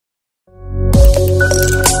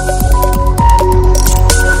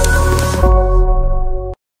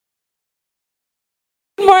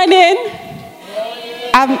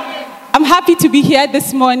happy to be here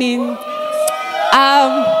this morning.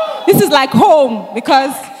 This is like home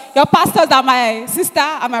because your pastors are my sister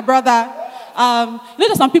and my brother.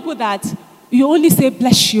 There's some people that you only say,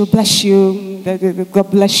 bless you, God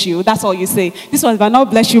bless you. That's all you say. This one, if I not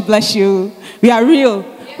bless you. We are real.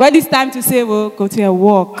 When it's time to say, well, go to a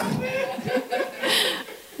walk.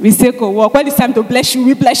 We say, go walk. When it's time to bless you,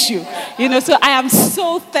 we bless you. So I am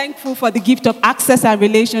so thankful for the gift of access and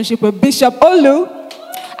relationship with Bishop Olu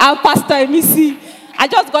and Pastor Emisi. I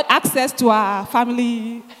just got access to our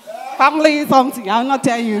family something. I will not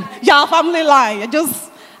tell you. Yeah, family line. I just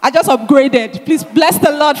upgraded. Please bless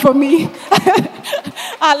the Lord for me.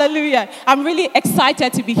 Hallelujah. I'm really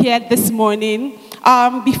excited to be here this morning.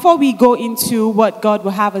 Before we go into what God will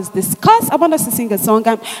have us discuss, I want us to sing a song.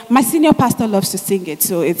 My senior pastor loves to sing it,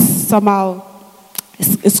 so it's somehow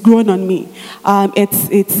it's grown on me.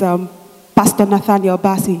 It's Pastor Nathaniel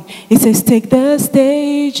Bassi. He says, "Take the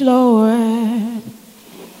stage, Lord,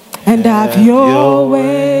 and have your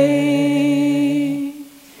way.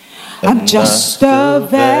 I'm just a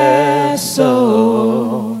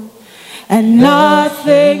vessel and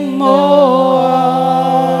nothing more.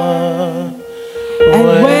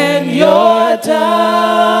 And when you're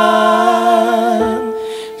done,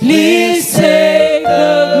 please take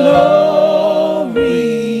the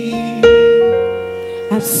glory.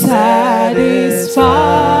 I'm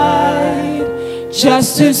satisfied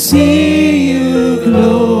just to see you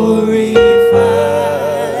glorified."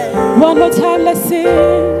 One more time, let's sing.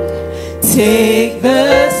 Take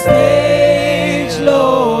the stage,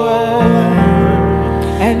 Lord,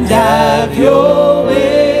 and have your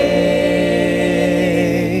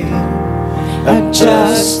way. I'm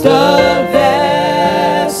just a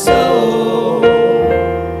vessel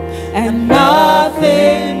and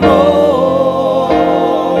nothing more.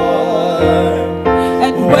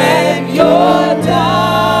 And when you're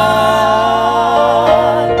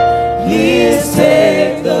done, please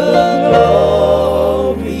take the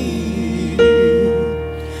glory.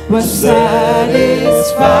 We're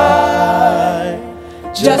satisfied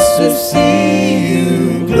just to see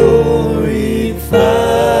you glorified.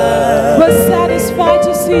 We're satisfied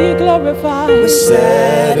to see you glorified. We're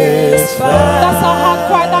satisfied. That's our heart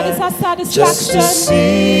cry. That is our satisfaction. Just to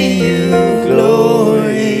see you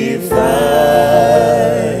glorified.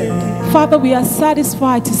 Father, we are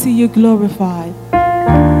satisfied to see you glorified.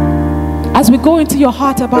 As we go into your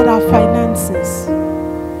heart about our finances,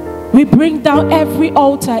 we bring down every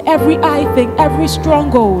altar, every high thing, every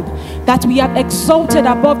stronghold that we have exalted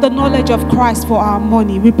above the knowledge of Christ for our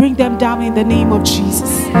money. We bring them down in the name of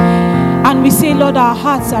Jesus. And we say, Lord, our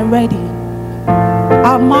hearts are ready.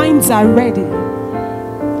 Our minds are ready.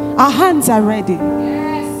 Our hands are ready.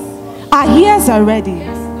 Our ears are ready.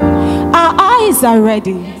 Our eyes are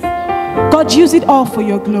ready. God, use it all for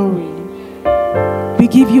your glory. We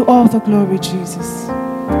give you all the glory, Jesus.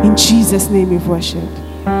 In Jesus' name we've worshipped.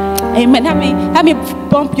 Amen. Let me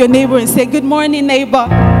bump your neighbor and say, good morning, neighbor.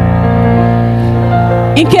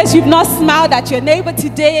 In case you've not smiled at your neighbor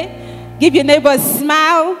today, give your neighbor a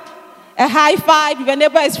smile, a high five. If your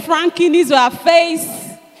neighbor is franking his or her face,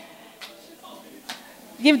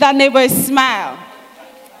 give that neighbor a smile.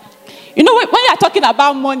 When you're talking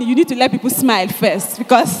about money, you need to let people smile first,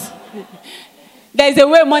 because there's a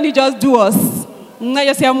way money just do us. Not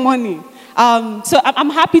just say money. So I'm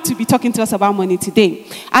happy to be talking to us about money today.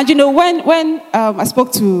 And when I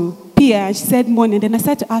spoke to Pia and she said money, then I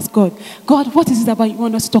started to ask God, what is it about you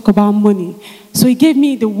want us to talk about money? So he gave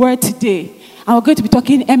me the word today. And we're going to be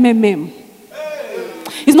talking MMM.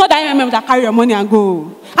 It's not that MMM that carry your money and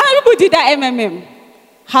go. How many people did that MMM?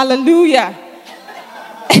 Hallelujah.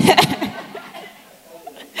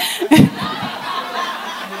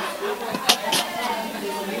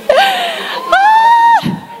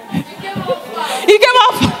 He came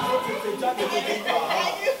off.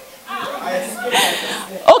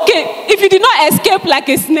 Okay, if you did not escape like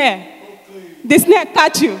a snare, the snare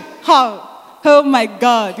caught you. How? Oh my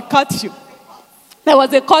God, it caught you. There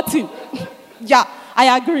was a cutting. Yeah,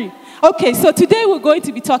 I agree. Okay, so today we're going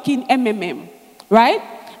to be talking MMM, right?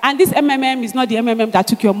 And this MMM is not the MMM that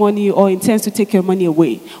took your money or intends to take your money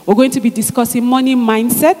away. We're going to be discussing money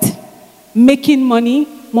mindset, making money,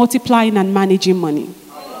 multiplying and managing money.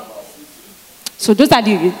 So those are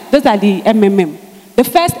the MMM. The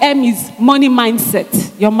first M is money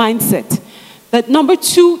mindset, your mindset. The number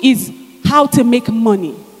 2 is how to make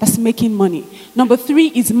money. That's making money. Number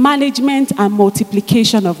 3 is management and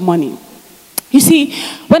multiplication of money. You see,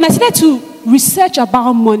 when I started to research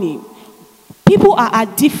about money, people are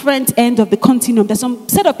at different ends of the continuum. There's some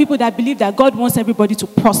set of people that believe that God wants everybody to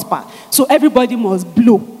prosper. So everybody must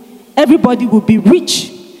blow. Everybody will be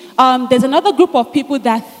rich. there's another group of people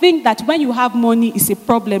that think that when you have money is a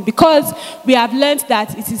problem, because we have learned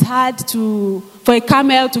that it is hard for a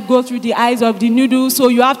camel to go through the eyes of the needle, so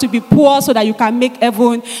you have to be poor so that you can make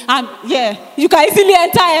heaven. And you can easily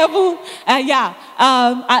enter heaven.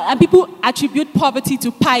 And people attribute poverty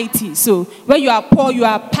to piety. So when you are poor, you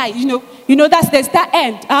are piety. There's that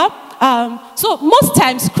end. So most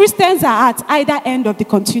times Christians are at either end of the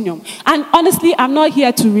continuum. And honestly, I'm not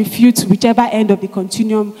here to refute whichever end of the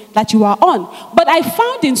continuum that you are on. But I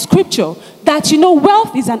found in scripture that,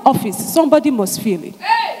 wealth is an office. Somebody must feel it.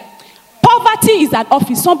 Poverty is an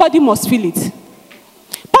office. Somebody must feel it.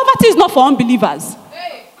 Poverty is not for unbelievers.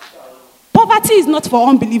 Poverty is not for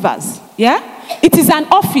unbelievers. Yeah? It is an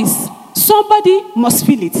office. Somebody must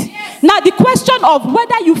feel it. Yes. Now, the question of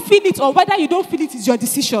whether you feel it or whether you don't feel it is your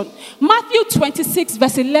decision. Matthew 26,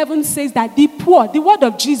 verse 11 says that the poor, the word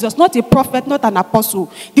of Jesus, not a prophet, not an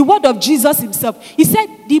apostle, the word of Jesus himself, he said,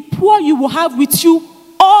 the poor you will have with you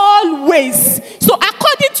always. So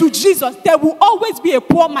according to Jesus, there will always be a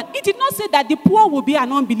poor man. He did not say that the poor will be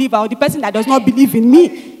an unbeliever or the person that does not believe in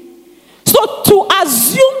me. So to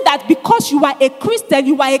assume that because you are a Christian,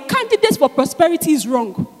 you are a candidate for prosperity is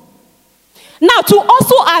wrong. Now, to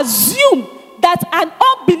also assume that an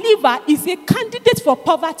unbeliever is a candidate for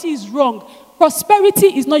poverty is wrong.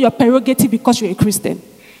 Prosperity is not your prerogative because you're a Christian.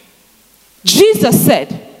 Jesus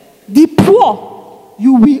said, the poor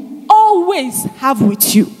you will always have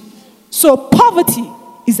with you. So poverty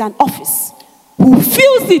is an office. Who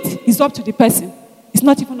feels it is up to the person. It's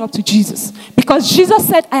not even up to Jesus. Because Jesus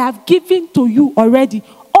said, I have given to you already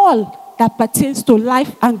all that pertains to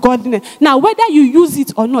life and godliness. Now, whether you use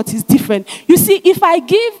it or not is different. You see, if I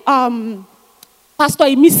give Pastor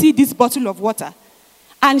Emisi this bottle of water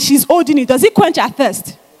and she's holding it, does it quench her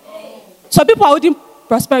thirst? Some people are holding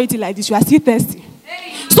prosperity like this. You are still thirsty.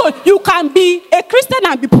 So you can be a Christian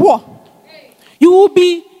and be poor. You will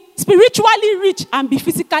be spiritually rich and be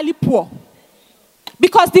physically poor.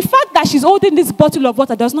 Because the fact that she's holding this bottle of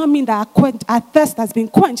water does not mean that her thirst has been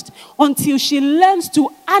quenched until she learns to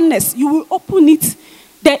harness. You will open it.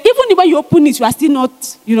 Then even when you open it, you are still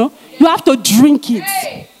not, you have to drink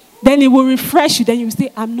it. Then it will refresh you. Then you will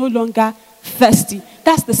say, I'm no longer thirsty.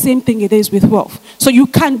 That's the same thing it is with wealth. So you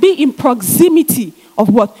can be in proximity of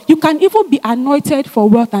what? You can even be anointed for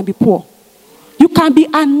wealth and be poor. You can be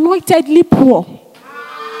anointedly poor.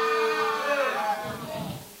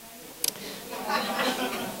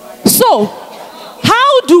 So,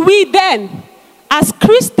 how do we then, as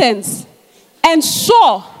Christians,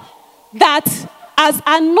 ensure that as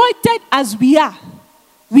anointed as we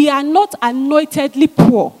are not anointedly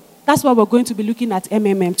poor? That's why we're going to be looking at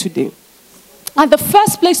MMM today. And the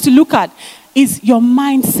first place to look at is your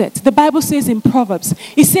mindset. The Bible says in Proverbs,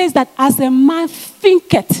 it says that as a man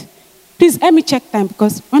thinketh. Please, let me check time,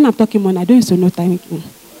 because when I'm talking more, I don't used to know time.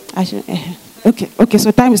 Okay,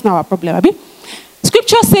 so time is not our problem, Abi?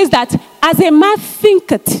 Scripture says that as a man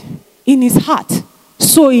thinketh in his heart,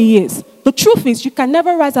 so he is. The truth is, you can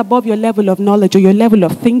never rise above your level of knowledge or your level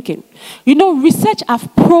of thinking. Research have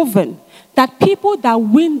proven that people that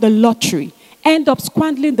win the lottery end up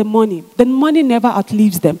squandering the money. The money never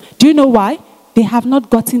outlives them. Do you know why? They have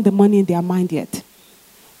not gotten the money in their mind yet.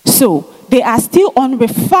 So they are still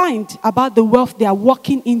unrefined about the wealth they are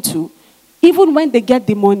walking into, even when they get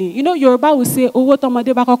the money. Yoruba will say, "Owo tomode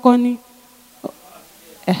bakokoni."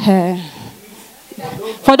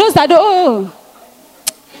 For those that don't,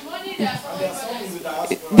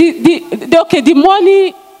 the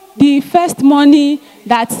money, the first money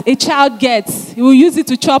that a child gets, he will use it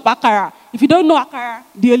to chop akara. If you don't know akara,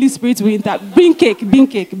 the Holy Spirit will enter. Bring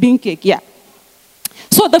cake, yeah.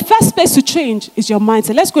 So the first place to change is your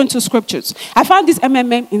mindset. Let's go into scriptures. I found this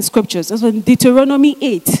MMM in scriptures. It's in Deuteronomy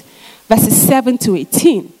 8, verses 7 to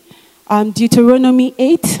 18. Deuteronomy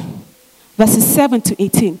 8, verses 7 to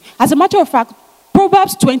 18. As a matter of fact,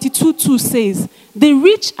 Proverbs 22:2 says, the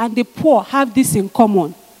rich and the poor have this in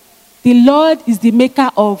common. The Lord is the maker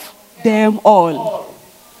of them all.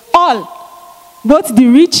 All. Both the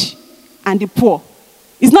rich and the poor.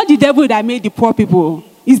 It's not the devil that made the poor people.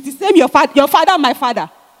 It's the same your father, my father,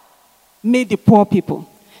 made the poor people.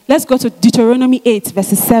 Let's go to Deuteronomy 8,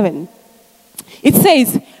 verses 7. It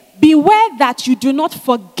says, beware that you do not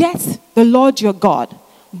forget the Lord your God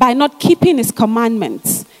by not keeping his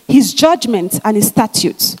commandments, his judgments, and his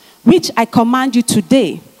statutes, which I command you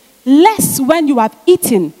today, lest when you have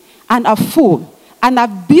eaten and are full, and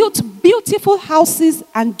have built beautiful houses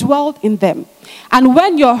and dwelled in them, and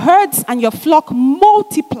when your herds and your flock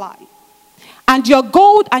multiply, and your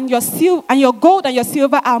gold and your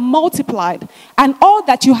silver are multiplied, and all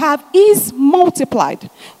that you have is multiplied,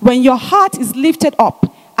 when your heart is lifted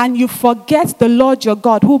up, and you forget the Lord your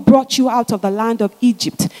God who brought you out of the land of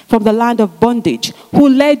Egypt, from the land of bondage, who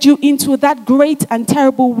led you into that great and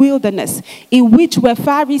terrible wilderness, in which were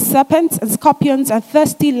fiery serpents and scorpions and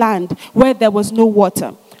thirsty land where there was no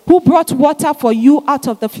water, who brought water for you out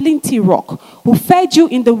of the flinty rock, who fed you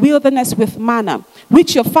in the wilderness with manna,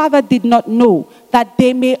 which your father did not know, that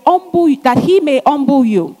he may humble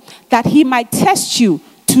you, that he might test you,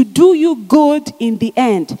 to do you good in the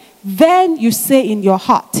end. Then you say in your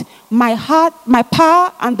heart, my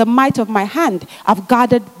power and the might of my hand have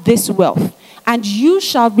gathered this wealth. And you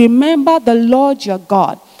shall remember the Lord your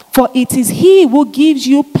God, for it is he who gives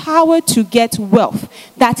you power to get wealth,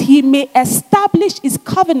 that he may establish his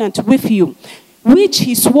covenant with you, which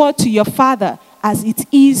he swore to your father, as it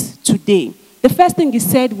is today. The first thing he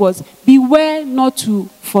said was, beware not to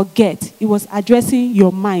forget. He was addressing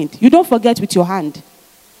your mind. You don't forget with your hand.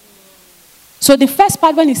 So the first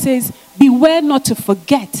part when he says, beware not to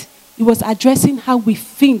forget, he was addressing how we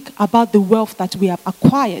think about the wealth that we have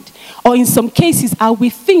acquired. Or in some cases, how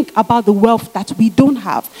we think about the wealth that we don't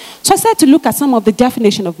have. So I said to look at some of the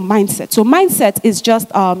definition of mindset. So mindset is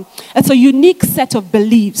just, it's a unique set of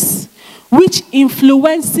beliefs which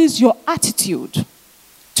influences your attitude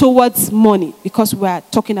towards money, because we're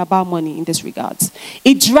talking about money in this regards.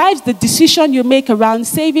 It drives the decision you make around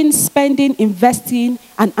saving, spending, investing,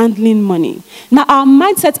 and handling money. Now, our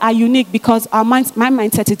mindsets are unique because my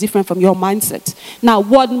mindset is different from your mindset. Now,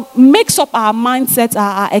 what makes up our mindsets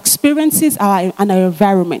are our experiences and our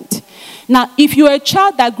environment. Now, if you're a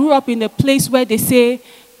child that grew up in a place where they say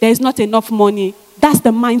there's not enough money, that's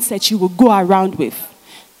the mindset you will go around with.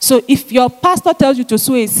 So if your pastor tells you to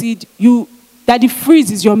sow a seed, Daddy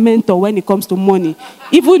Freeze is your mentor when it comes to money.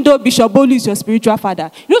 Even though Bishop Bolu is your spiritual father.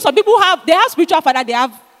 You know, some people have spiritual father, they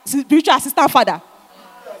have spiritual assistant father.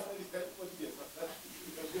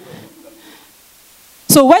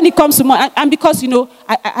 So when it comes to money, and because,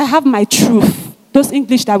 I have my truth. Those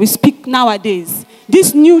English that we speak nowadays.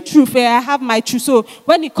 This new truth, I have my truth. So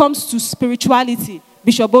when it comes to spirituality,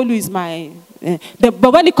 Bishop Bolu is my...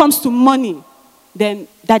 but when it comes to money, then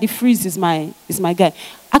Daddy Freeze is my guy.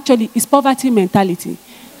 Actually, it's poverty mentality.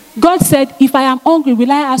 God said, if I am hungry, will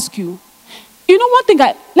I ask you? You know one thing,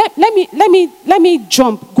 let me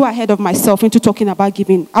go ahead of myself into talking about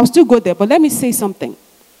giving. I'll still go there, but let me say something.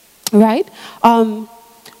 Right?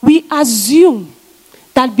 We assume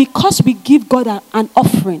that because we give God an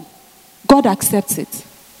offering, God accepts it.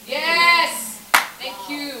 Yes. Thank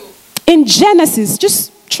you. In Genesis,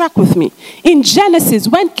 just track with me. In Genesis,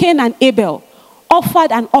 when Cain and Abel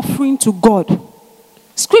offered an offering to God,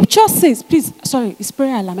 Scripture says, it's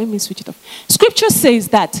prayer alarm, let me switch it off. Scripture says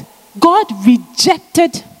that God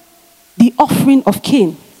rejected the offering of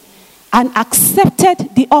Cain and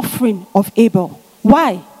accepted the offering of Abel.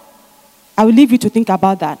 Why? I will leave you to think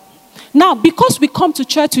about that. Now, because we come to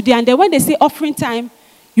church today and then when they say offering time,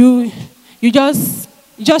 you just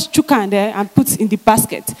chook in there and put in the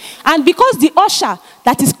basket. And because the usher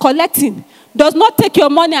that is collecting does not take your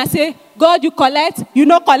money and say, God, you collect, you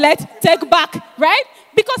no collect, take back, right?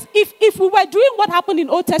 Because if we were doing what happened in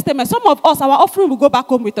Old Testament, some of us, our offering will go back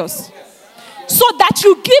home with us. So that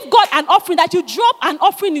you give God an offering, that you drop an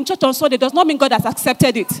offering in church on Sunday does not mean God has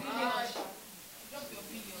accepted it.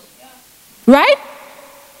 Right?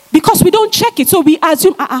 Because we don't check it. So we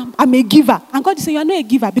assume, I'm a giver. And God is saying, you're not a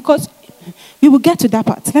giver because we will get to that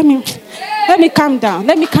part. Let me calm down.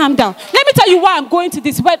 Let me tell you why I'm going to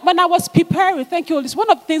this. When I was preparing, thank you, Holy Spirit,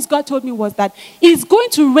 one of the things God told me was that He's going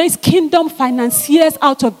to raise kingdom financiers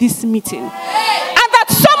out of this meeting. And that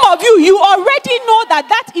some of you already know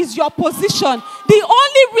that is your position. The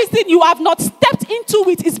only reason you have not stepped into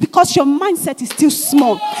it is because your mindset is still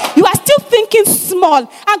small. You are still thinking small.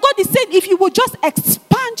 And God is saying, if you would just expand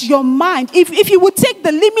your mind, if you would take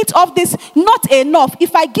the limit of this, not enough,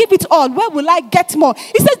 if I give it all, where will I get more?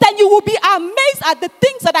 He says, then you will be amazed at the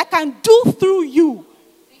things that I can do through you.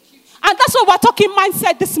 And that's why we're talking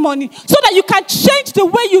mindset this morning. So that you can change the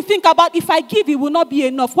way you think about, if I give, it will not be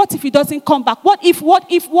enough. What if it doesn't come back? What if?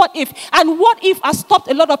 And what if has stopped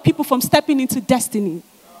a lot of people from stepping into destiny?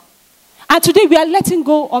 And today we are letting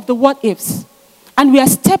go of the what ifs. And we are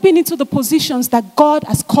stepping into the positions that God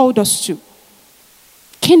has called us to.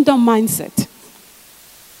 Kingdom mindset.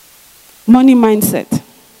 Money mindset.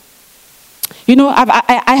 You know,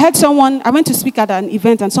 I heard someone, I went to speak at an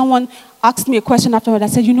event and someone asked me a question afterward. I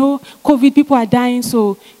said, COVID, people are dying,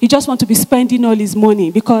 so he just want to be spending all his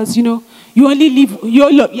money because, you only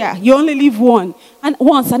live once.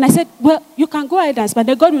 And I said, well, you can go ahead and spend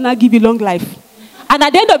it. God will not give you long life. And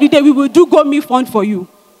at the end of the day, we will do GoMe fund for you.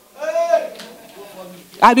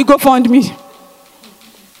 I will go fund me.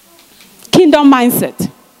 Kingdom mindset.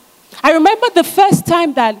 I remember the first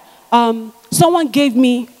time that someone gave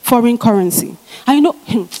me foreign currency. And you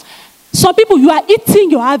know, some people, you are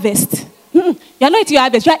eating your harvest. You are not eating your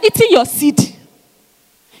harvest, you are eating your seed.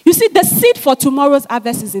 You see, the seed for tomorrow's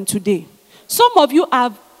harvest is in today. Some of you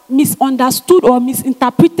have misunderstood or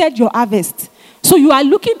misinterpreted your harvest. So you are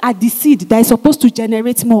looking at the seed that is supposed to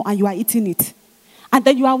generate more and you are eating it. And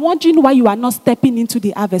then you are wondering why you are not stepping into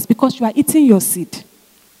the harvest because you are eating your seed.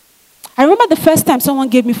 I remember the first time someone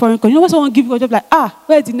gave me foreign currency. You know when someone gives you, just like,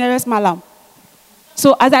 where's the nearest malam?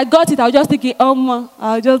 So as I got it, I was just thinking,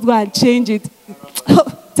 I'll just go and change it.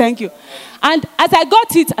 Thank you. And as I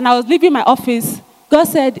got it and I was leaving my office, God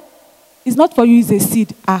said, it's not for you, it's a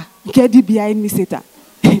seed. Get it behind me, Satan.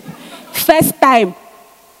 First time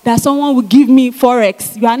that someone will give me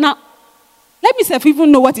Forex, you are not. Let me see if you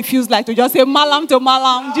even know what it feels like to just say malam to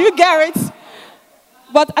malam. Do you get it?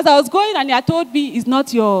 But as I was going and he told me, it's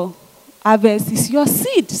not your harvest, it's your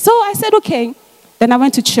seed. So I said, okay. Then I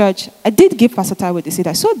went to church. I did give Pastor Taiwo the seed.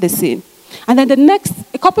 I sowed the seed. And then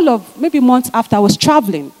a couple of maybe months after, I was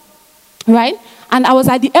traveling, right? And I was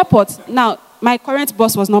at the airport. Now, my current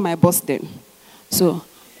boss was not my boss then. So,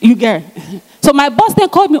 you get it. So my boss then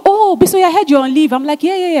called me, Bisoye, I heard you're on leave. I'm like,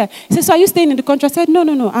 yeah. He said, so are you staying in the country? I said,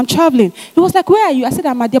 no, I'm traveling. He was like, where are you? I said,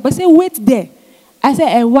 I'm at the airport. He said, wait there. I said,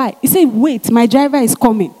 and why? He said, wait, my driver is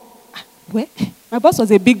coming. Where? My boss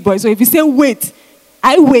was a big boy, so if he said wait,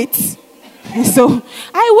 I wait. So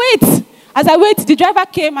I wait. As I wait, the driver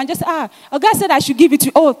came and just, a guy said I should give it to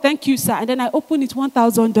you. Oh, thank you, sir. And then I opened it,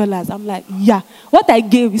 $1,000. I'm like, yeah. What I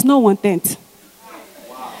gave is not 1/10.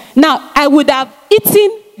 Now, I would have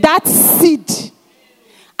eaten that seed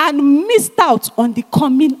and missed out on the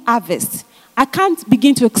coming harvest. I can't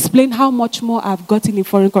begin to explain how much more I've gotten in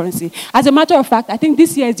foreign currency. As a matter of fact, I think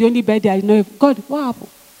this year is the only birthday I know. God, what happened?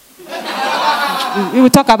 We will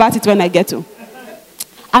talk about it when I get to.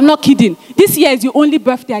 I'm not kidding. This year is the only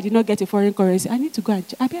birthday I did not get a foreign currency. I need to go and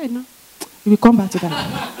check. I know. We will come back to that.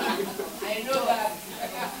 I know that.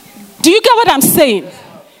 Do you get what I'm saying?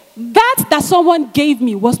 That someone gave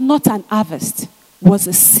me was not an harvest, was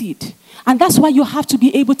a seed. And that's why you have to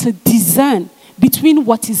be able to discern between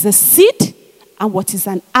what is a seed and what is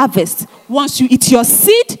an harvest. Once you eat your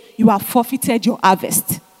seed, you have forfeited your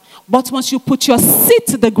harvest. But once you put your seed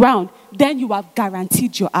to the ground, then you have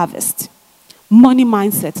guaranteed your harvest. Money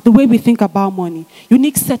mindset, the way we think about money,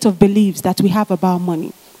 unique set of beliefs that we have about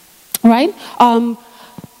money, right? When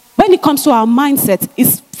it comes to our mindset,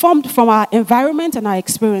 it's formed from our environment and our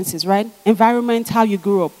experiences, right? Environment, how you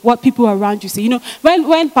grew up, what people around you say. You know,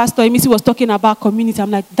 when Pastor Emisi was talking about community,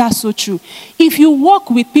 I'm like, that's so true. If you walk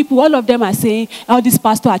with people, all of them are saying, these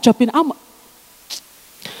pastors are chopping.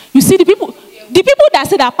 You see, the people that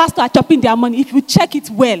say that pastors are chopping their money, if you check it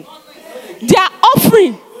well, they are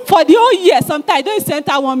offering for the whole year. Sometimes they don't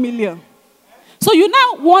enter 1 million. So you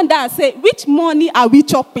now wonder and say, which money are we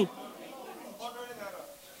chopping?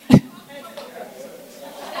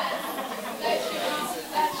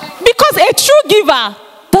 Because a true giver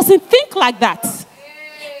doesn't think like that.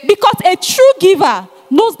 Because a true giver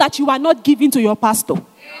knows that you are not giving to your pastor.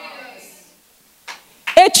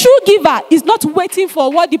 A true giver is not waiting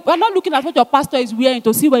for you're not looking at what your pastor is wearing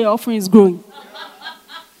to see where your offering is growing.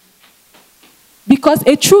 Because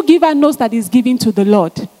a true giver knows that he's giving to the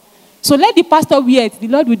Lord. So let the pastor wear it. The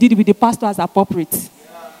Lord will deal with the pastor as appropriate.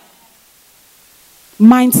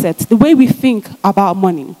 Mindset, the way we think about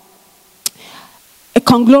money. A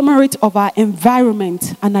conglomerate of our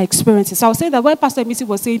environment and our experiences. So I was saying that when Pastor Emisi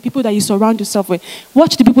was saying people that you surround yourself with,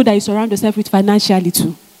 watch the people that you surround yourself with financially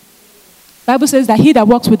too. The Bible says that he that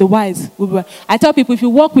walks with the wise will be. I tell people, if you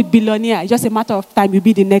walk with billionaire, it's just a matter of time, you'll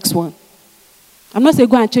be the next one. I'm not saying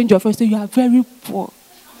go and change your first, you are very poor.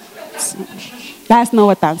 That's not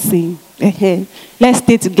what I'm saying. Let's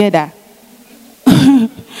stay together.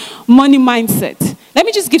 Money mindset. Let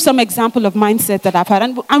me just give some example of mindset that I've had.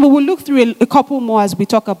 And we will look through a couple more as we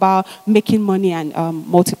talk about making money and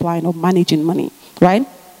multiplying or managing money, right?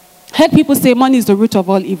 Heard people say money is the root of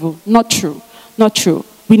all evil. Not true. Not true.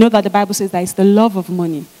 We know that the Bible says that it's the love of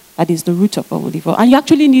money that is the root of all evil. And you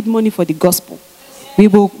actually need money for the gospel. We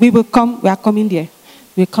will come. We are coming there.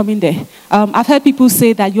 We're coming there. I've heard people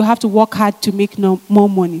say that you have to work hard to make more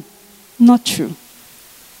money. Not true.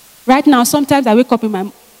 Right now, sometimes I wake up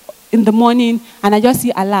in the morning and I just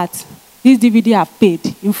see alert. This DVD I've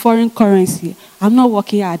paid in foreign currency. I'm not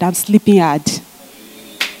working hard. I'm sleeping hard.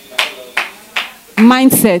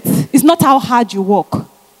 Mindset. It's not how hard you work,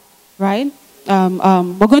 right?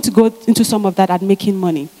 We're going to go into some of that at making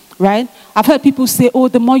money, right? I've heard people say,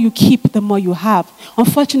 the more you keep, the more you have.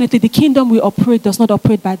 Unfortunately, the kingdom we operate does not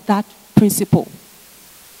operate by that principle.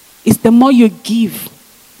 It's the more you give,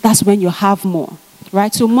 that's when you have more,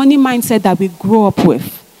 right? So money mindset that we grow up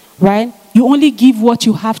with, right? You only give what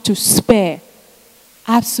you have to spare.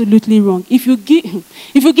 Absolutely wrong. If you give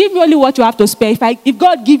me only what you have to spare, if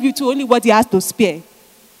God give you to only what he has to spare,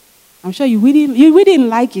 I'm sure you wouldn't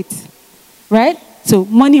like it, right? So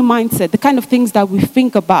money mindset, the kind of things that we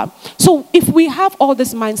think about. So if we have all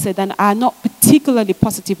this mindset and are not particularly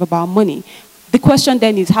positive about money, the question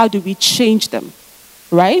then is, how do we change them,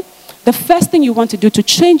 right? The first thing you want to do to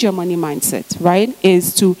change your money mindset, right,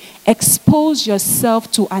 is to expose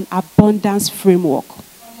yourself to an abundance framework.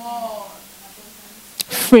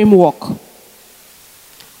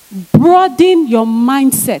 Broaden your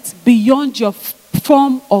mindset beyond your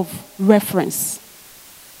form of reference.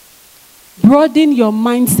 Broaden your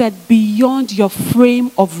mindset beyond your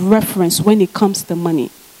frame of reference when it comes to money.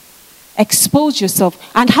 Expose yourself.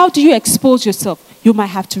 And how do you expose yourself? You might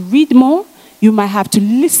have to read more. You might have to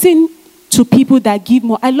listen to people that give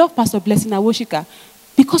more. I love Pastor Blessing Awoshika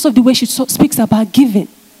because of the way she speaks about giving.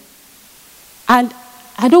 And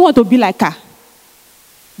I don't want to be like her.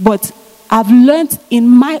 But I've learned in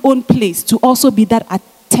my own place to also be that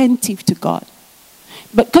attentive to God.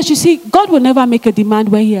 But because you see, God will never make a demand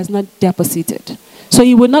where he has not deposited. So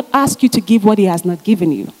he will not ask you to give what he has not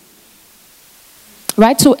given you.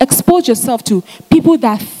 Right? So expose yourself to people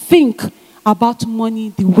that think about money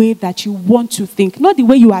the way that you want to think. Not the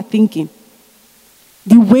way you are thinking.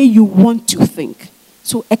 The way you want to think.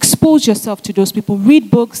 So expose yourself to those people. Read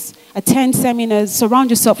books, attend seminars, surround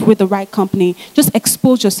yourself with the right company. Just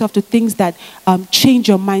expose yourself to things that change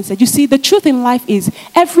your mindset. You see, the truth in life is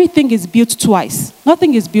everything is built twice.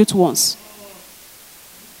 Nothing is built once.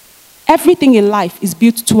 Everything in life is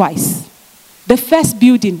built twice. The first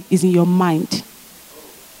building is in your mind.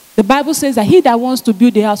 The Bible says that he that wants to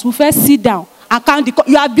build a house will first sit down and count the cost.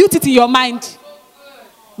 You have built it in your mind.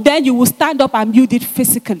 Then you will stand up and build it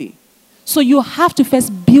physically. So you have to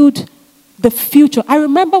first build the future. I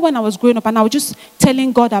remember when I was growing up and I was just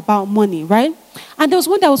telling God about money, right? And there was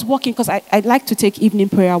one day I was walking because I like to take evening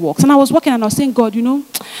prayer walks. And I was walking and I was saying, God, you know,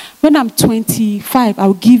 when I'm 25,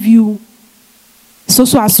 I'll give you so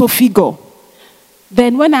and so figure.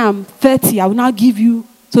 Then when I'm 30, I will now give you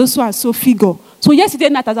so and so figure. So yesterday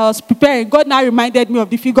night as I was preparing, God now reminded me of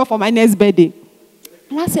the figure for my next birthday.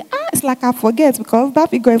 And I said, it's like I forget because that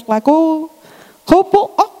figure is like, hopo,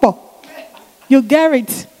 okpo. You get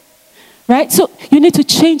it. Right? So you need to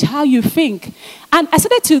change how you think. And I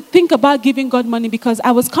started to think about giving God money because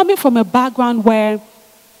I was coming from a background where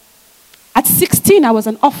at 16 I was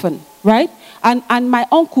an orphan, right? And my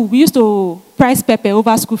uncle, we used to price pepper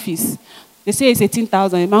over school fees. They say it's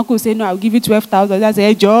 18,000. My uncle would say, no, I'll give you 12,000. I say,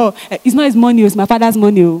 hey, Joe, it's not his money, it's my father's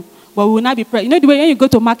money. But we will not be present. You know the way when you go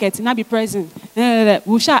to market, you not be present.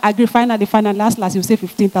 We shall agree, finally, last, you say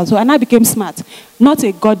 15,000. So I now became smart. Not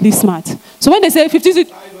a godly smart. So when they say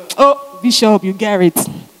 15,000, oh, Bishop, you get it.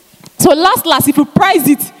 So last, if you price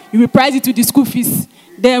it, you will price it to the school fees.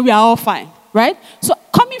 Then we are all fine, right? So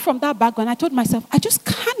coming from that background, I told myself, I just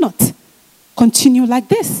cannot continue like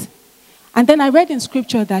this. And then I read in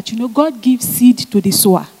scripture that, you know, God gives seed to the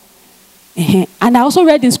sower. And I also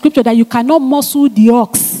read in scripture that you cannot muscle the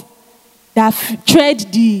ox that tread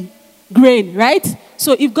the grain, right?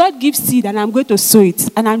 So if God gives seed and I'm going to sow it,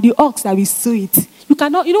 and I'm the ox that will sow it, you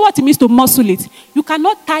cannot, you know what it means to muscle it? You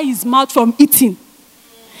cannot tie his mouth from eating.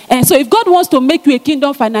 And so if God wants to make you a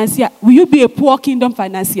kingdom financier, will you be a poor kingdom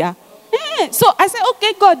financier? So I said,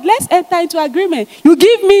 okay, God, let's enter into agreement. You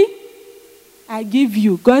give me, I give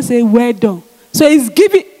you. God said, well done. So he's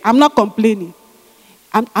giving, I'm not complaining.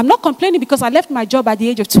 I'm not complaining because I left my job at the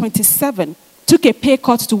age of 27. Took a pay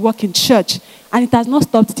cut to work in church, and it has not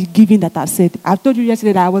stopped the giving that I've said. I've told you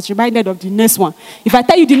yesterday that I was reminded of the next one. If I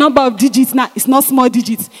tell you the number of digits now, it's not small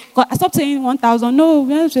digits. I stopped saying 1,000. No,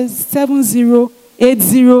 we're just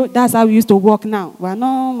 7080. That's how we used to work now. Well,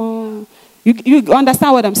 no, you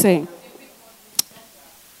understand what I'm saying?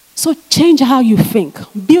 So change how you think.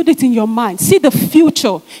 Build it in your mind. See the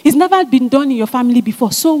future. It's never been done in your family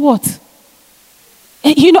before. So what?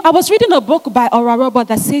 You know, I was reading a book by Ora Robert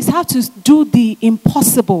that says how to do the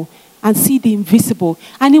impossible and see the invisible.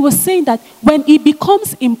 And he was saying that when it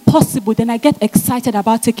becomes impossible, then I get excited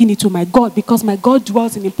about taking it to my God because my God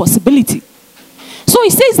dwells in impossibility. So he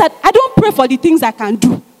says that I don't pray for the things I can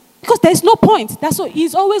do because there's no point. That's what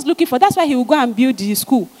he's always looking for. That's why he will go and build the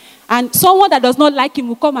school. And someone that does not like him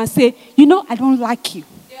will come and say, you know, I don't like you.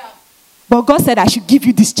 Yeah. But God said I should give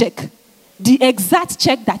you this check. The exact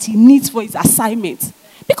check that he needs for his assignment.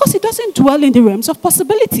 Because he doesn't dwell in the realms of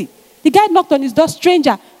possibility. The guy knocked on his door,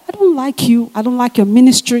 stranger. I don't like you. I don't like your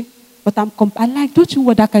ministry. But I like, don't you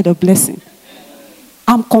want that kind of blessing?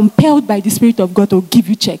 I'm compelled by the Spirit of God to give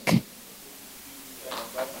you check.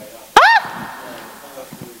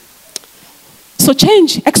 So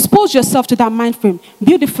change, expose yourself to that mind frame.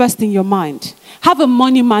 Build it first in your mind. Have a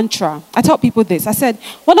money mantra. I tell people this. I said,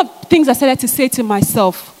 one of the things I started to say to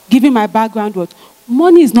myself, given my background, was,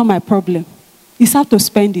 money is not my problem. It's how to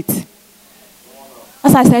spend it. That's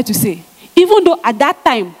what I started to say. Even though at that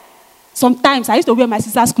time, sometimes I used to wear my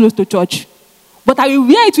sister's clothes to church. But I will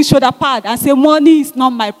wear it with shoulder pad and say, money is not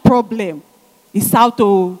my problem. It's how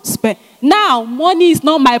to spend. Now, money is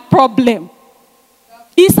not my problem.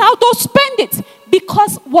 It's how to spend it.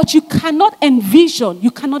 Because what you cannot envision, you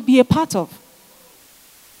cannot be a part of.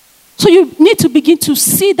 So you need to begin to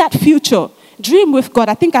see that future. Dream with God.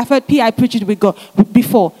 I think I've heard P.I. preach it with God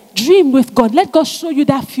before. Dream with God. Let God show you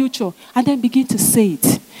that future. And then begin to say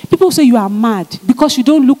it. People say you are mad because you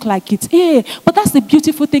don't look like it. Yeah, but that's the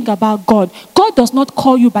beautiful thing about God. God does not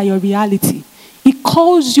call you by your reality. He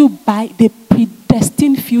calls you by the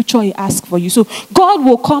predestined future he asks for you. So God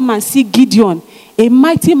will come and see Gideon, a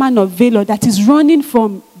mighty man of valor that is running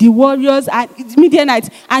from the warriors and Midianites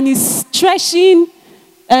and is threshing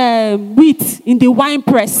wheat in the wine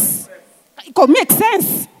press. It could make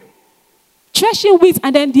sense. Threshing wheat,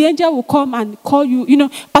 and then the angel will come and call you. You know,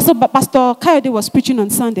 Pastor Kayode was preaching on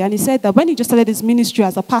Sunday, and he said that when he just started his ministry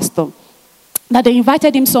as a pastor, that they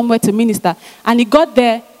invited him somewhere to minister, and he got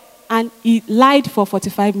there, and he lied for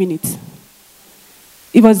 45 minutes.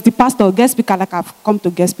 It was the pastor, guest speaker, like I've come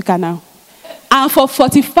to guest speaker now. And for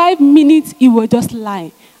 45 minutes, he was just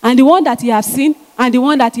lying. And the one that he has seen, and the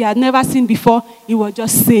one that he had never seen before, he was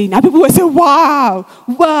just saying. And people will say, wow,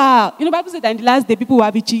 wow. You know, the Bible said that in the last day, people will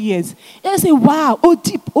have itchy ears. They'll say, wow, oh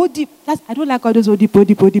deep, oh deep. I don't like all those oh deep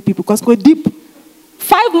people, because go deep.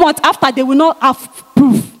 5 months after, they will not have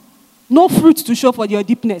proof. No fruit to show for your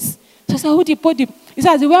deepness. So I said, oh deep, oh deep. He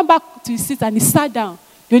said, as he went back to his seat and he sat down,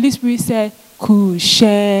 the Holy Spirit said,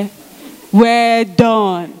 Kushe, we're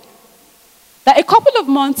done. That a couple of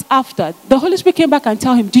months after, the Holy Spirit came back and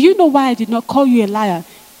told him, do you know why I did not call you a liar?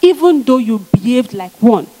 Even though you behaved like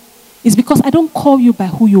one. It's because I don't call you by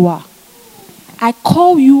who you are. I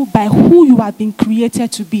call you by who you have been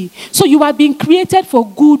created to be. So you are being created for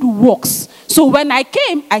good works. So when I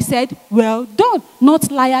came, I said, well done,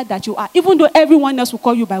 not liar that you are. Even though everyone else will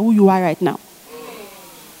call you by who you are right now.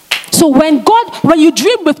 So when you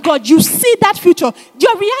dream with God, you see that future.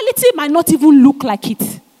 Your reality might not even look like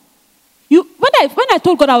it. When I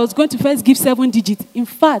told God I was going to first give 7 digits, in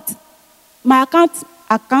fact, my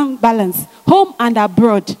account balance, home and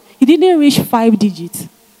abroad, it didn't reach 5 digits.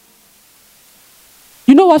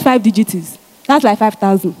 You know what 5 digits is? That's like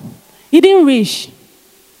 5,000. It didn't reach.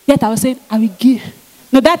 Yet I was saying, I will give.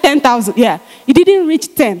 No, that 10,000, yeah. It didn't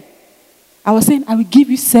reach 10. I was saying, I will give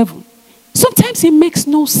you 7. Sometimes it makes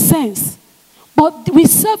no sense. But we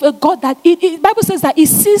serve a God that, the Bible says that he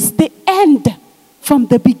sees the end from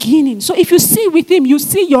the beginning. So if you see with him, you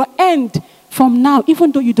see your end from now,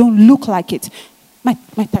 even though you don't look like it. My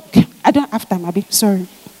time. I don't have time, Abby. Sorry.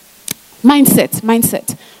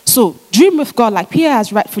 Mindset. So dream with God, like Pierre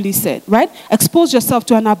has rightfully said, right? Expose yourself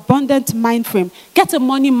to an abundant mind frame. Get a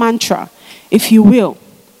money mantra, if you will.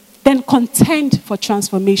 Then contend for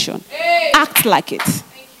transformation. Act like it.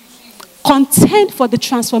 Contend for the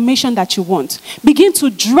transformation that you want. Begin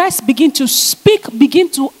to dress, begin to speak, begin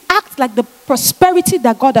to act like the prosperity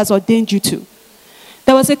that God has ordained you to.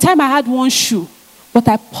 There was a time I had one shoe, but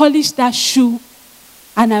I polished that shoe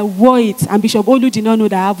and I wore it. And Bishop Olu did not know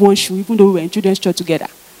that I have one shoe, even though we were in children's church together.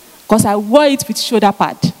 Because I wore it with shoulder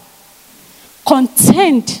pad.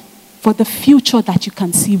 Contend for the future that you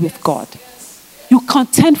can see with God. You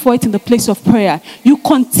contend for it in the place of prayer. You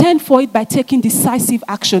contend for it by taking decisive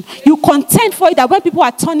action. You contend for it that when people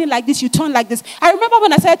are turning like this, you turn like this. I remember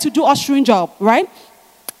when I started to do ushering job, right?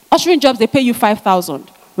 Ushering jobs, they pay you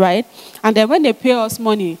 5,000, right? And then when they pay us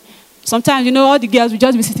money, sometimes, you know, all the girls will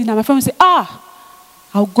just be sitting there. My friend will say,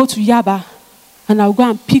 I'll go to Yaba and I'll go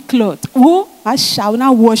and pick cloth. Oh, I shall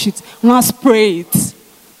now wash it, now spray it.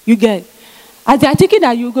 You get it? As they are thinking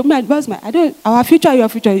that you go, our future, your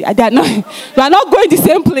future, they are not, we are not going the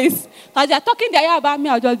same place. As they are talking there about me,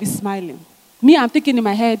 I'll just be smiling. Me, I'm thinking in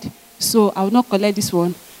my head, so I will not collect this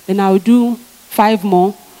one. Then I will do 5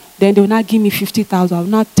 more. Then they will not give me 50,000. I will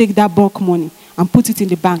not take that bulk money and put it in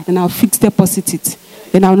the bank. Then I'll fixed deposit it.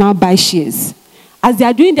 Then I will now buy shares. As they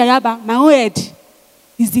are doing the yaba, my own head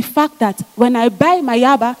is the fact that when I buy my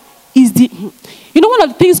yaba, you know, one of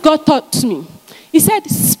the things God taught me. He said,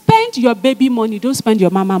 spend your baby money, don't spend your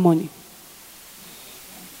mama money.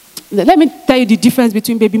 Let me tell you the difference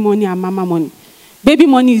between baby money and mama money. Baby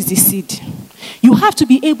money is the seed. You have to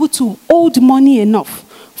be able to hold money enough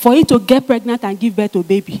for you to get pregnant and give birth to a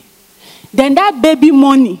baby. Then that baby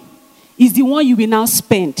money is the one you will now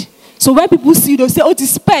spend. So when people see you, they'll say, oh, to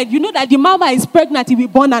spend. You know that the mama is pregnant, he will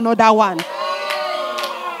born another one.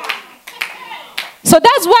 So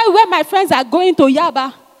that's why when my friends are going to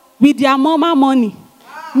Yaba with their mama money,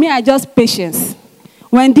 me, I just patience.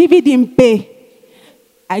 When dividend pay,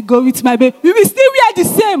 I go with my baby. We will still wear the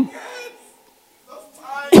same.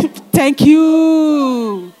 Thank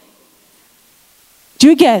you. Do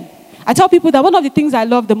you get? I tell people that one of the things I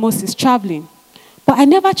love the most is traveling. But I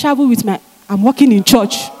never travel with I'm working in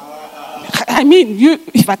church. I mean,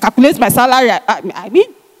 if I calculate my salary,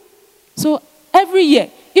 so every year,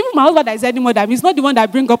 even my husband that is anymore than me, he's not the one that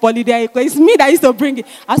bring up holiday. It's me that used to bring it.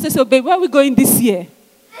 I say, so babe, where are we going this year?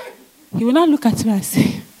 He will not look at me and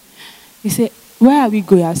say, he say, where are we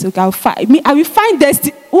going? I say, okay, I will find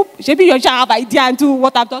destiny. Maybe you have an idea and do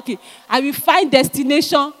what I'm talking. I will find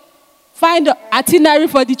destination, find the itinerary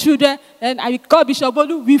for the children. Then I will call Bishop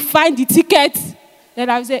Olu, we find the ticket. Then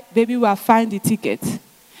I will say, baby, we will find the ticket.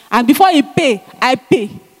 And before he pay, I pay.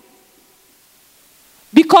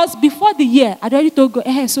 Because before the year, I already told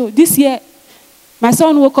God, so this year, my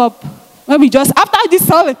son woke up, when we just, after this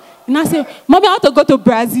song, and I say, Mommy, I want to go to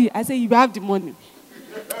Brazil. I say, you have the money.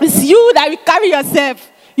 It's you that will carry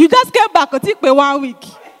yourself. You just came back, it took me 1 week.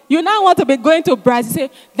 You now want to be going to Brazil. Say,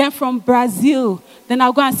 then from Brazil, then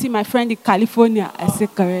I'll go and see my friend in California. I say,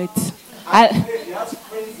 correct.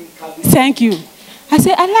 Thank you. I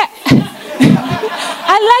say, I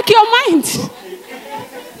like your mind.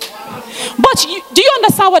 But do you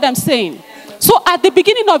understand what I'm saying? So at the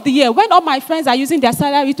beginning of the year, when all my friends are using their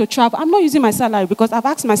salary to travel, I'm not using my salary because I've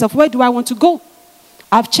asked myself, where do I want to go?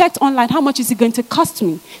 I've checked online, how much is it going to cost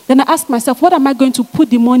me? Then I ask myself, what am I going to put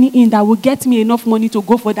the money in that will get me enough money to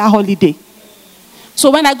go for that holiday?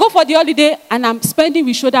 So when I go for the holiday and I'm spending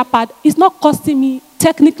with shoulder pad, it's not costing me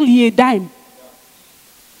technically a dime.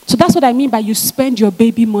 So that's what I mean by you spend your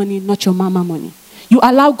baby money, not your mama money. You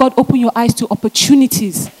allow God open your eyes to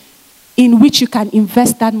opportunities in which you can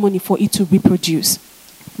invest that money for it to reproduce.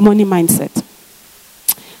 Money mindset.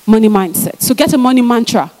 Money mindset. So get a money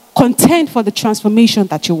mantra. Contend for the transformation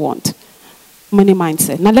that you want. Money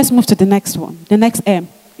mindset. Now let's move to the next one. The next M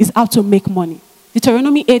is how to make money.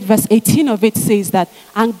 Deuteronomy 8 verse 18 of it says that,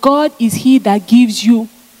 and God is he that gives you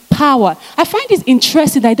power. I find it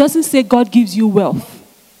interesting that it doesn't say God gives you wealth.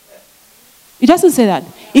 It doesn't say that.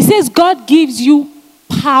 It says God gives you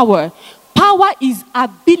power. Power is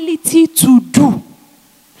ability to do.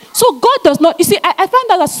 So God does not, you see, I find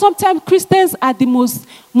that sometimes Christians are the most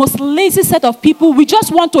lazy set of people. We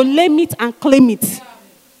just want to claim it and claim it.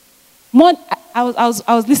 I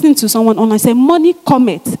was listening to someone online say, money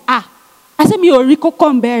cometh. I said, me Rico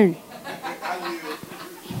Comberry.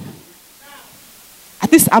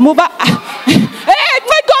 At least I'm over. Hey,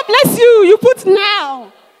 my God bless you. You put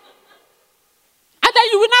now. And then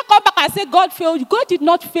you will not come back and say, God failed you. God did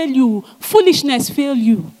not fail you. Foolishness failed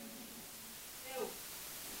you.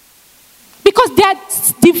 Because there are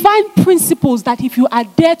divine principles that if you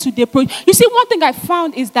adhere to the approach. You see, one thing I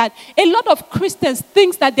found is that a lot of Christians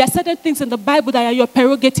think that there are certain things in the Bible that are your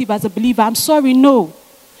prerogative as a believer. I'm sorry, no.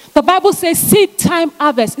 The Bible says seed time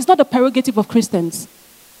harvest. It's not the prerogative of Christians.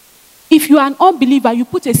 If you are an unbeliever, you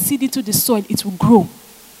put a seed into the soil, it will grow.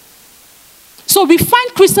 So we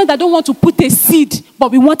find Christians that don't want to put a seed,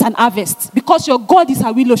 but we want an harvest. Because your God is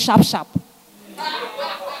a willow sharp.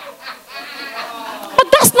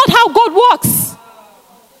 But that's not how God works.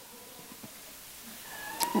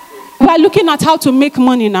 We are looking at how to make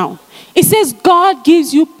money now. It says God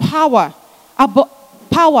gives you power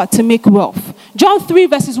to make wealth. John 3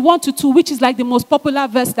 verses 1 to 2, which is like the most popular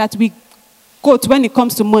verse that we quote when it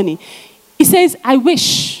comes to money. It says, I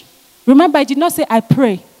wish. Remember, I did not say I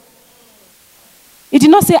pray. It did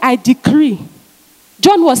not say I decree.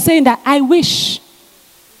 John was saying that I wish.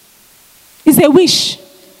 It's a wish.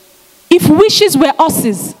 If wishes were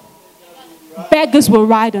horses, beggars will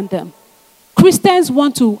ride on them. Christians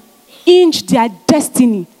want to hinge their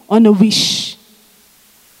destiny on a wish.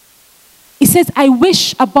 It says, I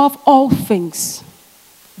wish above all things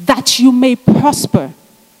that you may prosper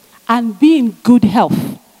and be in good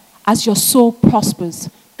health as your soul prospers.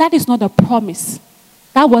 That is not a promise.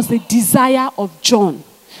 That was the desire of John.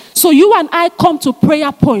 So you and I come to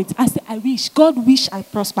prayer point and say, I wish, God wish I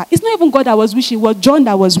prosper. It's not even God that was wishing, it was John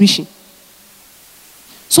that was wishing.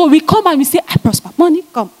 So we come and we say, I prosper. Money,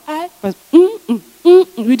 come. I prosper.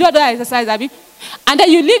 We do that exercise, Abby. And then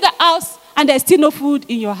you leave the house and there's still no food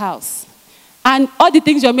in your house. And all the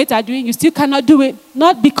things your mates are doing, you still cannot do it.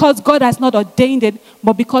 Not because God has not ordained it,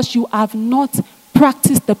 but because you have not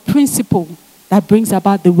practiced the principle that brings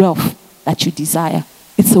about the wealth that you desire.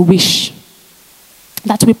 It's a wish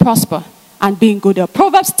that we prosper and be in good health.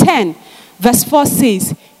 Proverbs 10, verse 4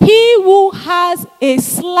 says, he who has a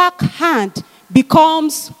slack hand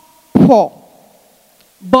becomes poor,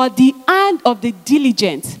 but the hand of the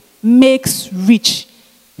diligent makes rich.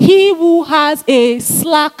 He who has a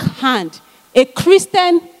slack hand, a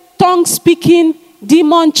Christian, tongue-speaking,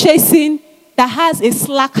 demon-chasing, that has a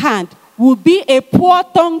slack hand, will be a poor,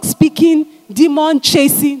 tongue-speaking,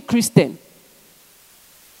 demon-chasing Christian.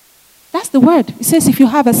 That's the word. It says if you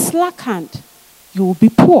have a slack hand, you will be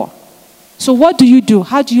poor. So what do you do?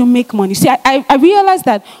 How do you make money? See, I realize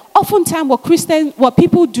that oftentimes what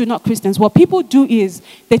people do is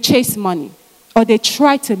they chase money or they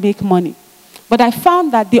try to make money. But I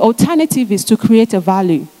found that the alternative is to create a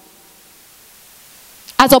value.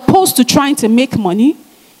 As opposed to trying to make money,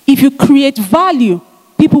 if you create value,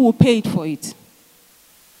 people will pay it for it.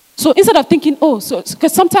 So instead of thinking,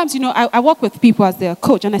 because sometimes, I work with people as their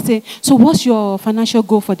coach and I say, so what's your financial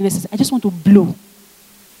goal for the next? I just want to blow.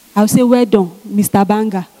 I'll say, well done, Mr.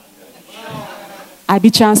 Banga. I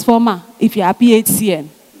be transformer if you are PHCN.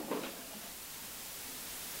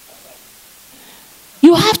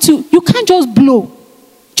 You can't just blow.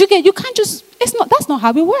 You can't just, that's not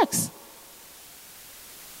how it works.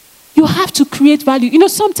 You have to create value.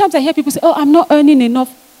 Sometimes I hear people say, I'm not earning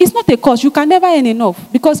enough. It's not a cause. You can never earn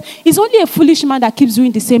enough because it's only a foolish man that keeps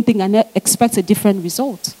doing the same thing and expects a different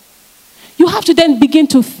result. You have to then begin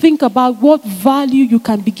to think about what value you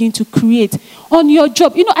can begin to create on your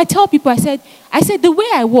job. I tell people, I said, the way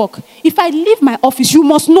I work, if I leave my office, you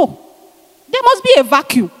must know. There must be a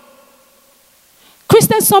vacuum.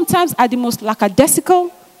 Christians sometimes are the most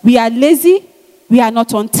lackadaisical. We are lazy. We are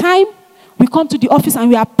not on time. We come to the office and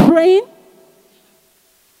we are praying.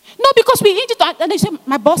 No, because we eat it and they say,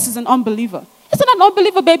 my boss is an unbeliever. It's not an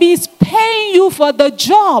unbeliever, baby. He's paying you for the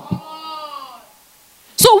job.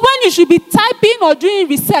 So when you should be typing or doing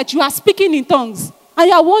research, you are speaking in tongues. And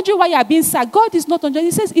you are wondering why you are being sad. God is not on job.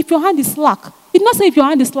 He says, if your hand is slack. It did not say if your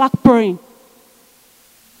hand is slack praying.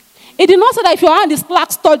 It did not say that if your hand is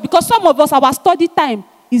slack study. Because some of us, our study time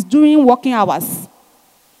is during working hours.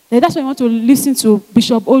 And that's why you want to listen to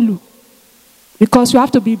Bishop Olu. Because you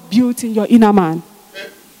have to be built in your inner man.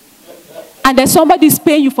 And then somebody is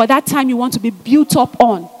paying you for that time you want to be built up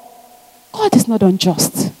on. God is not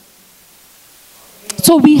unjust.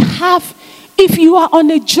 So if you are on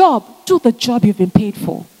a job, do the job you've been paid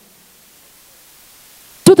for.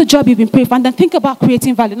 Do the job you've been paid for. And then think about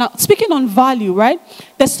creating value. Now, speaking on value, right?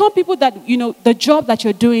 There's some people that, the job that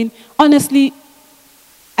you're doing, honestly,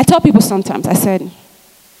 I tell people sometimes, I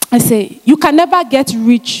say, you can never get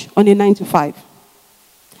rich on a 9-to-5.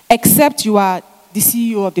 Except you are the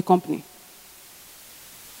CEO of the company.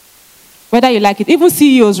 Whether you like it. Even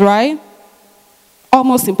CEOs, right?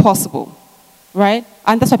 Almost impossible. Right?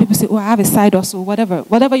 And that's why people say, I have a side hustle,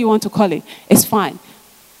 whatever you want to call it, it's fine.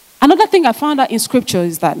 Another thing I found out in scripture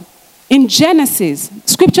is that in Genesis,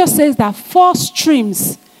 scripture says that 4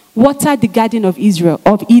 streams watered the garden of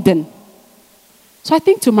Eden. So I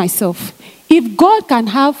think to myself, if God can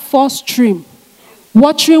have 4 streams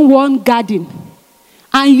watering one garden,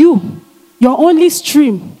 and your only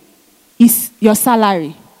stream is your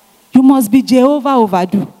salary, you must be Jehovah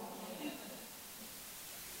overdue.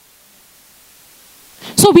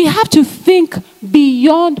 So we have to think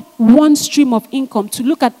beyond one stream of income to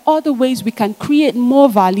look at other ways we can create more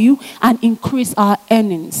value and increase our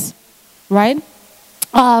earnings, right?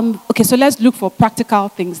 Okay, so let's look for practical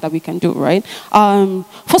things that we can do, right?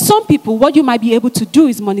 For some people, what you might be able to do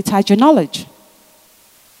is monetize your knowledge.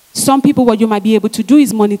 Some people, what you might be able to do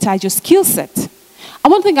is monetize your skill set.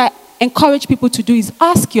 And one thing I encourage people to do is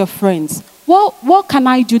ask your friends, what can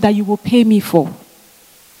I do that you will pay me for?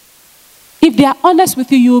 If they are honest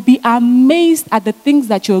with you, you will be amazed at the things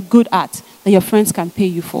that you're good at that your friends can pay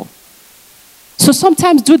you for. So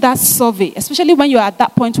sometimes do that survey, especially when you're at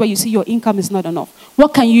that point where you see your income is not enough.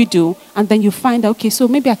 What can you do? And then you find out, okay, so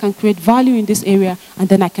maybe I can create value in this area and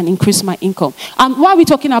then I can increase my income. And why are we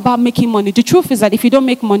talking about making money? The truth is that if you don't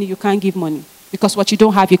make money, you can't give money. Because what you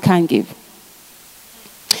don't have, you can't give.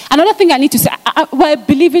 Another thing I need to say, we're a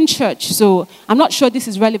believing church, so I'm not sure this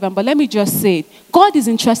is relevant, but let me just say it. God is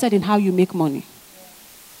interested in how you make money.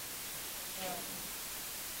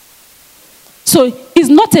 So it's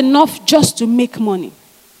not enough just to make money.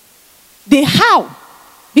 The how,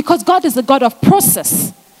 because God is a God of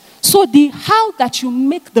process. So the how that you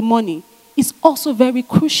make the money is also very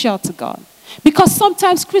crucial to God. Because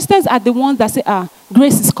sometimes Christians are the ones that say,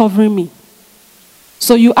 grace is covering me.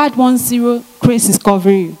 So you add 10, grace is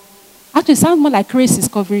covering you. Actually, it sounds more like grace is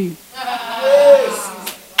covering you.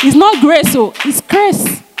 It's not grace, it's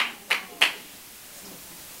grace.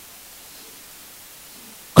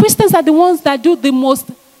 Christians are the ones that do the most.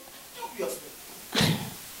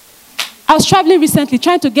 I was traveling recently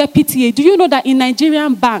trying to get PTA. Do you know that in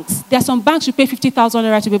Nigerian banks, there are some banks you pay 50,000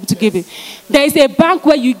 naira to be able to give it? There is a bank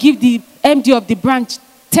where you give the MD of the branch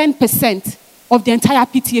 10% of the entire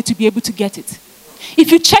PTA to be able to get it.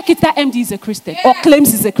 If you check it, that MD is a Christian or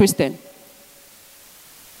claims he's a Christian.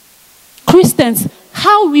 Christians,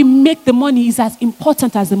 how we make the money is as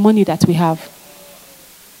important as the money that we have.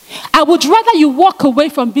 I would rather you walk away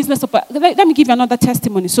from business. Let me give you another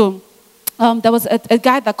testimony. So there was a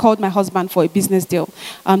guy that called my husband for a business deal.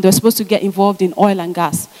 They were supposed to get involved in oil and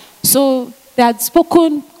gas. So they had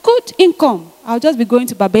spoken good income. I'll just be going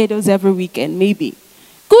to Barbados every weekend, maybe.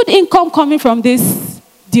 Good income coming from this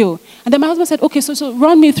deal. And then my husband said, okay, so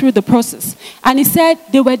run me through the process. And he said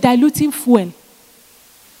they were diluting fuel.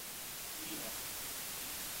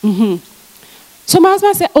 So my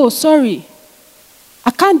husband said, oh, sorry. I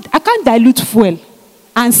can't dilute fuel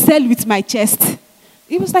and sell with my chest.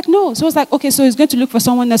 He was like, no. So I was like, okay, so he's going to look for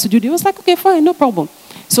someone else to do it. He was like, okay, fine, no problem.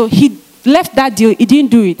 So he left that deal. He didn't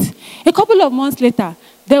do it. A couple of months later,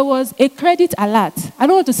 there was a credit alert. I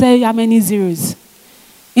don't want to say how many zeros.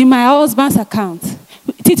 In my husband's account.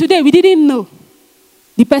 Till today, we didn't know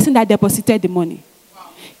the person that deposited the money.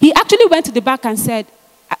 He actually went to the bank and said,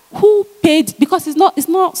 who paid, because it's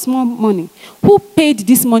not small money, who paid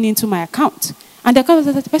this money into my account? And the account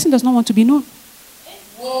said the person does not want to be known.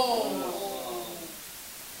 Whoa.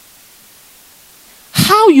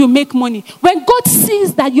 How you make money. When God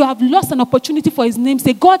sees that you have lost an opportunity for his name,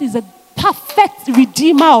 say God is a perfect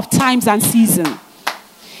redeemer of times and seasons.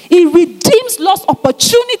 He redeems lost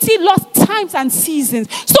opportunity, lost times and seasons.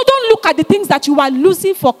 So don't look at the things that you are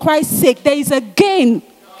losing for Christ's sake. There is a gain.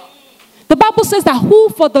 The Bible says that who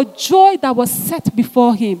for the joy that was set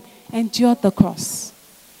before him endured the cross.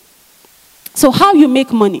 So how you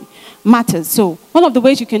make money matters. So one of the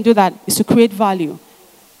ways you can do that is to create value.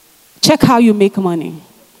 Check how you make money.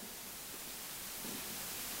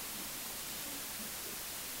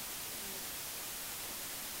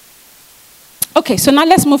 Okay, so now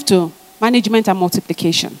let's move to management and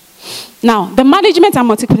multiplication. Now, the management and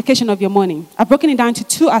multiplication of your money, I've broken it down into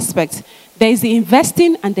two aspects. There is the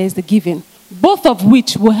investing and there is the giving, both of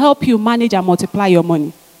which will help you manage and multiply your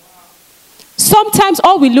money. Sometimes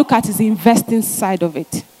all we look at is the investing side of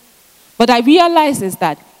it. But I realize is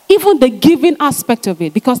that even the giving aspect of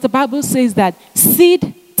it, because the Bible says that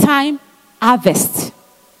seed, time, harvest.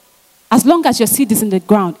 As long as your seed is in the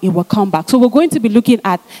ground, it will come back. So we're going to be looking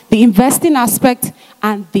at the investing aspect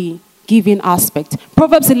and the giving aspect.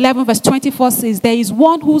 Proverbs 11 verse 24 says, there is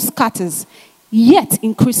one who scatters, yet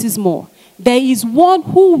increases more. There is one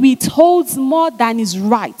who withholds more than is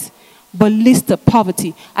right, but leads to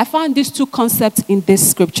poverty. I found these two concepts in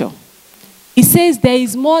this scripture. It says there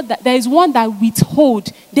is one that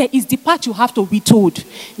withhold. There is the part you have to withhold.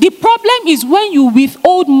 The problem is when you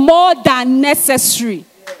withhold more than necessary.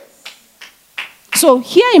 So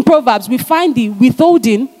here in Proverbs, we find the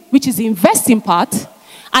withholding, which is the investing part,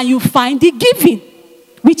 and you find the giving,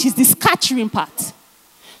 which is the scattering part.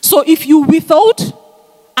 So if you withhold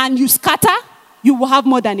and you scatter, you will have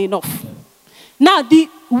more than enough. Now, the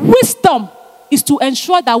wisdom is to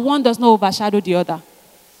ensure that one does not overshadow the other.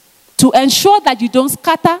 To ensure that you don't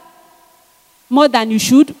scatter more than you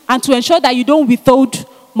should, and to ensure that you don't withhold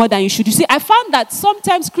more than you should. You see, I found that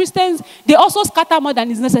sometimes Christians, they also scatter more than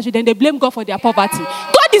is necessary, then they blame God for their poverty.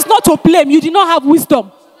 God is not to blame. You did not have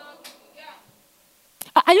wisdom.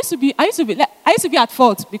 I used to be at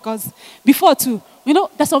fault because before too, you know,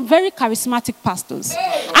 there's some very charismatic pastors.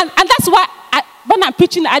 And that's why when I'm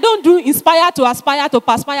preaching, I don't do inspire to aspire to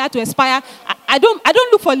perspire to aspire. I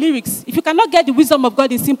don't look for lyrics. If you cannot get the wisdom of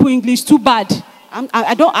God in simple English, too bad.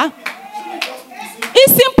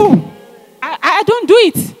 It's simple. I don't do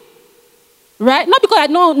it. Right? Not because I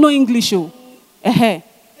don't know English. Because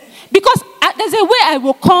there's a way I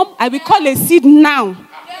will come, I will call a seed now.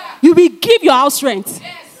 You will give your house rent.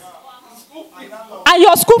 And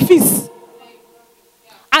your school fees.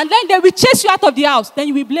 And then they will chase you out of the house. Then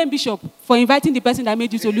you will blame Bishop for inviting the person that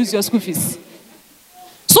made you to lose your school fees.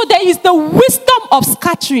 So there is the wisdom of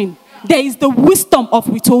scattering. There is the wisdom of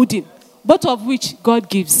withholding. Both of which God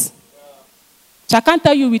gives. So I can't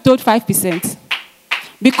tell you withhold 5%.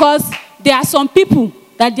 Because there are some people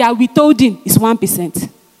that their withholding is 1%.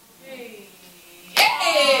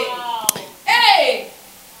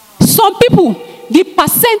 Some people, the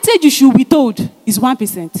percentage you should withhold is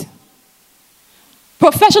 1%.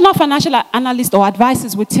 Professional financial analysts or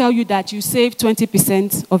advisors will tell you that you save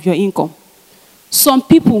 20% of your income. Some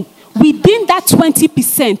people, within that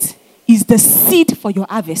 20% is the seed for your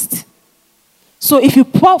harvest. So if you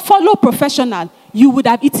follow professional, you would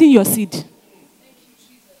have eaten your seed.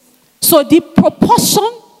 So the proportion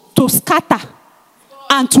to scatter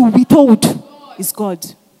and to withhold is God.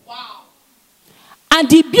 And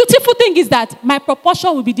the beautiful thing is that my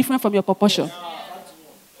proportion will be different from your proportion.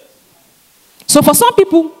 So for some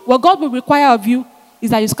people, what God will require of you is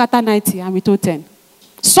that you scatter 90 and withhold 10.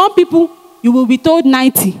 Some people, you will withhold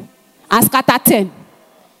 90 and scatter 10.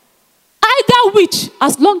 Either which,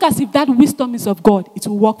 as long as if that wisdom is of God, it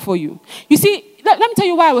will work for you. You see, let me tell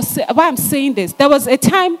you why I'm saying this. There was a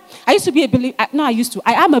time, I used to be a believer,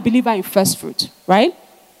 I am a believer in first fruit, right?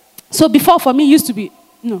 So before, for me, used to be,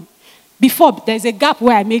 before there's a gap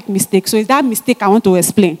where I make mistakes. So it's that mistake I want to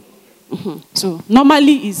explain. So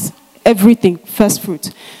normally is everything first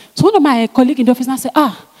fruit. So one of my colleagues in the office now said,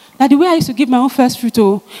 that the way I used to give my own first fruit,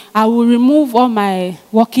 I will remove all my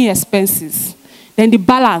working expenses. Then the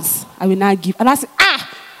balance I will now give. And I said,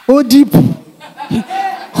 oh deep.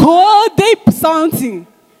 Oh deep something.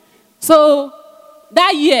 So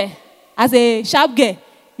that year, as a sharp girl,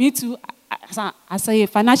 me too, as a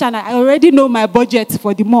financial, I already know my budget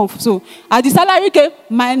for the month. So as the salary came,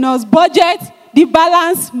 minus budget, the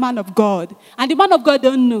balance, man of God. And the man of God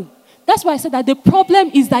don't know. That's why I said that the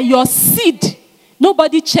problem is that your seed,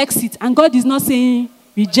 nobody checks it. And God is not saying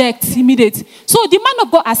reject, immediate. So the man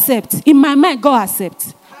of God accepts. In my mind, God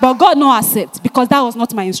accepts. But God no accepts because that was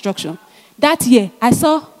not my instruction. That year, I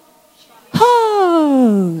saw,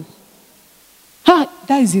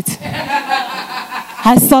 that is it.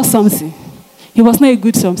 I saw something. It was not a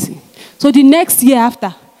good something. So the next year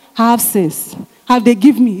after, I have sense. Have they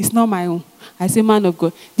give me? It's not my own. I say, man of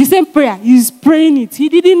God. The same prayer, he's praying it. He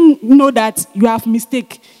didn't know that you have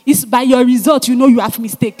mistake. It's by your result you know you have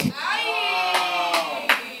mistake.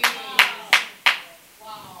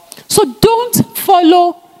 So don't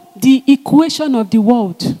follow the equation of the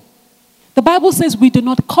world. The Bible says we do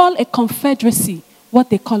not call a confederacy what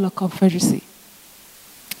they call a confederacy.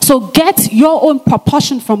 So get your own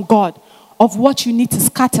proportion from God of what you need to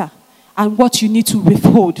scatter and what you need to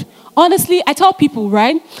withhold. Honestly, I tell people,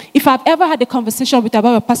 right, if I've ever had a conversation with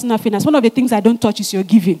about your personal finance, one of the things I don't touch is your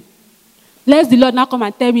giving. Let the Lord now come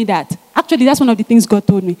and tell me that. Actually, that's one of the things God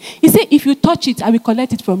told me. He said, if you touch it, I will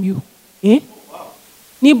collect it from you. Eh? Wow.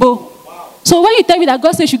 Nibo. Wow. So when you tell me that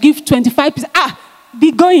God says you give 25%,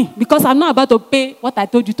 be going, because I'm not about to pay what I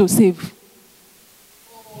told you to save.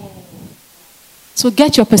 So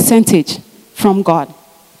get your percentage from God.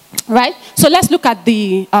 Right? So let's look at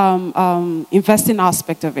the investing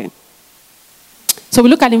aspect of it. So we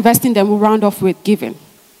look at investing, then we'll round off with giving.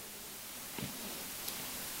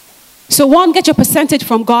 So one, get your percentage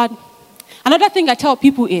from God. Another thing I tell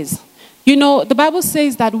people is, the Bible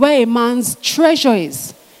says that where a man's treasure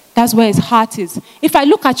is, that's where his heart is. If I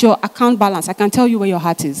look at your account balance, I can tell you where your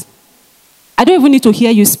heart is. I don't even need to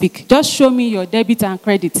hear you speak. Just show me your debit and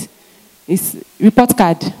credit. It's report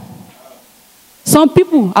card. Some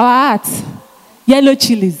people, our hearts, yellow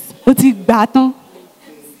chilies.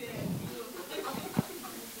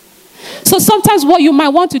 So sometimes what you might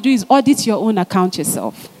want to do is audit your own account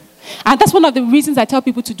yourself. And that's one of the reasons I tell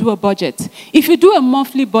people to do a budget. If you do a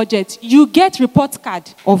monthly budget, you get report card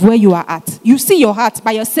of where you are at. You see your heart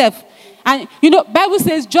by yourself. And Bible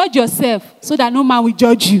says judge yourself so that no man will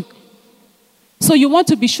judge you. So you want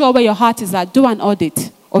to be sure where your heart is at. Do an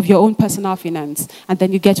audit of your own personal finance. And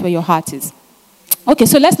then you get where your heart is. Okay,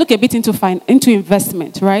 so let's look a bit into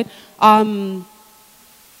investment, right?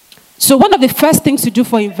 So one of the first things to do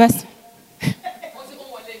for investment.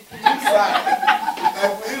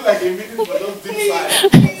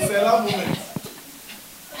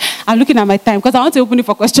 I'm looking at my time because I want to open it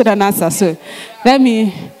for question and answer. So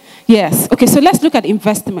yes. Okay, so let's look at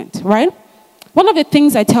investment, right? One of the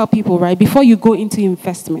things I tell people, right, before you go into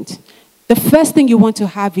investment, the first thing you want to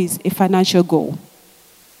have is a financial goal.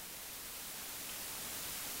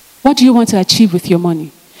 What do you want to achieve with your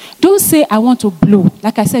money? Don't say, I want to blow.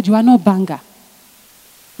 Like I said, you are not banger.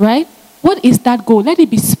 Right? What is that goal? Let it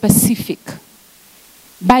be specific.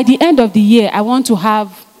 By the end of the year, I want to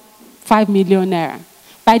have 5 million naira.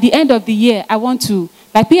 By the end of the year, I want to,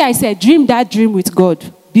 like P.I. said, dream that dream with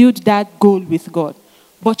God. Build that goal with God.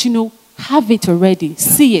 But have it already.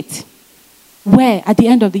 See it. Where? At the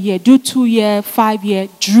end of the year. Do 2-year, 5-year.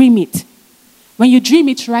 Dream it. When you dream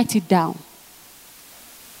it, write it down.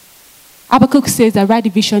 Habakkuk says that write the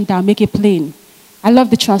vision down, make it plain. I love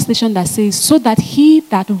the translation that says, so that he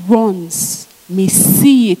that runs may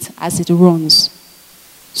see it as it runs.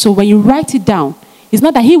 So when you write it down, it's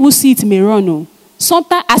not that he will see it may run. No.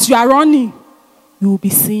 Sometimes as you are running, you will be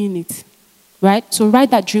seeing it. Right? So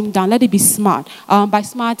write that dream down. Let it be smart. By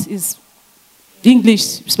smart is English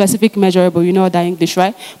specific measurable, you know that English,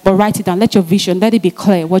 right? But write it down. Let your vision, let it be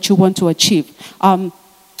clear what you want to achieve.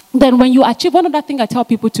 Then when you achieve, one other thing I tell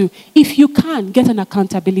people to, if you can, get an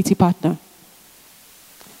accountability partner.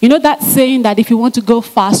 You know that saying that if you want to go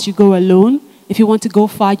fast, you go alone. If you want to go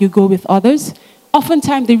far, you go with others.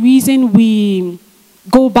 Oftentimes, the reason we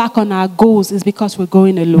go back on our goals is because we're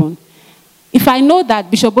going alone. If I know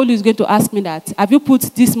that Bishop Olu is going to ask me that, have you put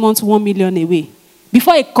this month's 1 million away?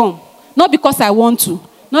 Before it come, not because I want to,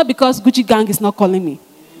 not because Gucci Gang is not calling me,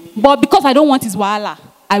 but because I don't want his wahala,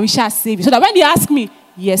 I wish I save it. So that when they ask me,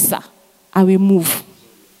 yes, sir, I will move.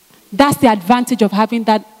 That's the advantage of having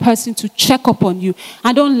that person to check up on you.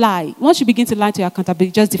 And don't lie. Once you begin to lie to your accountability,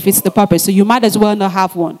 it just defeats the purpose. So you might as well not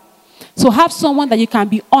have one. So have someone that you can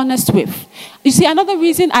be honest with. You see, another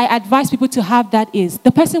reason I advise people to have that is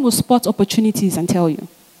the person will spot opportunities and tell you.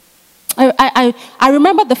 I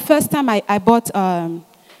remember the first time I bought,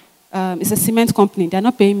 it's a cement company. They're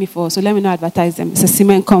not paying me so let me not advertise them. It's a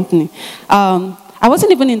cement company. I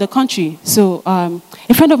wasn't even in the country. So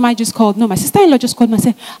a friend of mine just called. No, my sister-in-law just called me and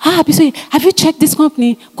said, Bisoye, have you checked this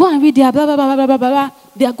company? Go and read their blah, blah, blah, blah, blah, blah, blah.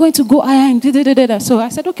 They are going to go higher and da, da, da, da, da. So I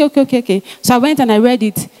said, okay. So I went and I read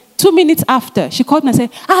it. 2 minutes after, she called me and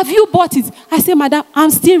said, have you bought it? I said, madam,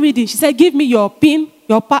 I'm still reading. She said, give me your PIN,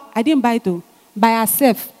 I didn't buy it though, by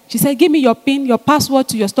herself. She said, give me your PIN, your password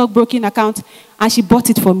to your stockbroking account. And she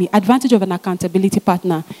bought it for me. Advantage of an accountability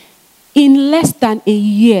partner. In less than a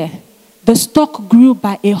year, the stock grew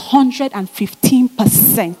by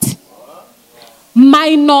 115%.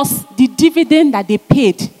 Minus the dividend that they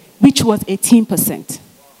paid, which was 18%.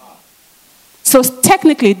 So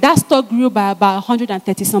technically, that stock grew by about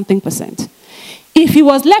 130-something%. If it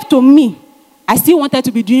was left to me, I still wanted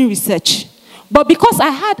to be doing research. But because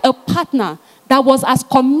I had a partner that was as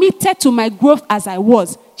committed to my growth as I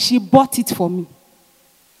was, she bought it for me.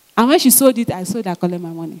 And when she sold it, I collected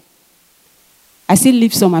my money. I still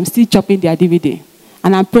leave some. I'm still chopping their DVD.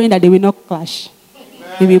 And I'm praying that they will not clash.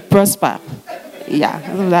 They will prosper. Yeah.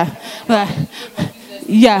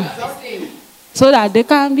 Yeah. So that they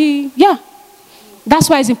can be, yeah. That's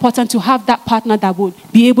why it's important to have that partner that would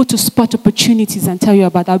be able to spot opportunities and tell you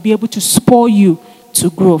about that, be able to spur you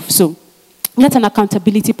to growth. So get an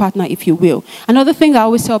accountability partner, if you will. Another thing I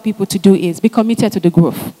always tell people to do is be committed to the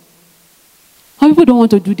growth. Some people don't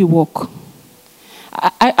want to do the work.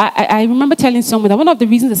 I remember telling someone that one of the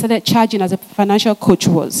reasons I started charging as a financial coach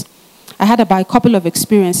was I had about a couple of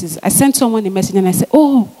experiences. I sent someone a message and I said,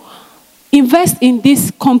 invest in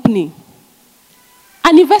this company.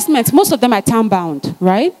 And investments, most of them are time-bound,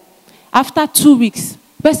 right? After 2 weeks,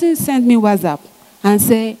 the person sent me WhatsApp and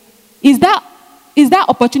said, is that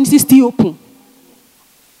opportunity still open?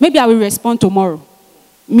 Maybe I will respond tomorrow.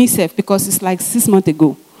 Myself, because it's like 6 months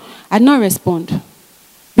ago. I did not respond.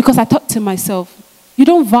 Because I thought to myself, you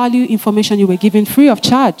don't value information you were given free of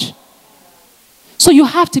charge. So you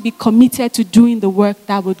have to be committed to doing the work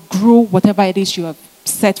that would grow whatever it is you have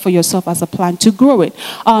set for yourself as a plan to grow it.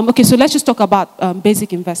 Okay, so let's just talk about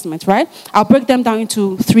basic investment, right? I'll break them down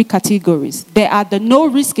into 3 categories. There are the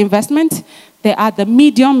no-risk investment, there are the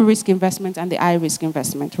medium-risk investment, and the high-risk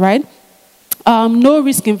investment, right?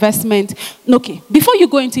 No-risk investment. Okay, before you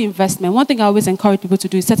go into investment, one thing I always encourage people to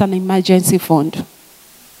do is set an emergency fund.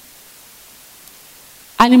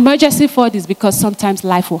 An emergency fund is because sometimes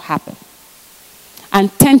life will happen. And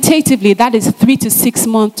tentatively, that is 3 to 6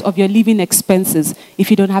 months of your living expenses. If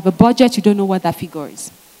you don't have a budget, you don't know what that figure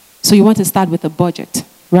is. So you want to start with a budget,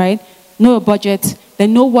 right? Know a budget,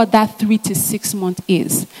 then know what that 3 to 6 months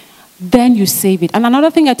is. Then you save it. And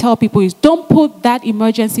another thing I tell people is don't put that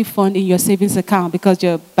emergency fund in your savings account because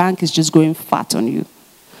your bank is just going fat on you,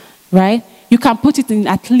 right? You can put it in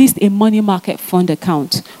at least a money market fund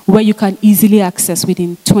account where you can easily access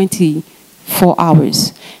within 24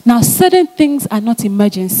 hours. Now, certain things are not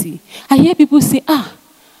emergency. I hear people say,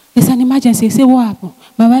 there's an emergency. I say, what happened?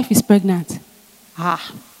 My wife is pregnant.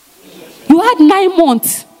 You had 9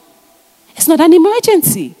 months. It's not an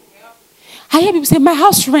emergency. I hear people say, my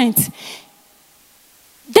house rent.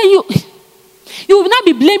 Then you will not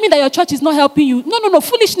be blaming that your church is not helping you. No.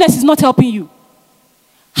 Foolishness is not helping you.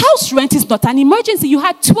 House rent is not an emergency. You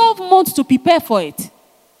had 12 months to prepare for it.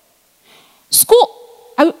 School.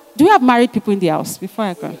 Do we have married people in the house before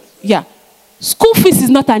I go? Yeah. School fees is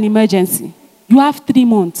not an emergency. You have 3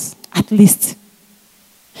 months at least.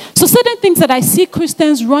 So certain things that I see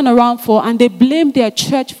Christians run around for and they blame their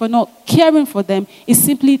church for not caring for them is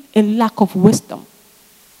simply a lack of wisdom.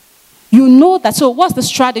 You know that. So what's the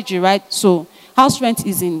strategy, right? So house rent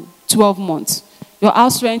is in 12 months. Your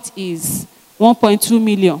house rent is 1.2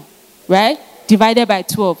 million, right? Divided by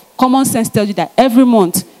 12. Common sense tells you that every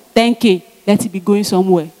month, 10K. let it be going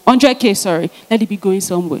somewhere. 100K, sorry, let it be going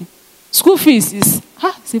somewhere. School fees is,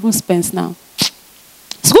 it's even spent now.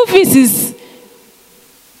 School fees is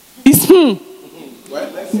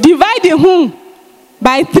divide the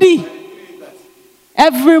by 3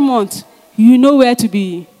 every month. You know where to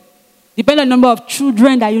be. Depending on the number of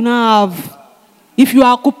children that you now have. If you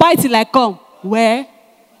are occupied till I come, where?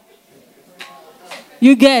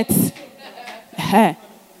 You get.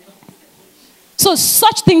 So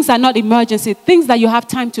such things are not emergency. Things that you have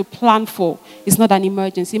time to plan for is not an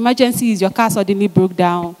emergency. Emergency is your car suddenly broke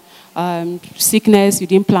down. Sickness, you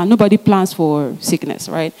didn't plan. Nobody plans for sickness,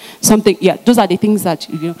 right? Those are the things that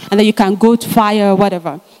and then you can go to fire or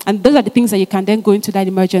whatever. And those are the things that you can then go into that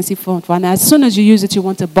emergency fund for. And as soon as you use it, you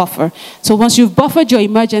want a buffer. So once you've buffered your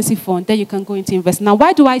emergency fund, then you can go into invest. Now,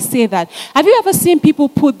 why do I say that? Have you ever seen people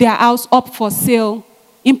put their house up for sale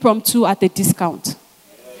impromptu at a discount?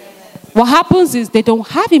 What happens is they don't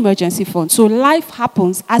have emergency funds. So life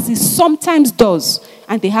happens as it sometimes does,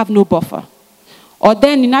 and they have no buffer. Or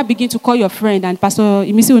then you now begin to call your friend, and Pastor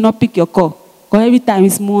Imisi will not pick your call. Because every time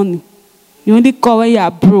it's money. You only call when you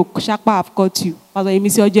are broke. Shakpa have caught you. Pastor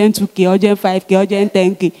Imisi, urgent 2K, urgent 5K, urgent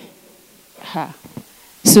 10K.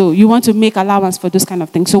 So you want to make allowance for those kind of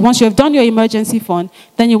things. So once you have done your emergency fund,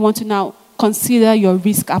 then you want to now consider your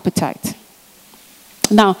risk appetite.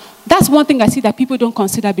 Now, that's one thing I see that people don't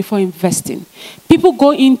consider before investing. People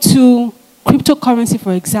go into cryptocurrency,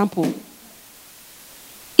 for example.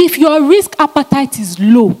 If your risk appetite is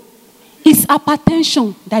low, it's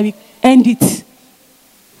hypertension that will end it.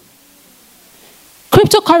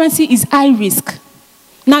 Cryptocurrency is high risk.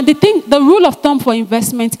 Now, the rule of thumb for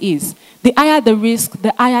investment is the higher the risk,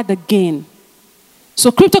 the higher the gain.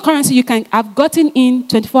 So cryptocurrency, you can have gotten in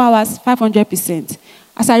 24 hours, 500%.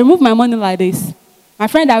 As I remove my money like this, my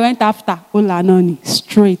friend I went after, Olanoni,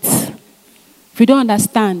 straight. If you don't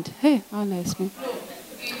understand, hey, honestly.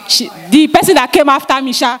 The person that came after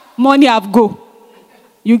me, money have go.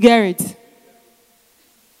 You get it.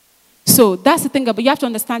 So that's the thing, but you have to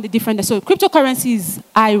understand the difference. So cryptocurrency is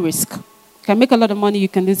high risk. You can make a lot of money, you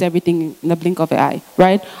can lose everything in the blink of an eye,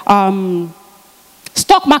 right?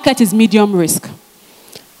 Stock market is medium risk.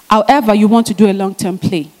 However, you want to do a long-term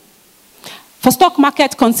play. For stock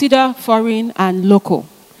market, consider foreign and local.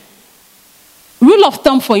 Rule of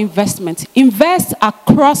thumb for investment. Invest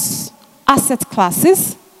across asset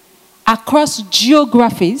classes, across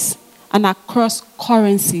geographies, and across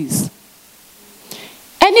currencies.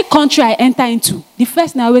 Any country I enter into, the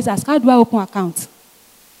first thing I always ask, how do I open an account?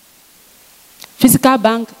 Physical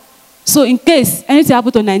bank. So in case anything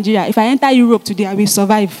happens to Nigeria, if I enter Europe today, I will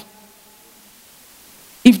survive.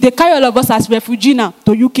 If they carry all of us as refugees now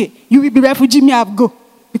to UK, you will be refugee, me I have go.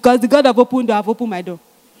 Because the God have opened door, I have opened my door.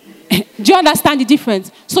 Do you understand the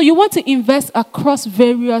difference? So you want to invest across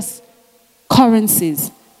various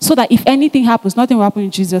currencies so that if anything happens, nothing will happen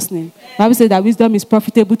in Jesus' name. The Bible says that wisdom is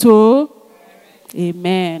profitable to.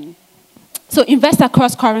 Amen. So invest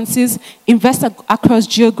across currencies, invest across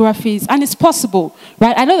geographies, and it's possible,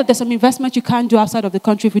 right? I know that there's some investment you can't do outside of the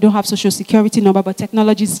country if you don't have social security number, but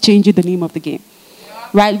technology is changing the name of the game.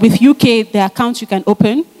 Right, with UK, there are accounts you can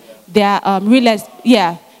open. There are real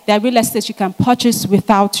estate you can purchase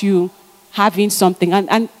without you having something.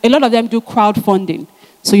 And a lot of them do crowdfunding.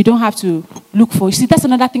 So you don't have to look for. You see, that's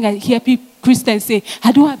another thing I hear Christians say,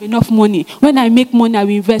 I don't have enough money. When I make money, I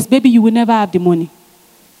will invest. Baby, you will never have the money.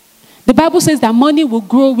 The Bible says that money will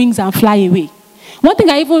grow wings and fly away. One thing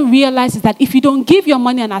I even realize is that if you don't give your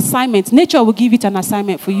money an assignment, nature will give it an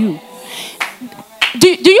assignment for you. Do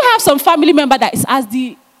you have some family member that is, as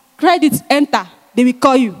the credits enter, they will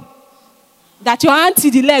call you? That your auntie,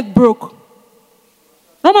 the leg broke.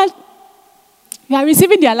 Normal. You are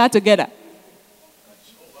receiving the alert together.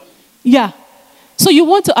 Yeah. So you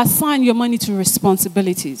want to assign your money to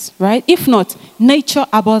responsibilities, right? If not, nature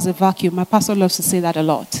abhors a vacuum. My pastor loves to say that a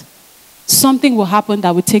lot. Something will happen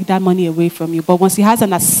that will take that money away from you. But once he has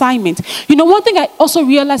an assignment, one thing I also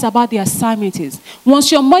realize about the assignment is, once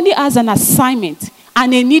your money has an assignment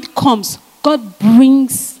and a need comes, God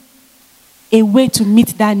brings a way to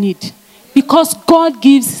meet that need. Because God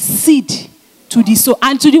gives seed to the soul.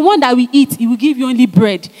 And to the one that we eat, he will give you only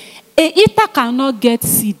bread. A eater cannot get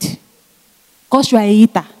seed. Because you are a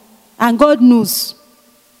eater. And God knows.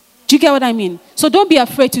 Do you get what I mean? So don't be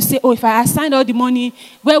afraid to say, if I assign all the money,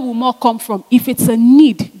 where will more come from? If it's a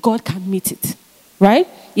need, God can meet it. Right?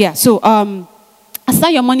 Yeah, so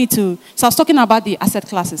assign your money to... So I was talking about the asset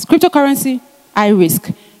classes. Cryptocurrency, high risk.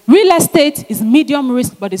 Real estate is medium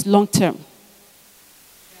risk, but it's long term.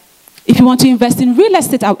 If you want to invest in real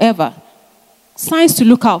estate, however, signs to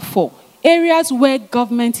look out for. Areas where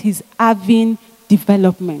government is having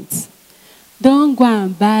development. Don't go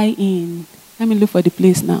and buy in. Let me look for the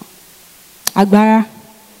place now. Agbara.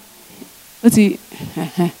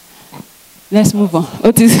 Let's move on.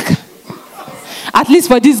 At least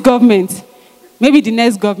for this government. Maybe the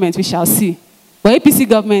next government we shall see. But APC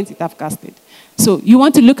government, it have casted. So you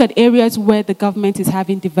want to look at areas where the government is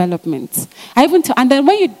having development. And then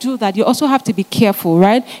when you do that, you also have to be careful,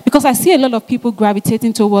 right? Because I see a lot of people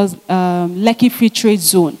gravitating towards Lekki Free Trade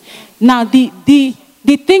Zone. Now, the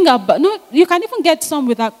thing about, no, you can even get some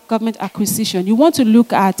without government acquisition. You want to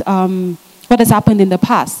look at what has happened in the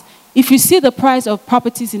past. If you see the price of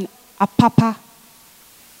properties in Apapa,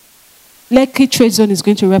 Lekki Trade Zone is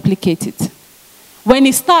going to replicate it. When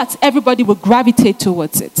it starts, everybody will gravitate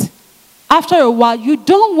towards it. After a while, you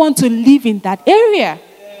don't want to live in that area.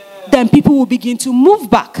 Then people will begin to move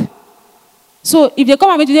back. So if they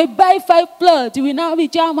come and say, buy 5 plots, you will now be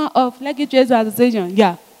chairman of Lekki Trade Zone Association.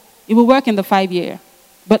 Yeah, it will work in the 5 year.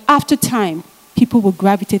 But after time, people will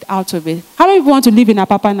gravitate out of it. How many people want to live in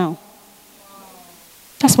Apapa now?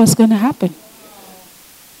 That's what's going to happen.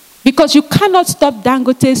 Because you cannot stop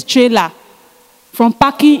Dangote's trailer from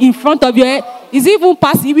parking in front of your head. It's even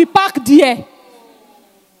passing. He will park there.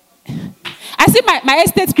 I see my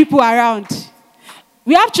estate people around.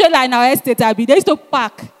 We have trailer in our estate, Abby. They used to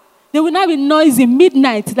park. They will now be noisy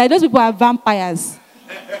midnight. Like those people are vampires.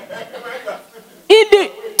 In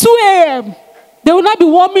the 2 a.m., they will not be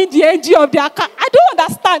warming the engine of their car. I don't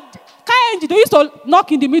understand. Car engine, they used to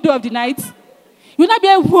knock in the middle of the night. You will not be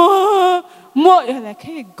like, whoa, more. You're like,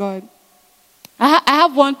 hey, God. I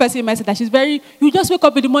have one person in my city that she's very, you just wake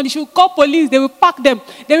up in the morning, she will call police, they will pack them.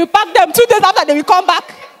 They will pack them 2 days after, they will come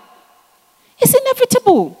back. It's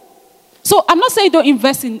inevitable. So I'm not saying don't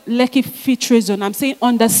invest in Lekki Free Trade Zone. I'm saying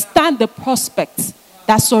understand the prospects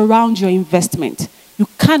that surround your investment. You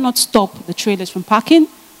cannot stop the trailers from parking.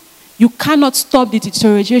 You cannot stop the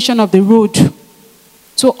deterioration of the road.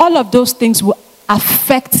 So all of those things will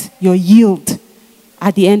affect your yield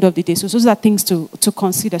at the end of the day. So those are things to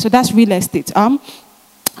consider. So that's real estate.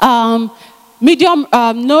 Medium,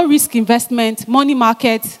 no risk investment, money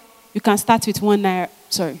market, you can start with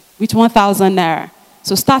 1,000 naira.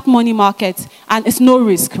 So start money market, and it's no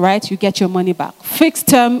risk, right? You get your money back. Fixed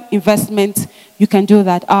term investment, you can do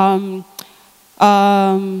that. I'm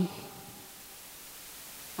trying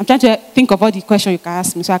to think of all the questions you can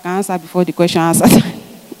ask me so I can answer before the question answers.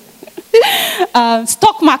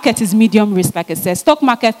 Stock market is medium risk, like I said. Stock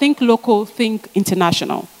market, think local, think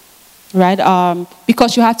international, right?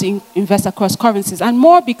 Because you have to invest across currencies, and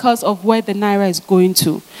more because of where the naira is going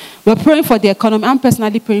to. We're praying for the economy. I'm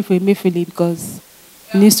personally praying for Emefiele because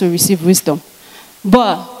he needs to receive wisdom.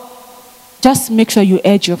 But just make sure you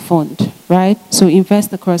edge your fund, right? So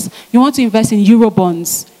invest across. You want to invest in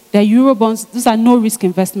Eurobonds. There are Eurobonds. These are no-risk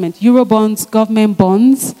investment. Eurobonds, government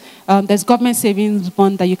bonds. There's government savings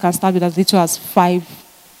bond that you can start with as little as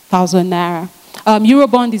 5,000 naira.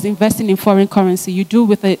 Eurobond is investing in foreign currency. You do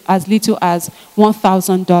with it as little as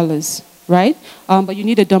 $1,000, right? But you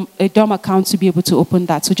need a DOM account to be able to open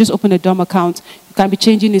that. So just open a DOM account. You can be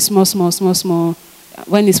changing it small.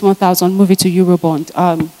 When it's 1,000, move it to Eurobond.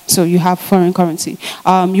 So you have foreign currency.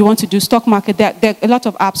 You want to do stock market. There are a lot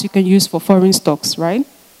of apps you can use for foreign stocks, right?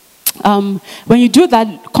 When you do that,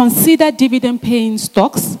 consider dividend-paying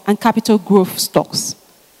stocks and capital growth stocks.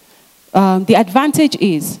 The advantage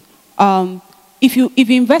is, if you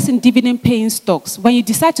invest in dividend-paying stocks, when you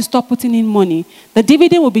decide to stop putting in money, the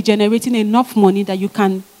dividend will be generating enough money that you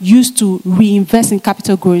can use to reinvest in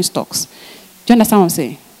capital-growing stocks. Do you understand what I'm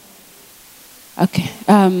saying? Okay.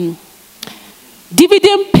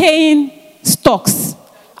 Dividend-paying stocks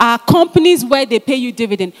are companies where they pay you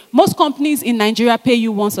dividend. Most companies in Nigeria pay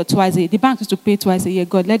you once or twice a year. The bank used to pay twice a year.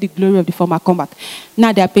 God, let the glory of the former come back.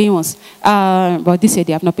 Now they are paying once. But this year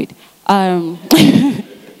they have not paid. I'm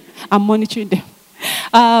monitoring them.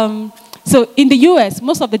 So in the US,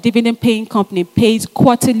 most of the dividend-paying company pays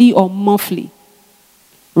quarterly or monthly,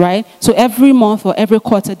 right? So every month or every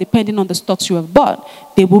quarter, depending on the stocks you have bought,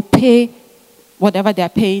 they will pay whatever they are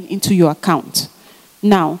paying into your account.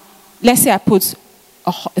 Now, let's say I put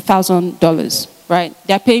 $1,000, right?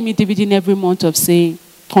 They're paying me dividend every month of, say,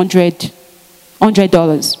 $100.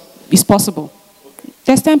 It's possible.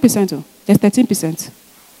 There's 10%, there's 13%.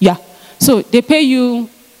 Yeah. So they pay you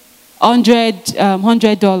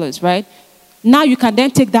 $100, right? Now you can then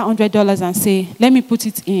take that $100 and say, let me put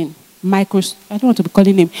it in I don't want to be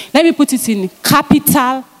calling name. Let me put it in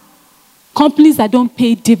capital. Companies that don't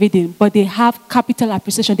pay dividend, but they have capital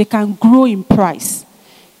appreciation. They can grow in price.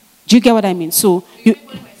 Do you get what I mean? So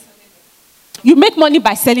You make money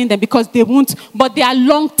by selling them because they won't, but they are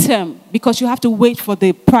long-term because you have to wait for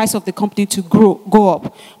the price of the company to go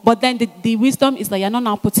up. But then the wisdom is that you're not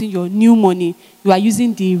now putting your new money. You are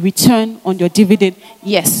using the return on your dividend,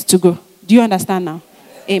 yes, to grow. Do you understand now?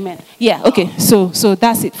 Amen. Yeah, okay. So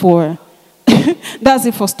that's it for... That's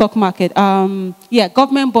it for stock market.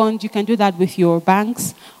 Government bond, you can do that with your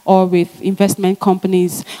banks or with investment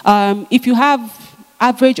companies. If you have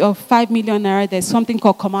average of 5 million naira, there's something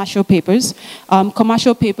called commercial papers.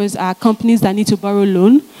 Commercial papers are companies that need to borrow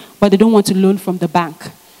loan, but they don't want to loan from the bank.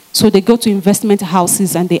 So they go to investment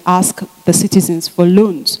houses and they ask the citizens for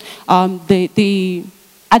loans. The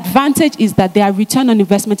advantage is that their return on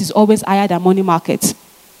investment is always higher than money market.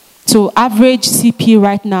 So average CP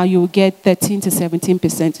right now, you will get 13 to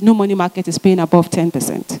 17%. No money market is paying above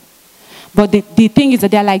 10%. But the thing is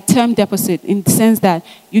that they're like term deposit in the sense that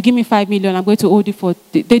you give me 5 million, I'm going to hold it for...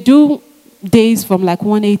 They do days from like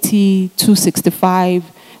 180, 265,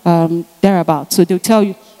 thereabout. So they'll tell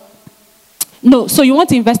you... No, so you want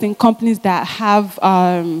to invest in companies that have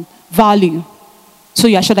value. So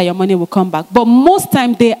you are sure that your money will come back. But most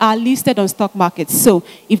time they are listed on stock markets. So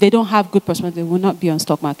if they don't have good performance, they will not be on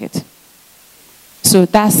stock market. So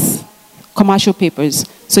that's commercial papers.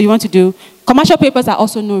 So you want to do... Commercial papers are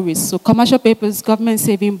also no risk. So commercial papers, government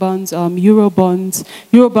saving bonds, Euro bonds.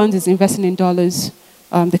 Euro bonds is investing in dollars.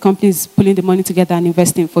 The company is pulling the money together and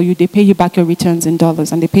investing for you. They pay you back your returns in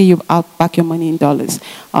dollars and they pay you out back your money in dollars.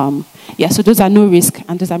 So those are no risk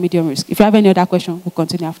and those are medium risk. If you have any other question, we'll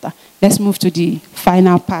continue after. Let's move to the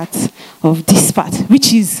final part of this part,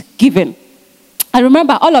 which is giving. I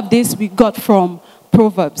remember all of this we got from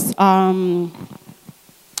Proverbs.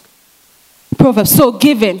 So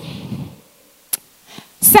giving.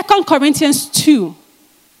 2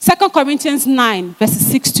 Corinthians 9,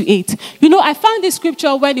 verses 6 to 8. You know, I found this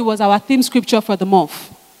scripture when it was our theme scripture for the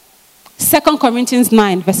month. 2 Corinthians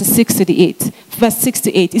 9, verses 6 to 8. Verse 6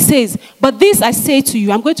 to 8. It says, but this I say to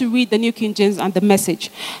you. I'm going to read the New King James and the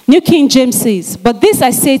Message. New King James says, but this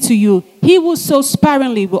I say to you, he who sows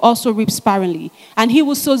sparingly will also reap sparingly, and he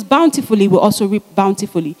who sows bountifully will also reap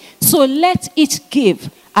bountifully. So let each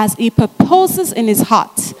give as he purposes in his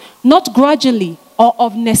heart, not grudgingly or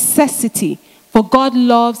of necessity, for God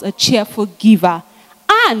loves a cheerful giver.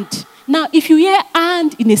 And, now if you hear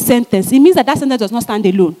and in a sentence, it means that sentence does not stand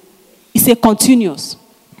alone. It's a continuous.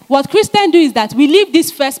 What Christians do is that we leave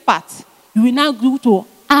this first part. You will now go to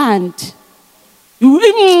and. You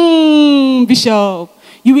will, Bishop.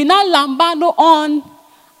 You will now lambano on.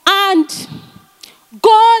 And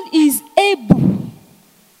God is able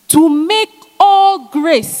to make all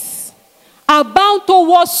grace abound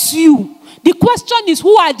towards you. The question is,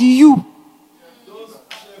 who are the you?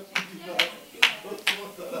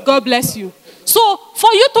 God bless you. So,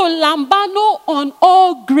 for you to lambano on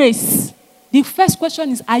all grace, the first question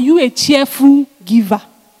is, are you a cheerful giver?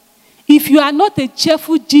 If you are not a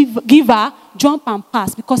cheerful giver, jump and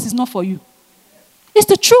pass because it's not for you. It's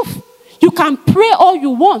the truth. You can pray all you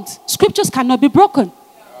want. Scriptures cannot be broken.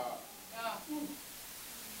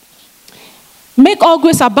 Make all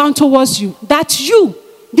grace abound towards you. That you,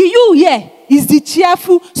 the you here, is the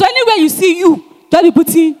cheerful. So anywhere you see you, don't be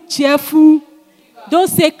putting cheerful. Don't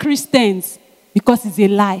say Christians because it's a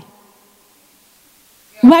lie.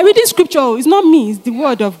 We are reading scripture. It's not me. It's the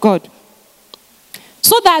word of God.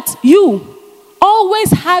 So that you,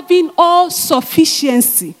 always having all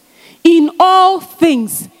sufficiency in all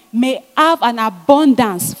things, may have an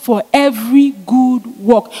abundance for every good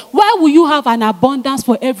work. Why will you have an abundance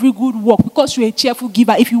for every good work? Because you're a cheerful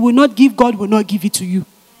giver. If you will not give, God will not give it to you.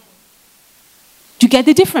 Do you get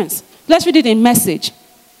the difference? Let's read it in Message.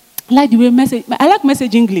 I like the way Message. I like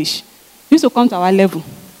Message English. It used to come to our level.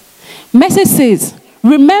 Message says,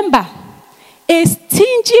 remember, a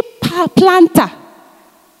stingy planter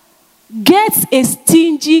gets a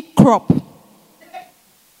stingy crop.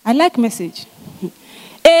 I like Message.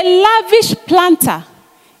 A lavish planter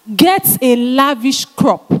gets a lavish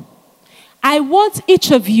crop. I want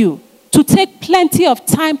each of you to take plenty of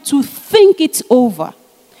time to think it over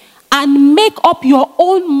and make up your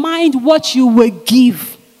own mind what you will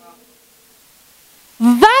give.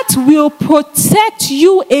 That will protect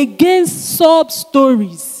you against sub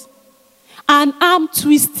stories and arm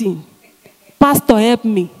twisting. Pastor, help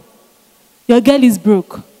me. Your girl is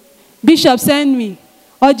broke. Bishop, send me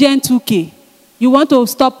urgent 2K. You want to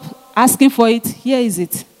stop asking for it? Here is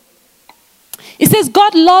it. It says,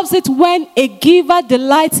 God loves it when a giver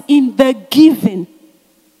delights in the giving.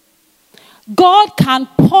 God can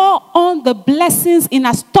pour on the blessings in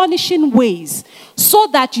astonishing ways so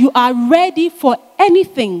that you are ready for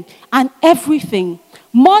anything and everything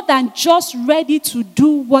more than just ready to do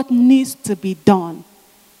what needs to be done.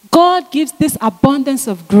 God gives this abundance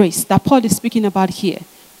of grace that Paul is speaking about here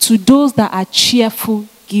to those that are cheerful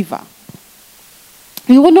giver.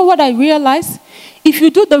 You know what I realize? If you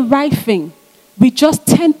do the right thing with just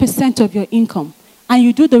 10% of your income and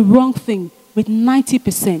you do the wrong thing with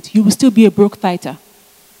 90%, you will still be a broke tither.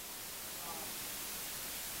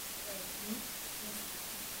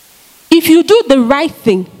 If you do the right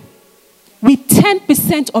thing with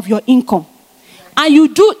 10% of your income, and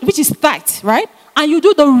you do, which is tithe, right? And you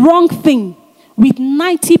do the wrong thing with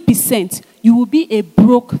 90%, you will be a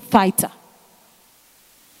broke tither.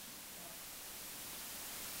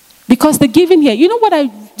 Because the giving here, you know what I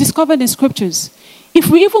discovered in scriptures? If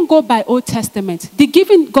we even go by Old Testament, the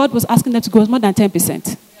giving God was asking them to go was more than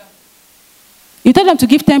 10%. You tell them to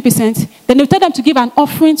give 10%, then you tell them to give an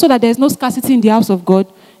offering so that there's no scarcity in the house of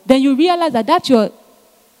God. Then you realize that that's your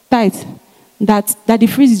tithe, that the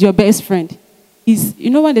freeze is your best friend. Is, you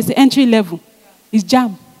know when they say entry level, is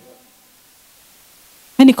jam.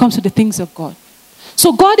 When it comes to the things of God.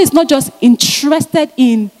 So God is not just interested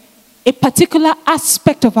in a particular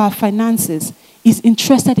aspect of our finances. He's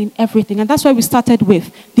interested in everything. And that's why we started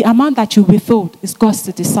with the amount that you withhold is God's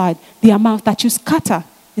to decide. The amount that you scatter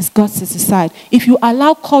is God's to decide. If you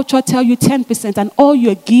allow culture tell you 10% and all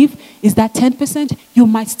you give is that 10%, you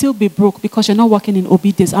might still be broke because you're not working in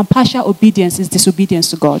obedience. And partial obedience is disobedience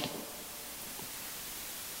to God.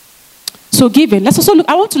 So giving. Let's also look.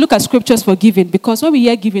 I want to look at scriptures for giving because when we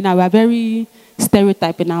hear giving, we are very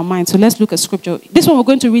stereotype in our mind. So let's look at scripture. This one we're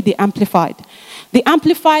going to read the Amplified. The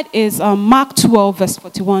Amplified is Mark 12, verse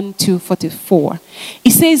 41 to 44.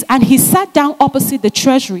 It says, and he sat down opposite the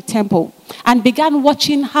treasury temple and began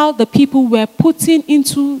watching how the people were putting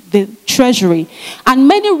into the treasury. And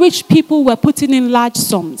many rich people were putting in large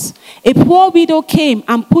sums. A poor widow came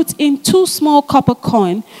and put in 2 small copper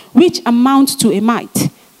coins, which amount to a mite.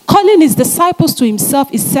 Calling his disciples to himself,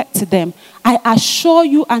 he said to them, I assure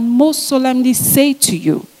you and most solemnly say to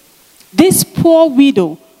you, this poor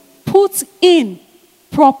widow put in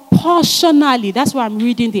proportionally, that's why I'm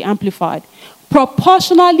reading the Amplified,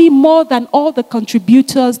 proportionally more than all the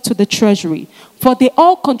contributors to the treasury. For they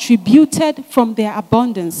all contributed from their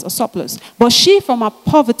abundance or surplus. But she from her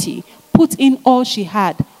poverty put in all she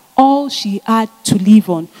had to live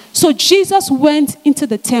on. So Jesus went into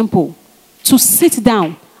the temple to sit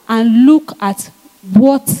down and look at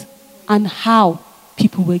what and how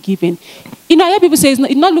people were giving. You know, I hear people say, it's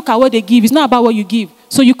not look at what they give. It's not about what you give.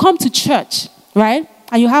 So you come to church, right?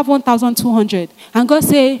 And you have 1,200. And God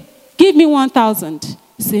say, give me 1,000.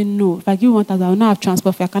 You say, no. If I give you 1,000, I will not have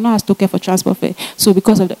transport fare. I cannot ask token for transport fare. So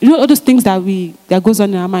because of that, you know, all those things that goes on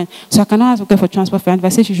in our mind. So I cannot ask token for transport fare. And if I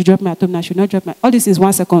say she should drop me at home now, she should not drop me. All this is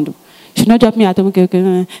 1 second. She should not drop me at home. Okay.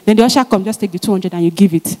 Then the usher comes, just take the 200 and you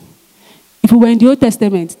give it. If we were in the Old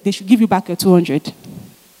Testament, they should give you back your 200.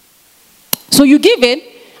 So you give it,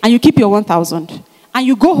 and you keep your 1,000. And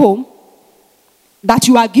you go home, that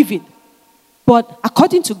you are giving. But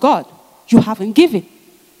according to God, you haven't given.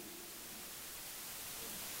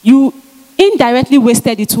 You indirectly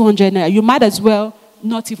wasted the 200 naira. You might as well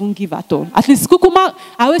not even give at all. At least, Kukuma,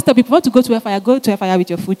 I always tell people, want to go to fire, go to fire with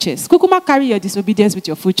your full chest. Kukuma, carry your disobedience with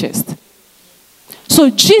your full chest. So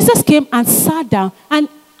Jesus came and sat down, and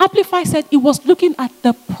Amplify said he was looking at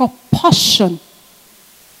the proportion.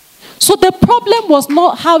 So the problem was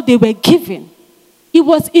not how they were giving. It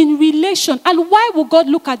was in relation. And why would God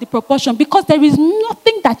look at the proportion? Because there is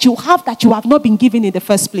nothing that you have not been given in the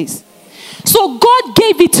first place. So God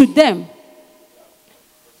gave it to them.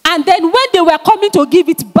 And then when they were coming to give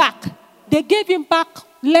it back, they gave him back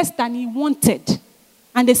less than he wanted.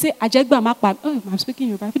 And they say, oh, I'm speaking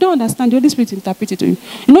Yoruba. If you don't understand, the Holy Spirit interpret it to you.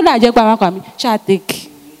 You know that Ajegba shall take.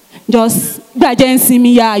 Just,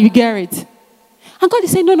 yeah, you get it. And God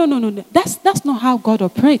is saying, no. That's not how God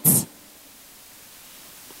operates.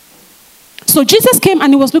 So Jesus came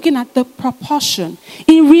and he was looking at the proportion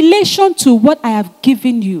in relation to what I have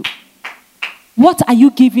given you. What are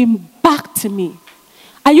you giving back to me?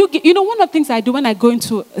 You know, one of the things I do when I go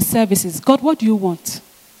into services, God, what do you want?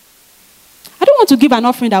 I don't want to give an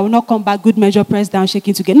offering that will not come back, good measure, pressed down,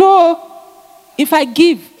 shaking together. No. If I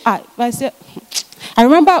give, if I say, I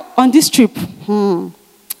remember on this trip,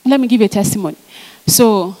 let me give you a testimony.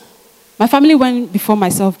 So my family went before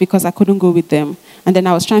myself because I couldn't go with them. And then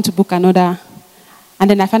I was trying to book another. And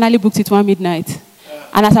then I finally booked it one midnight.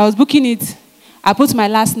 And as I was booking it, I put my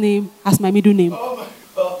last name as my middle name. Oh my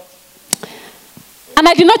God. And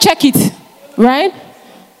I did not check it, right?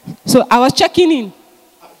 So I was checking in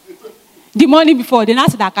the morning before. Then I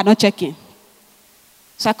said I cannot check in.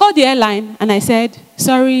 So I called the airline and I said,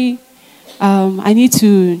 sorry, I need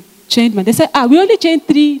to change my. They said, we only changed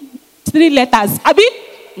three letters. Abi?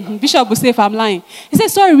 Bishop will say if I'm lying. He said,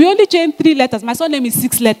 sorry, we only changed 3 letters. My surname is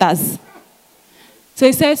 6 letters. So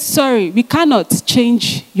he said, sorry, we cannot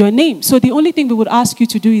change your name. So the only thing we would ask you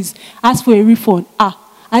to do is ask for a refund.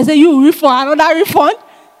 I said, you refund, another refund?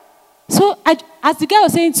 So as the guy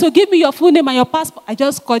was saying, so give me your full name and your passport. I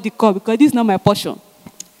just called the call because this is not my portion.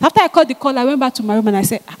 After I called the call, I went back to my room and I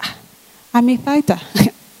said, I'm a fighter.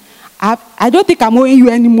 I don't think I'm owing you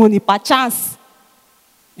any money, per chance.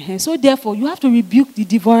 So therefore, you have to rebuke the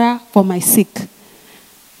devourer for my sake.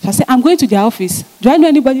 So I said, I'm going to their office. Do I know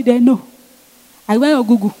anybody there? No. I went on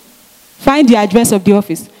Google, find the address of the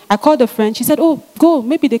office. I called a friend. She said, oh, go.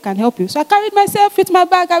 Maybe they can help you. So I carried myself, fit my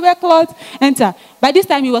bag, I wear clothes, enter. By this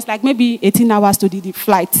time, it was like maybe 18 hours to the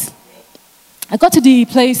flight. I got to the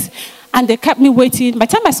place, and they kept me waiting. By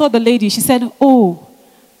the time I saw the lady, she said, oh,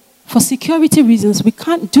 for security reasons, we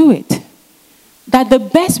can't do it. That the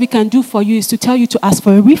best we can do for you is to tell you to ask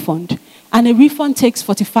for a refund. And a refund takes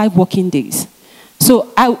 45 working days.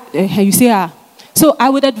 So you say, so I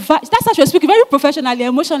would advise, that's how she was speaking, very professionally,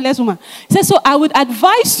 emotionless woman. She said, so I would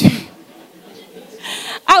advise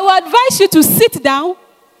you to sit down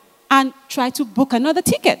and try to book another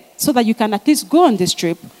ticket so that you can at least go on this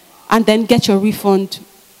trip and then get your refund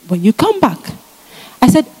when you come back. I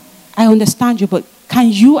said, I understand you, but can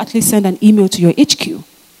you at least send an email to your HQ?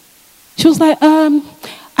 She was like,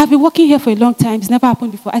 I've been working here for a long time. It's never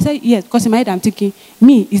happened before. I said, yes, because in my head I'm thinking,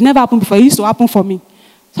 it's never happened before. It used to happen for me.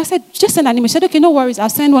 So I said, just send an email. She said, okay, no worries. I'll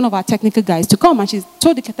send one of our technical guys to come. And she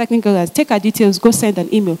told the technical guys, take her details, go send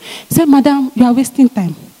an email. She said, madam, you are wasting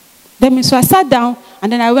time. So I sat down,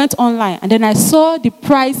 and then I went online, and then I saw the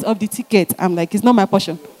price of the ticket. I'm like, it's not my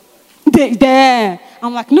portion. There.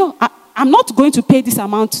 I'm like, no, I'm not going to pay this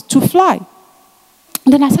amount to fly.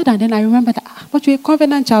 And then I sat down, and then I remembered, but you're a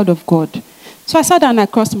covenant child of God. So I sat down and I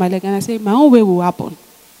crossed my leg, and I said, my own way will happen.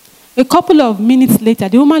 A couple of minutes later,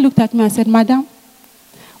 the woman looked at me and said, madam,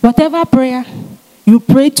 whatever prayer you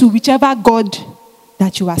pray to whichever God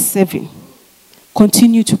that you are serving,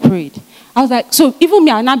 continue to pray it. I was like, so even me,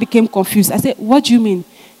 I now became confused. I said, what do you mean?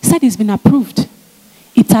 He said, it's been approved.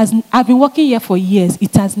 I've been working here for years.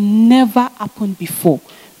 It has never happened before.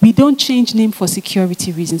 We don't change name for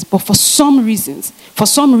security reasons, but for some reason,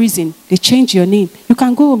 they change your name. You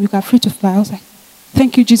can go home, you are free to fly. I was like,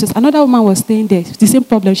 thank you, Jesus. Another woman was staying there. The same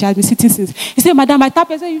problem. She had been sitting since. He said, madam, I tap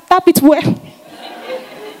it. I said, you tap it where?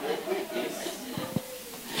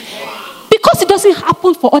 Because it doesn't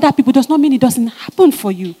happen for other people does not mean it doesn't happen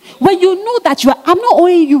for you. When you know that I'm not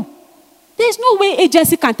owing you. There's no way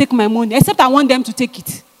agency can take my money except I want them to take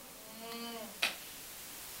it.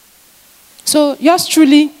 So yours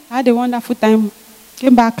truly had a wonderful time.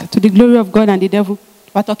 Came back to the glory of God and the devil.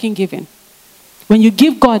 We're talking giving. When you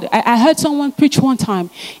give God, I heard someone preach one time.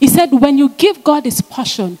 He said, when you give God his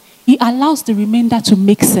portion, he allows the remainder to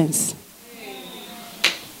make sense.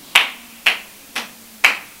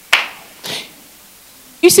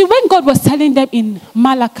 You see, when God was telling them in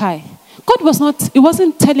Malachi, it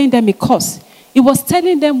wasn't telling them a curse. It was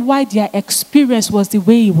telling them why their experience was the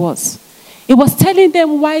way it was. It was telling them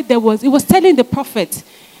it was telling the prophet,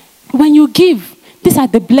 when you give, these are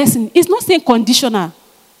the blessings. It's not saying conditional.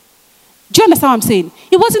 Do you understand what I'm saying?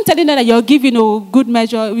 It wasn't telling them that you're giving a good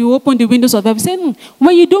measure, you open the windows of heaven. Saying,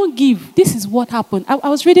 when you don't give, this is what happened. I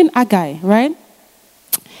was reading Haggai, right?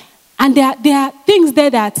 And there are things there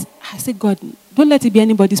that I said, God, don't let it be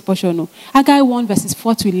anybody's portion. No. Haggai 1 verses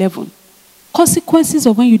 4 to 11. Consequences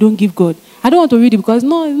of when you don't give God. I don't want to read it because it's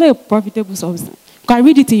not a profitable substance. You can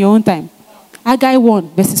read it in your own time. Haggai 1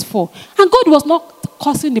 verses 4. And God was not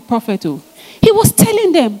cursing the prophet. He was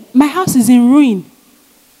telling them, my house is in ruin.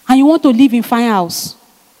 And you want to live in fine house.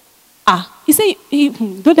 He said,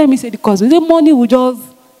 don't let me say the cause. The money will just,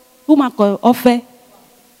 offer.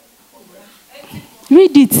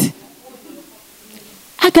 Read it.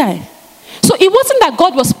 Haggai. So it wasn't that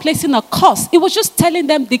God was placing a curse. It was just telling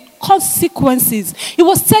them the consequences. It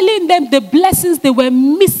was telling them the blessings they were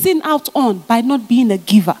missing out on by not being a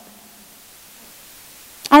giver.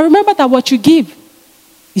 I remember that what you give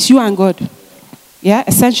is you and God. Yeah,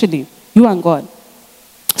 essentially, you and God.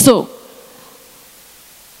 So,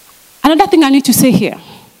 another thing I need to say here.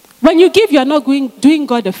 When you give, you're not doing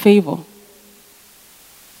God a favor.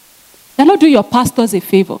 You're not doing your pastors a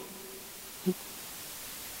favor.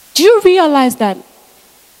 Do you realize that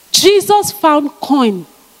Jesus found coin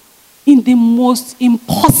in the most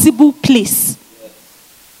impossible place?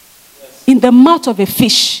 In the mouth of a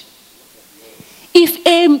fish. If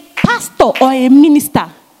a pastor or a minister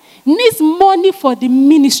needs money for the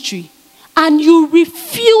ministry and you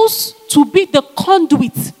refuse to be the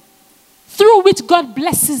conduit through which God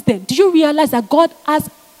blesses them. Do you realize that God has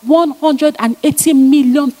 180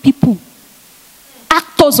 million people,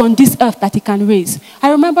 actors on this earth that he can raise? I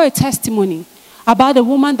remember a testimony about a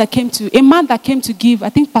man that came to give, I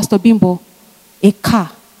think Pastor Bimbo, a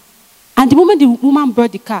car. And the moment the woman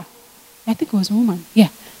brought the car, I think it was a woman, yeah.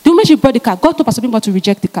 The moment she brought the car, God told Pastor Bimbo to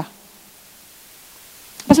reject the car.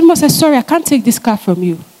 Pastor Bimbo said, sorry, I can't take this car from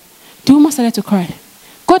you. The woman started to cry.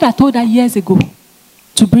 God had told her years ago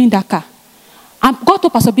to bring that car. And God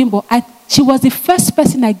told Pastor Bimbo, she was the first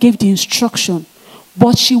person I gave the instruction,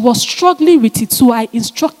 but she was struggling with it, so I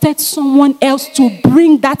instructed someone else to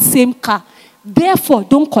bring that same car. Therefore,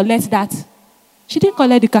 don't collect that. She didn't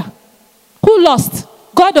collect the car. Who lost?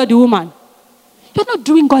 God or the woman? You're not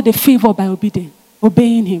doing God a favor by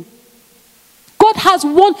obeying him. God has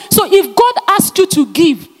one. So if God asks you to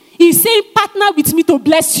give, he's saying partner with me to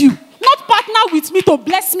bless you, not partner with me to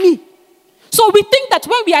bless me. So we think that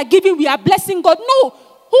when we are giving, we are blessing God. No.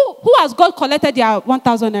 Who has God collected their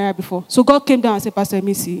 1,000 naira before? So God came down and said, Pastor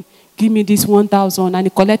Emisi, give me this 1,000, and he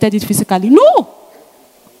collected it physically. No.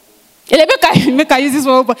 Make I use this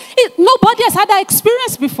one. Nobody has had that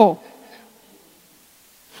experience before.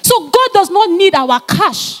 So God does not need our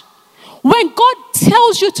cash. When God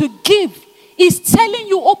tells you to give, he's telling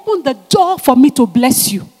you, open the door for me to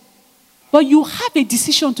bless you. But you have a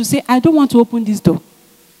decision to say, I don't want to open this door.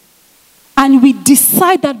 And we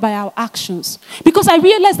decide that by our actions. Because I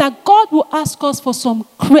realized that God will ask us for some...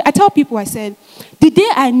 I tell people, I said, the day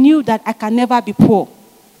I knew that I can never be poor,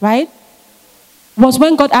 right, was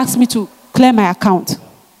when God asked me to clear my account.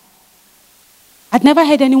 I'd never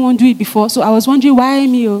heard anyone do it before, so I was wondering, why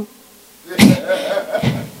me?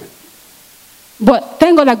 But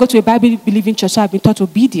thank God I go to a Bible-believing church, so I've been taught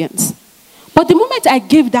obedience. But the moment I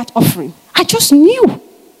gave that offering, I just knew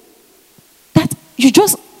that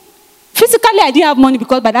physically I didn't have money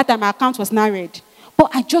because by that time my account was not red.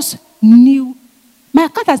 But I just knew my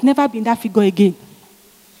account has never been that figure again.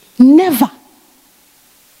 Never.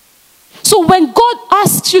 So when God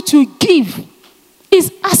asks you to give,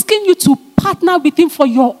 he's asking you to partner with him for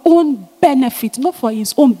your own benefit, not for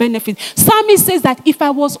his own benefit. Psalmist says that if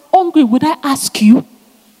I was hungry, would I ask you?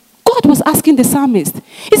 God was asking the psalmist.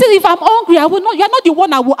 He said, if I'm hungry, I will not. You're not the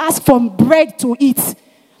one I will ask for bread to eat.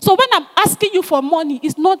 So when I'm asking you for money,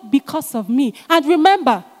 it's not because of me. And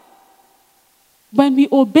remember, when we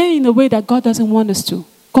obey in a way that God doesn't want us to,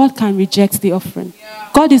 God can reject the offering. Yeah.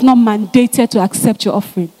 God is not mandated to accept your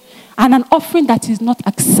offering. And an offering that is not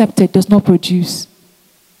accepted does not produce.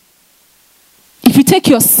 If you take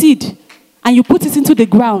your seed and you put it into the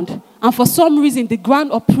ground, and for some reason the ground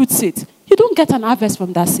uproots it, you don't get an harvest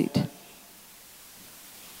from that seed.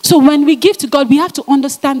 So when we give to God, we have to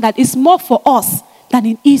understand that it's more for us than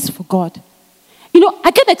it is for God. You know,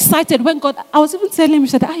 I get excited when God, I was even telling him, he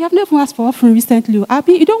said, I have never asked for offering recently.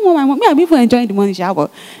 Abi, you don't want my money. I'm even enjoying the money shower.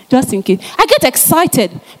 Just in case. I get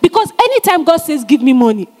excited because anytime God says, give me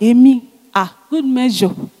money, good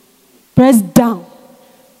measure. Press down.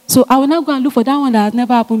 So I will now go and look for that one that has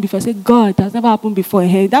never happened before. I say, God, that has never happened before.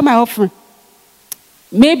 Hey, that's my offering.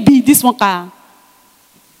 Maybe this one can.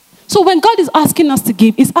 So when God is asking us to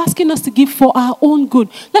give, he's asking us to give for our own good.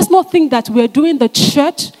 Let's not think that we're doing the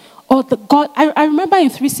church or the God. I remember in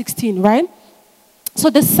 3:16, right? So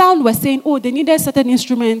the sound was saying, they needed certain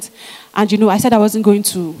instruments. And, I said I wasn't going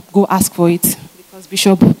to go ask for it because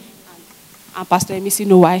Bishop and Pastor Emisi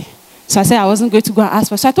know why. So I said I wasn't going to go and ask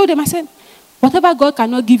for it. So I told them, I said, whatever God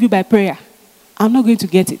cannot give you by prayer, I'm not going to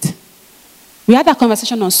get it. We had that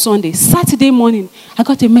conversation on Sunday. Saturday morning, I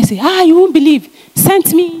got a message. You won't believe.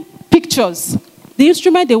 Sent me pictures. The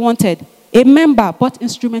instrument they wanted, a member bought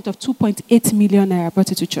instrument of 2.8 million naira, brought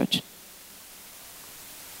it to church.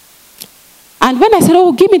 And when I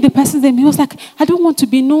said, give me the person's name, he was like, I don't want to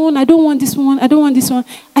be known. I don't want this one. I don't want this one.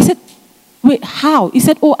 I said, wait, how? He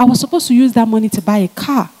said, I was supposed to use that money to buy a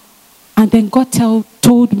car. And then God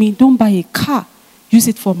told me, don't buy a car. Use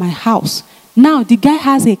it for my house. Now, the guy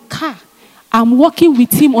has a car. I'm working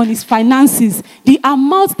with him on his finances. The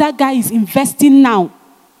amount that guy is investing now.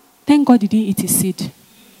 Thank God he didn't eat his seed.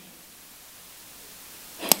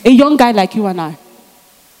 A young guy like you and I.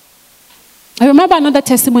 I remember another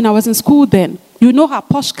testimony. I was in school then. You know her,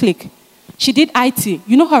 Posh Click. She did IT.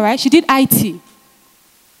 You know her, right? She did IT.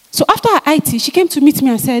 So after her IT, she came to meet me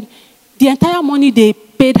and said, the entire money they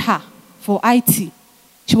paid her for IT,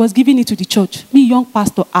 she was giving it to the church. Me, young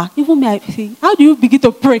pastor, even me, I say, how do you begin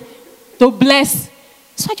to pray, to bless?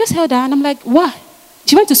 So I just held her and I'm like, what?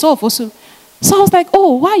 She went to solve also. So I was like,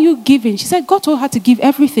 why are you giving? She said God told her to give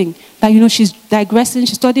everything. That, she's digressing.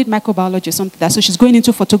 She studied microbiology or something like that. So she's going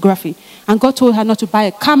into photography. And God told her not to buy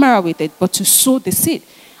a camera with it, but to sow the seed.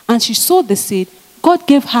 and she sowed the seed, God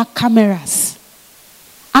gave her cameras.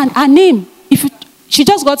 And her name, she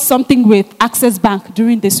just got something with Access Bank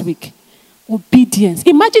during this week. Obedience.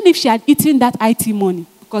 Imagine if she had eaten that IT money,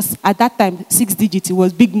 because at that time, 6 digits, it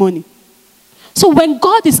was big money. So when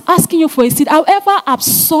God is asking you for a seed, however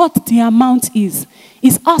absurd the amount is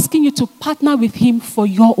asking you to partner with him for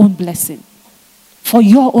your own blessing, for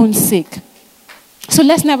your own sake. So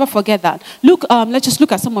let's never forget that. Let's just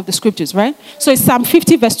look at some of the scriptures, right? So it's Psalm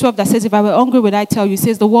 50 verse 12 that says, if I were hungry, would I tell you? It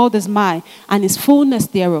says, the world is mine and its fullness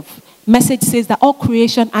thereof. Message says that all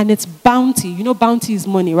creation and its bounty, you know bounty is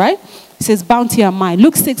money, right? It says bounty are mine.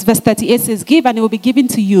 Luke 6 verse 38 says, give and it will be given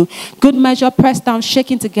to you. Good measure, pressed down,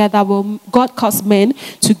 shaken together, will God cause men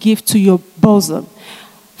to give to your bosom.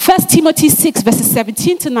 1 Timothy 6 verses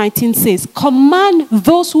 17 to 19 says, command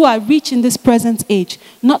those who are rich in this present age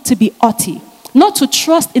not to be haughty, not to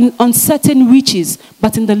trust in uncertain riches,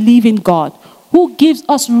 but in the living God, who gives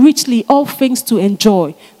us richly all things to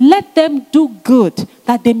enjoy. Let them do good,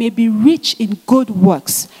 that they may be rich in good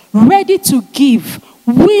works, ready to give,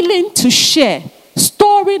 willing to share,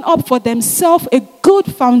 storing up for themselves a good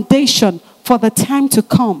foundation for the time to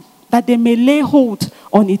come, that they may lay hold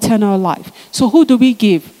on eternal life. So who do we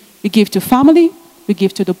give? We give to family, we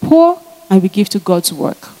give to the poor, and we give to God's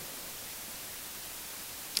work.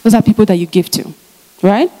 Those are people that you give to,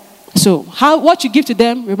 right? So what you give to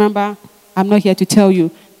them, remember, I'm not here to tell you.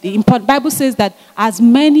 The Bible says that as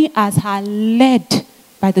many as are led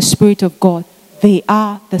by the Spirit of God, they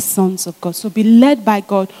are the sons of God. So be led by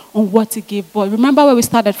God on what to give. But remember where we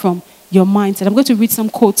started from, your mindset. I'm going to read some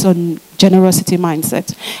quotes on generosity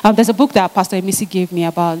mindset. There's a book that Pastor Emisi gave me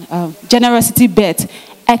about Generosity Bet.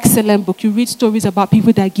 Excellent book. You read stories about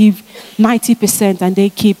people that give 90% and they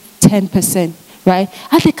keep 10%. Right?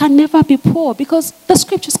 And they can never be poor because the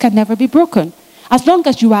scriptures can never be broken. As long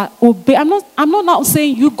as you are obey. I'm not now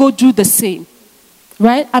saying you go do the same.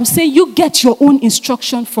 Right? I'm saying you get your own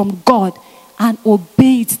instruction from God and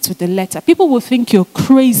obey it to the letter. People will think you're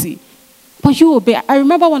crazy, but you obey. I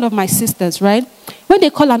remember one of my sisters, right? When they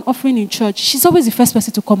call an offering in church, she's always the first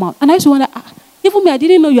person to come out. And I used to wonder, even me, I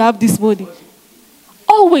didn't know you have this body.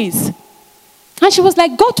 Always. And she was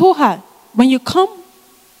like, God told her, when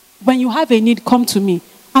you have a need, come to me.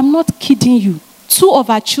 I'm not kidding you. 2 of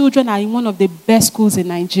our children are in one of the best schools in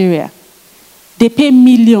Nigeria. They pay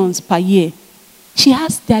millions per year. She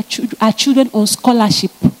has her children on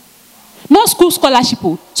scholarship. Not school scholarship.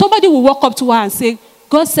 Somebody will walk up to her and say,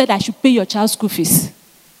 God said I should pay your child's school fees.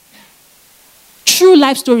 True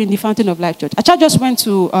life story in the Fountain of Life Church. A child just went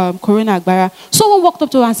to Corona Agbara. Someone walked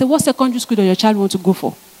up to her and said, what secondary school does your child want to go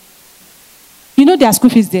for? You know their school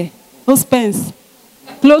fees there. Those pens.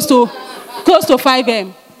 Close to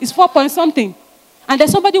 5M. It's 4 point something. And then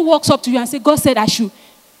somebody walks up to you and says, God said I should.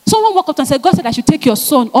 Someone walked up and said, God said I should take your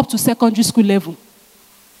son up to secondary school level.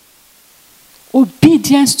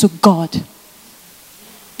 Obedience to God.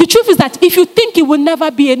 The truth is that if you think it will never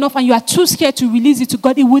be enough and you are too scared to release it to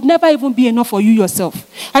God, it would never even be enough for you yourself.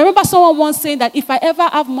 I remember someone once saying that if I ever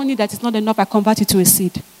have money that is not enough, I convert it to a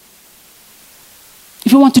seed.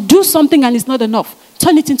 If you want to do something and it's not enough,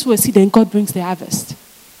 turn it into a seed and God brings the harvest.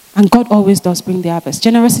 And God always does bring the harvest.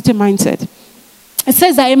 Generosity mindset. It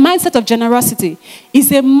says that a mindset of generosity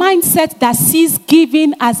is a mindset that sees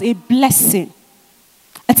giving as a blessing.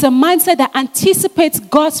 It's a mindset that anticipates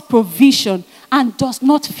God's provision and does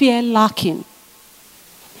not fear lacking.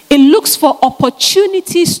 It looks for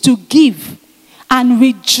opportunities to give and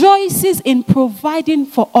rejoices in providing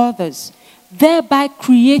for others, thereby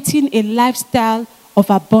creating a lifestyle of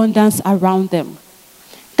abundance around them.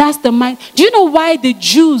 That's the mind. Do you know why the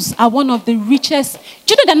Jews are one of the richest?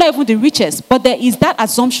 Do you know they're not even the richest? But there is that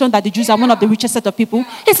assumption that the Jews are one of the richest set of people.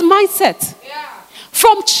 It's mindset. Yeah.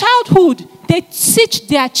 From childhood, they teach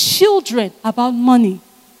their children about money.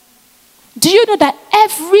 Do you know that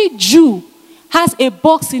every Jew has a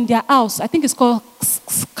box in their house? I think it's called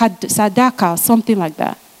Sadaka or something like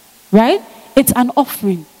that. Right? It's an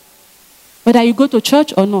offering. Whether you go to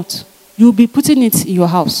church or not, you'll be putting it in your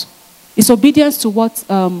house. It's obedience to what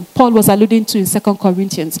Paul was alluding to in 2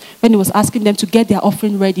 Corinthians when he was asking them to get their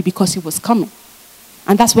offering ready because he was coming.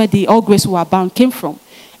 And that's where the all grace who are bound came from.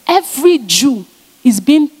 Every Jew is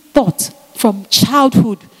being taught from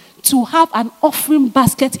childhood to have an offering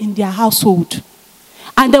basket in their household.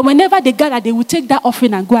 And then whenever they gather, they will take that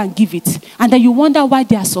offering and go and give it. And then you wonder why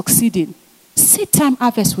they are succeeding. Seed time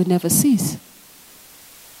harvest will never cease.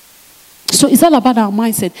 So it's all about our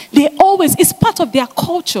mindset. It's part of their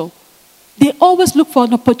culture. They always look for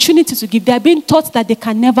an opportunity to give. They are being taught that they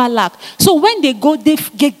can never lack. So when they go, they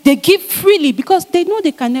give freely because they know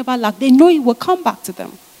they can never lack. They know it will come back to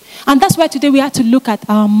them. And that's why today we have to look at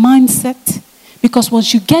our mindset. Because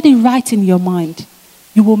once you get it right in your mind,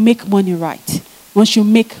 you will make money right. Once you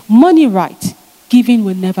make money right, giving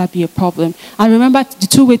will never be a problem. And remember, the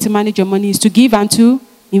two ways to manage your money is to give and to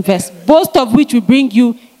invest. Both of which will bring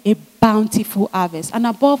you a bountiful harvest. And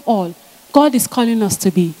above all, God is calling us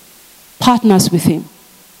to be partners with him.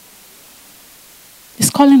 He's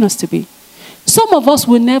calling us to be. Some of us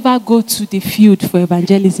will never go to the field for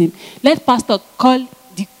evangelism. Let pastor call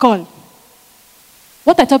the call.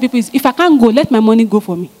 What I tell people is, if I can't go, let my money go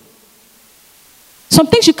for me. Some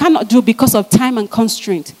things you cannot do because of time and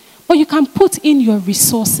constraint. But you can put in your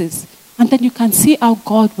resources. And then you can see how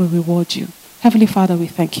God will reward you. Heavenly Father, we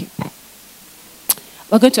thank you.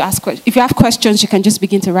 We're going to ask questions. If you have questions, you can just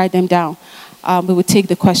begin to write them down. We will take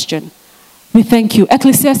the question. We thank you.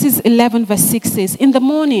 Ecclesiastes 11 verse 6 says, in the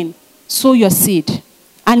morning, sow your seed.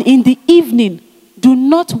 And in the evening, do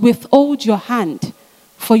not withhold your hand.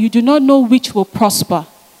 For you do not know which will prosper.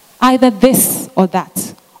 Either this or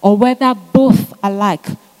that. Or whether both alike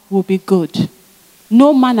will be good.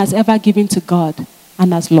 No man has ever given to God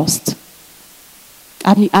and has lost.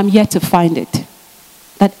 I'm yet to find it.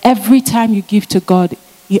 That every time you give to God,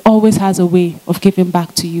 he always has a way of giving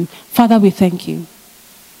back to you. Father, we thank you.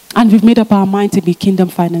 And we've made up our mind to be kingdom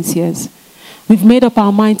financiers. We've made up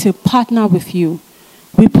our mind to partner with you.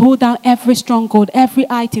 We pull down every stronghold, every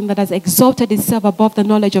item that has exalted itself above the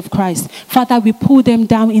knowledge of Christ. Father, we pull them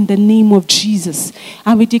down in the name of Jesus.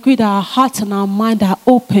 And we decree that our hearts and our mind are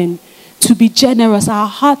open to be generous. Our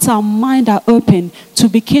hearts and our mind are open to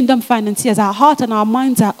be kingdom financiers. Our heart and our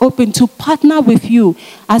minds are open to partner with you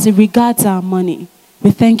as it regards our money.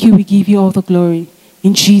 We thank you. We give you all the glory.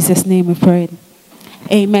 In Jesus' name we pray.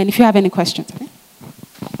 Amen. If you have any questions. Okay?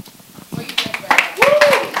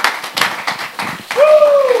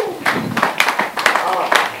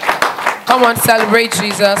 Come on, celebrate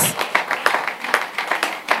Jesus.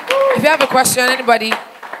 If you have a question, anybody?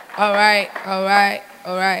 All right.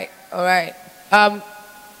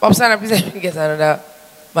 Bob Sandra, please let me get another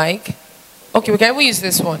mic. Okay, we can we use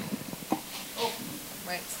this one? Oh,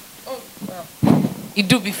 mic. Oh, wow. It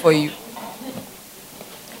do be for you.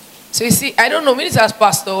 So you see, I don't know, we need to ask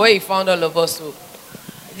Pastor where he found all of us. So,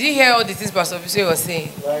 did you hear all the things Pastor Bisoye was saying?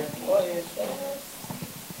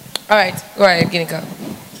 All right, go ahead, Ginika.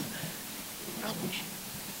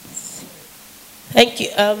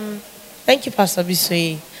 Thank you, Pastor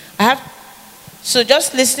Bisoye. So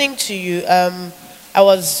just listening to you, I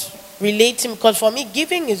was relating, because for me,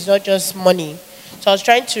 giving is not just money. So I was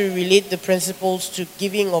trying to relate the principles to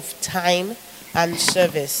giving of time and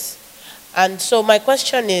service. And so my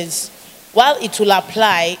question is, while it will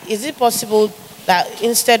apply, is it possible that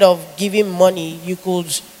instead of giving money, you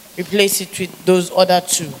could replace it with those other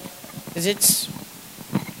two?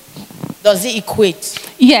 Does it equate?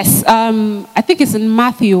 Yes, I think it's in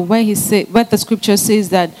Matthew where the scripture says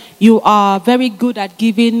that you are very good at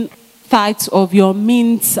giving tithes of your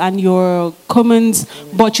mints and your commons,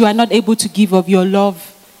 but you are not able to give of your love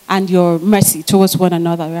and your mercy towards one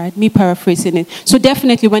another, right? Me paraphrasing it. So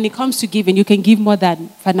definitely when it comes to giving, you can give more than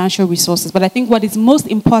financial resources. But I think what is most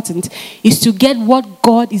important is to get what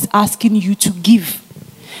God is asking you to give.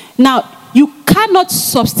 Now, you cannot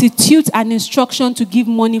substitute an instruction to give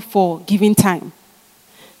money for giving time.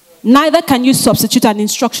 Neither can you substitute an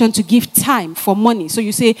instruction to give time for money. So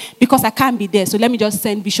you say, because I can't be there, so let me just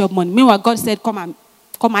send Bishop money. Meanwhile, God said, come and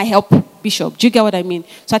help Bishop. Do you get what I mean?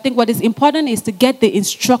 So I think what is important is to get the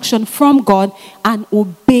instruction from God and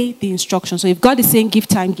obey the instruction. So if God is saying give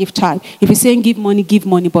time, give time. If he's saying give money, give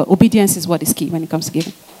money. But obedience is what is key when it comes to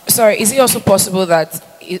giving. Sorry, is it also possible that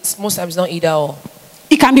it's most times not either or?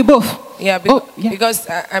 It can be both. Yeah, because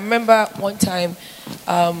I remember one time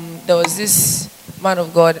there was this man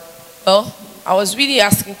of God. Well, I was really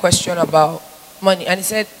asking a question about money, and he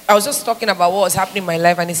said, I was just talking about what was happening in my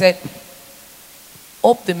life, and he said,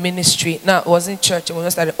 Hope the ministry. Now, it wasn't church, and when I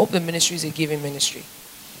started, Hope the ministry is a giving ministry.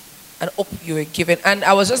 And hope you were given. And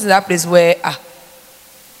I was just in that place where, I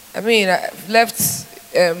left.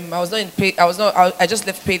 I just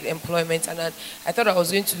left paid employment, and I thought I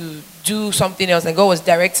was going to do something else, and God was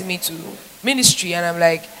directing me to ministry, and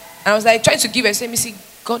I was like trying to give and say, see,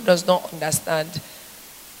 God does not understand.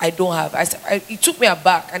 I don't have. It took me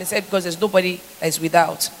aback, and he said, because there's nobody that is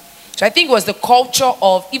without. So I think it was the culture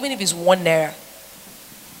of, even if it's 1 naira,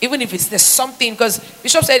 even if there's something, because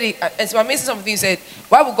Bishop said, and so amazing something, he said,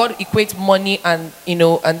 why would God equate money and,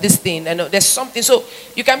 and this thing? And there's something. So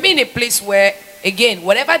you can be in a place where, again,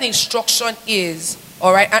 whatever the instruction is,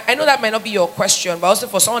 all right, I know that might not be your question, but also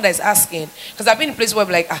for someone that is asking, because I've been in a place where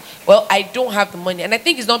I'm like, I don't have the money. And I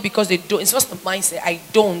think it's not because they don't, it's just the mindset, I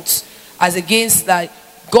don't, as against that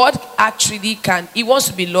God actually can, he wants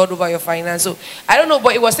to be Lord over your finance. So I don't know,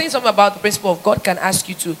 but it was saying something about the principle of God can ask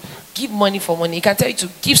you to give money for money. He can tell you to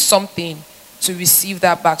give something to receive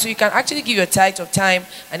that back. So you can actually give your tithe of time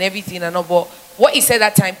and everything and all. But what he said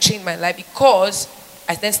that time changed my life, because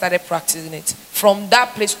I then started practicing it. From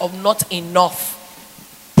that place of not enough,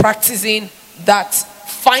 practicing that,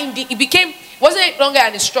 finding, it became, wasn't any longer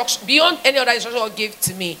an instruction, beyond any other instruction God gave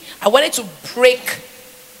to me. I wanted to break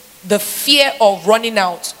the fear of running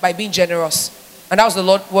out by being generous. And that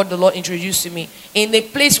was what the Lord introduced to me. In a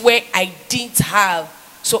place where I didn't have.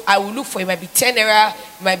 So I would look for, it might be 10 naira,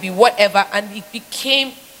 it might be whatever. And it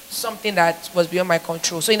became something that was beyond my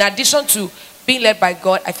control. So in addition to being led by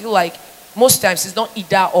God, I feel like most times it's not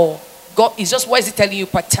either or. God is just, what is he telling you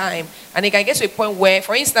per time? And it can get to a point where,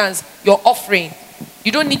 for instance, your offering,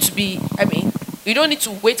 you don't need to be, you don't need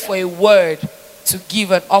to wait for a word to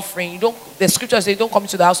give an offering. The scripture says, don't come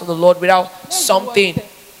into the house of the Lord without something.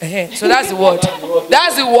 So that's the word.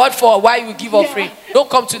 That's the word for why you give offering. Don't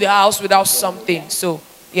come to the house without something. So,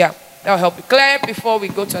 yeah, that'll help you. Claire, before we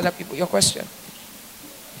go to other people, your question.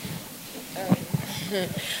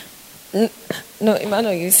 No,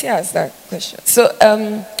 Emmanuel, you see, ask that question. So,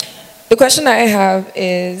 the question I have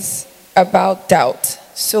is about doubt.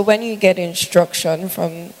 So, when you get instruction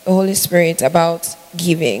from the Holy Spirit about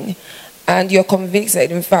giving, and you're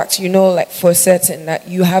convicted, in fact, you know, like for certain that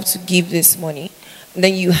you have to give this money, and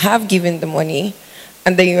then you have given the money,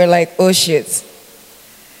 and then you're like, oh shit,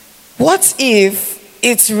 what if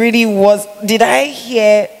it really was, did I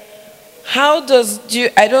hear,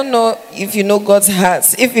 I don't know if you know God's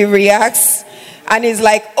heart, if he reacts and he's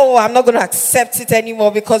like, oh, I'm not going to accept it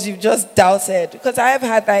anymore because you've just doubted. Because I have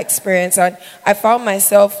had that experience, and I found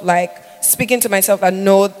myself like speaking to myself that,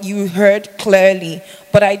 no, you heard clearly.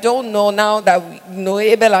 But I don't know now that we know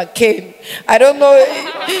Abel and Cain. I don't know,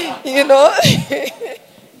 you know.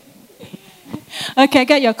 Okay, I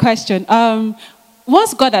get your question.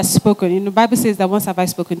 Once God has spoken, the Bible says that once have I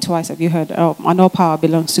spoken, twice have you heard, and all power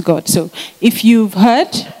belongs to God. So if you've heard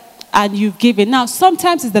and you've given, now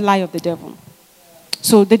sometimes it's the lie of the devil.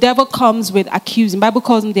 So the devil comes with accusing. The Bible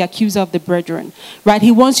calls him the accuser of the brethren, right? He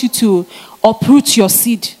wants you to uproot your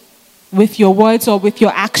seed with your words or with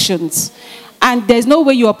your actions. And there's no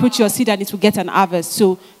way you uproot your seed and it will get an harvest.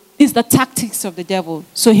 So it's the tactics of the devil.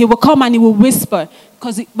 So he will come and he will whisper.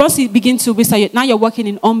 Because once he begins to whisper, now you're working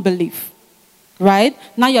in unbelief. Right?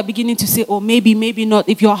 Now you're beginning to say, oh, maybe, maybe not.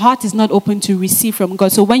 If your heart is not open to receive from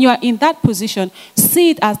God. So when you are in that position, see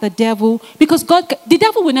it as the devil. Because the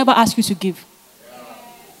devil will never ask you to give.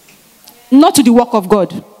 Not to the work of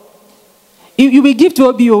God. You will give to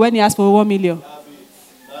OBO when he asks for 1 million.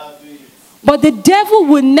 But the devil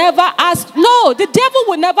will never ask. No, the devil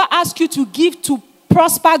will never ask you to give to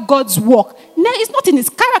prosper God's work. No, it's not in his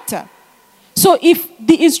character. So if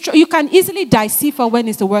you can easily decipher when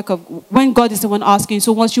it's the work of, when God is the one asking.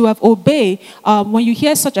 So once you have obeyed, when you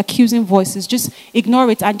hear such accusing voices, just ignore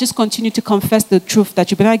it and just continue to confess the truth that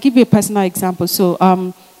you. But I'll give you a personal example. So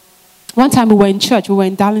one time we were in church, we were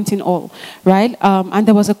in Darlington Hall, right? And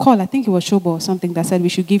there was a call, I think it was Shobo or something, that said we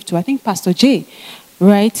should give to, I think, Pastor J,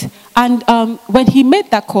 right? And when he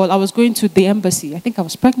made that call, I was going to the embassy. I think I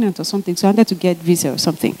was pregnant or something, so I wanted to get visa or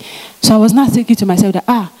something. So I was now thinking to myself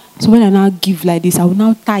that, so when I now give like this, I will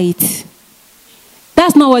now tie it.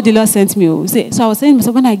 That's not what the Lord sent me. So I was saying to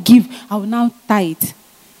myself, when I give, I will now tie it.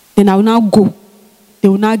 Then I will now go. They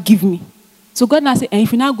will now give me. So God now said, and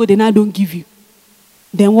if you now go, they now don't give you.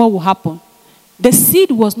 Then what will happen? The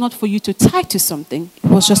seed was not for you to tie to something. It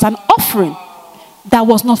was just an offering. That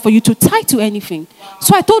was not for you to tie to anything.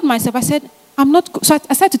 So I told myself, I said, I'm not. So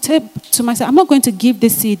I said to myself, I'm not going to give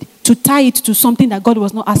this seed to tie it to something that God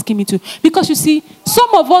was not asking me to. Because you see,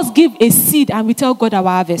 some of us give a seed and we tell God our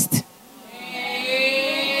harvest.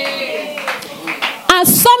 And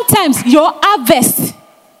sometimes your harvest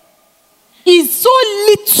is so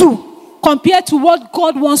little compared to what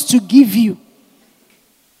God wants to give you.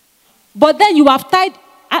 But then you have tied.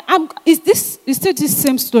 It's still this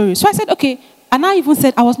same story. So I said, okay. And I even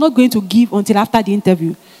said I was not going to give until after the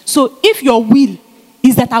interview. So if your will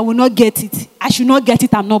is that I will not get it, I should not get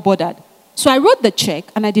it, I'm not bothered. So I wrote the check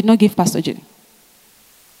and I did not give Pastor Jenny.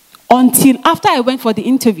 Until after I went for the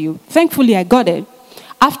interview. Thankfully I got it.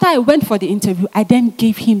 After I went for the interview, I then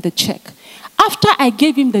gave him the check. After I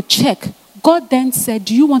gave him the check, God then said,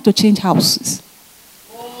 do you want to change houses?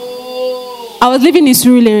 I was living in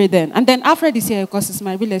Surulere then. And then Alfred is here because it's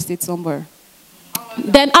my real estate somewhere.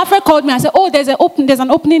 Then Alfred called me and said, oh, there's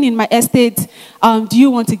an opening in my estate. Do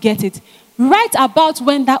you want to get it? Right about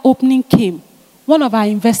when that opening came, one of our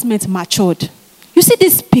investments matured. You see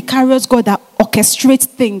this precarious God that orchestrates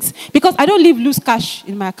things. Because I don't leave loose cash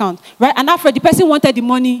in my account, right? And after the person wanted the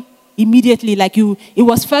money immediately, like it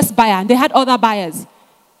was first buyer, and they had other buyers.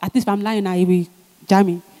 At least if I'm lying now, it will jam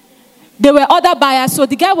me. There were other buyers, so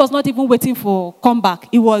the guy was not even waiting for comeback.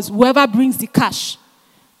 It was whoever brings the cash.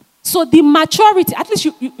 So the maturity, at least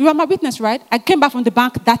you are my witness, right? I came back from the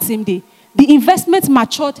bank that same day. The investment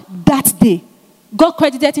matured that day. Got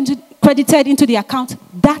credited into the account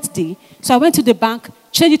that day. So I went to the bank,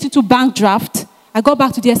 changed it into bank draft. I got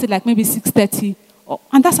back to the estate like maybe 6:30.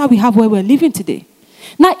 And that's how we have where we're living today.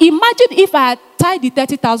 Now imagine if I had tied the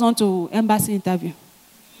 30,000 to embassy interview.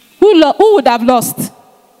 Who would have lost?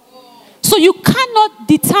 So you cannot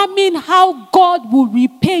determine how God will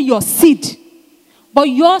repay your seed. But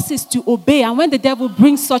yours is to obey. And when the devil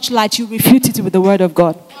brings such light, you refute it with the word of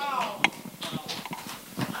God.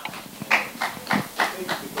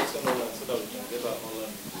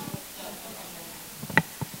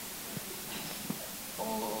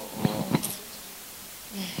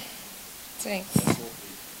 Thanks.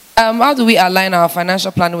 How do we align our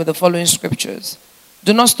financial plan with the following scriptures?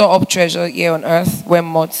 Do not store up treasure here on earth where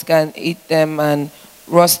moths can eat them and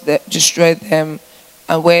rust destroy them,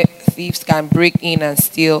 and where thieves can break in and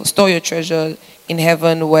steal. Store your treasure in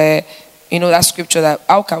heaven where, that scripture that,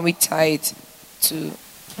 how can we tie it to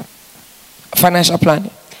financial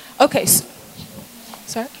planning? Okay.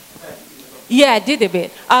 Sorry? Yeah, I did a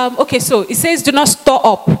bit. Okay, so it says do not store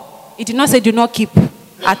up. It did not say do not keep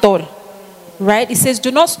at all. Right? It says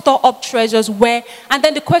do not store up treasures where, and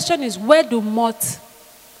then the question is, where do moths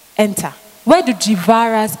enter? Where do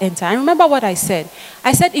devourers enter? And remember what I said.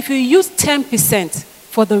 I said if you use 10%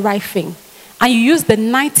 for the right thing and you use the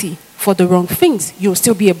 90% for the wrong things, you'll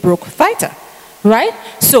still be a broke fighter. Right?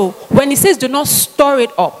 So when it says do not store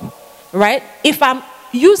it up, right? If I'm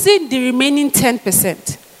using the remaining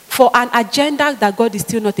 10% for an agenda that God is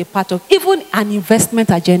still not a part of, even an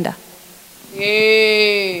investment agenda.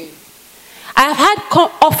 Yay. I have had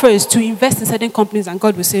offers to invest in certain companies and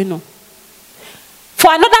God will say no.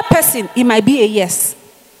 For another person, it might be a yes.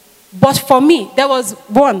 But for me, there was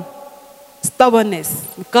one, stubbornness.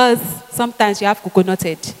 Because sometimes you have coconut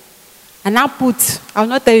head. And I I'll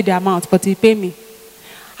not tell you the amount, but you pay me.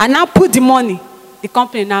 And I put the money, the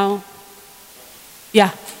company now,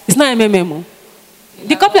 it's not MMMO.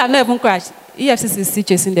 The company have not even crashed. EFCC is still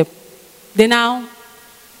chasing them. They now,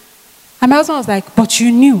 and my husband was like, but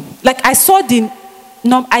you knew. Like I saw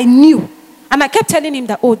I knew. And I kept telling him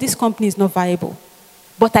that, this company is not viable.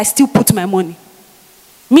 But I still put my money.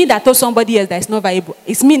 Me that told somebody else that it's not viable.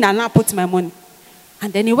 It's me that now put my money.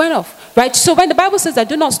 And then it went off. Right? So when the Bible says that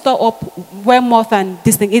do not store up where moth and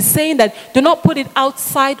this thing, it's saying that do not put it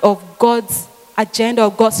outside of God's agenda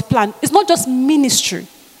or God's plan. It's not just ministry.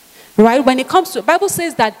 Right? When it comes to, the Bible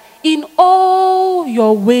says that in all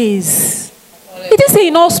your ways. It didn't say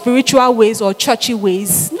in all spiritual ways or churchy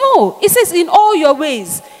ways. No. It says in all your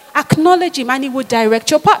ways. Acknowledge him and he will direct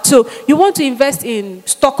your path. So you want to invest in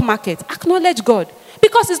stock market, acknowledge God.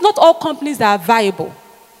 Because it's not all companies that are viable.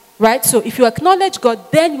 Right? So if you acknowledge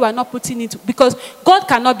God, then you are not putting it, because God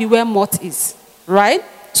cannot be where moth is. Right?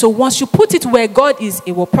 So once you put it where God is,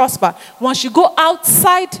 it will prosper. Once you go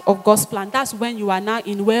outside of God's plan, that's when you are now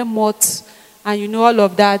in where moth and all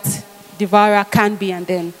of that devourer can be, and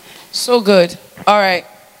then. So good. All right.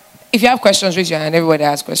 If you have questions, raise your hand. Everybody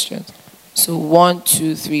has questions. So 1,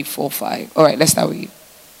 2, 3, 4, 5. All right, let's start with you.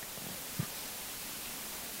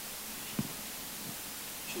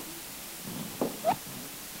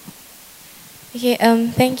 Okay,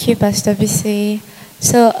 thank you, Pastor Bisoye.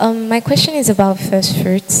 So my question is about first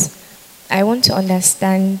fruits. I want to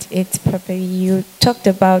understand it properly. You talked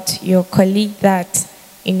about your colleague that,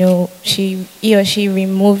 he or she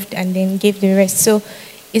removed and then gave the rest. So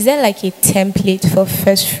is there like a template for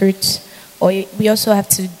first fruits? Or we also have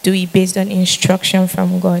to do it based on instruction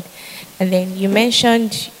from God? And then you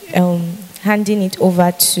mentioned handing it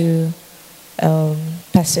over to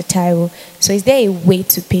Pastor Taiwo. So is there a way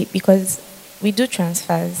to pay? Because we do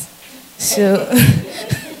transfers. So,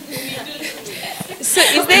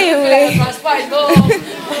 is there a way?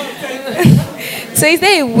 So is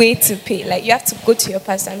there a way to pay? Like you have to go to your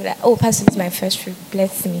pastor and be like, pastor, this is my first fruit,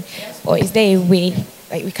 bless me. Or is there a way,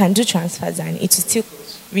 like we can do transfers and it will still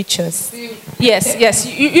reach us? Yes.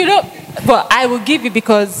 But I will give you,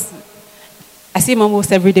 because I see him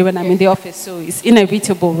almost every day when I'm in the office, so it's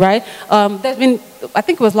inevitable, right? There's been, I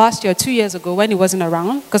think it was last year, 2 years ago, when he wasn't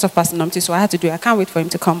around because of Pastor Nomti, so I had to do it. I can't wait for him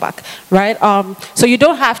to come back, right? So you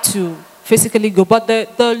don't have to physically go, but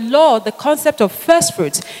the law, the concept of first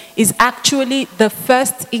fruits is actually the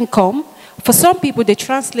first income For some people, they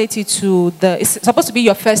translate it to it's supposed to be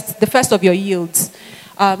the first of your yields.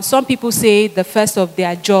 Some people say the first of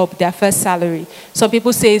their job, their first salary. Some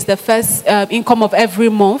people say it's the first income of every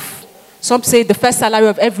month. Some say the first salary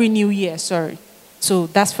of every new year, sorry. So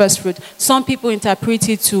that's first fruit. Some people interpret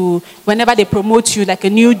it to whenever they promote you, like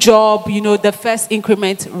a new job, the first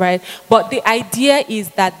increment, right? But the idea is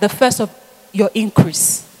that the first of your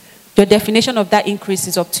increase, your definition of that increase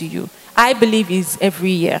is up to you. I believe is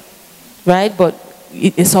every year, right? But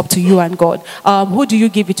it's up to you and God. Who do you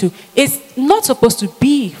give it to? It's not supposed to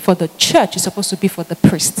be for the church. It's supposed to be for the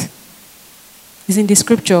priest. It's in the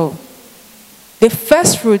scripture. The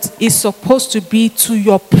first fruit is supposed to be to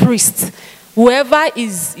your priest. Whoever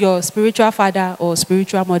is your spiritual father or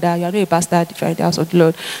spiritual mother, you are not a bastard if you are in the house of the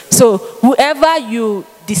Lord. So whoever you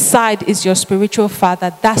decide is your spiritual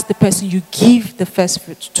father, that's the person you give the first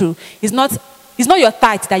fruit to. It's not your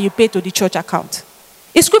tithe that you pay to the church account.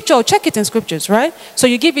 It's scripture. Check it in scriptures, right? So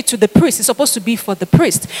you give it to the priest. It's supposed to be for the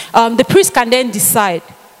priest. The priest can then decide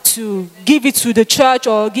to give it to the church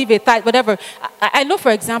or give a tithe, whatever. I know,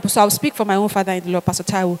 for example, so I'll speak for my own father in the Lord, Pastor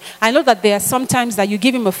Taiwo. I know that there are some times that you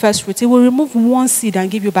give him a first fruit, he will remove one seed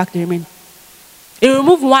and give you back the remaining. He will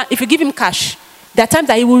remove one. If you give him cash, there are times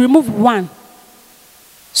that he will remove one.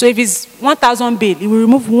 So if it's 1,000 bail, he will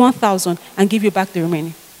remove 1,000 and give you back the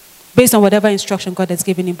remaining, based on whatever instruction God has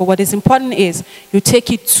given him. But what is important is you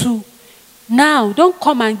take it to. Now, don't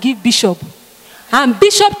come and give bishop. And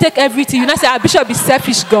bishop take everything. You not say, bishop is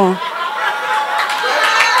selfish gone.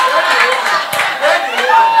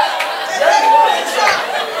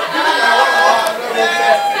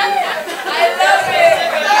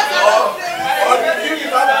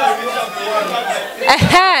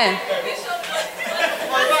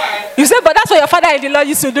 You say, but that's what your father in the Lord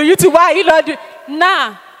used to do. You too, why you not do?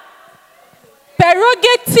 Nah.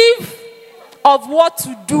 Prerogative of what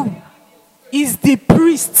to do is the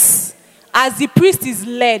priest's. As the priest is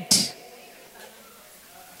led.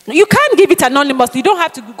 You can't give it anonymously. You don't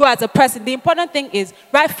have to go as a person. The important thing is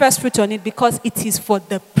write first fruit on it because it is for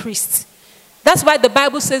the priest. That's why the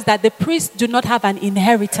Bible says that the priests do not have an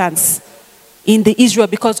inheritance in the Israel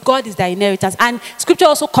because God is their inheritance. And scripture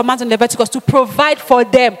also commands in Leviticus to provide for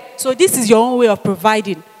them. So this is your own way of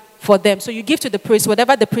providing for them. So you give to the priest.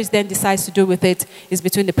 Whatever the priest then decides to do with it is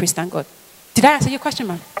between the priest and God. Did I answer your question,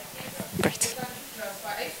 ma'am? Great.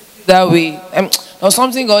 That way. There was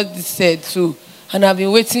something God said too. And I've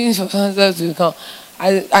been waiting for answers to come.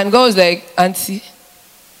 And God was like, Auntie.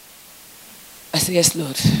 I said, yes,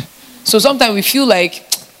 Lord. So sometimes we feel like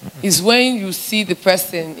it's when you see the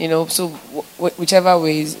person, so whichever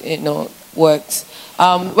ways, works.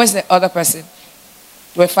 Where's the other person?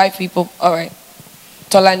 We're 5 people. All right.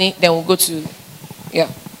 Tolani, then we'll go to, yeah.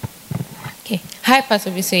 Okay. Hi,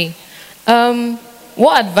 Pastor Bisoye.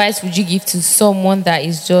 What advice would you give to someone that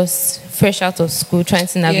is just fresh out of school trying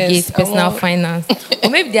to navigate personal finance? Or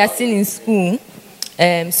maybe they are still in school.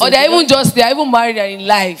 So or they are even married and in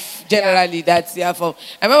life, generally, that's their form.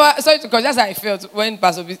 I remember, sorry to call, that's how I felt when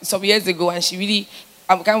Pastor some years ago, and she really,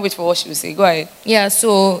 I can't wait for what she will say. Go ahead. Yeah,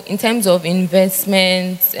 so in terms of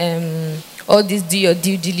investments, all this do your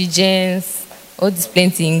due diligence, all this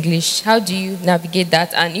plenty English, how do you navigate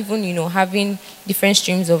that? And even, having different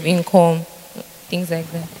streams of income, things like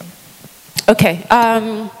that. Okay.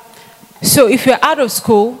 So if you're out of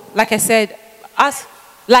school, like I said, ask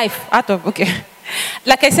life out of, okay.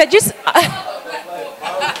 Like I said, just...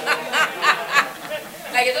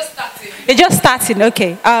 like it just started. It just starting,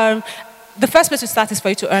 okay. The first place to start is for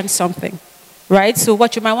you to earn something, right? So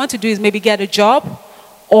what you might want to do is maybe get a job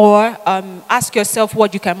or ask yourself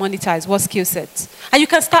what you can monetize, what skill sets. And you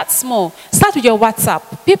can start small. Start with your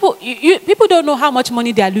WhatsApp. People don't know how much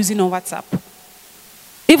money they are losing on WhatsApp.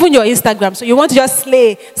 Even your Instagram. So you want to just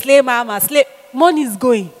slay mama, money is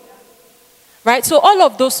going. Right? So all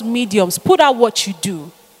of those mediums, put out what you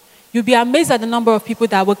do. You'll be amazed at the number of people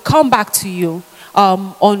that will come back to you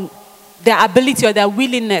on their ability or their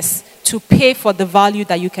willingness to pay for the value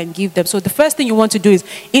that you can give them. So the first thing you want to do is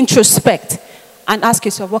introspect and ask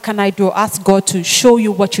yourself, what can I do? Ask God to show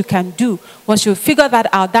you what you can do. Once you figure that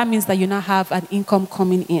out, that means that you now have an income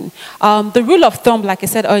coming in. The rule of thumb, like I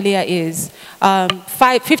said earlier, is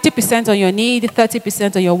 50% on your need,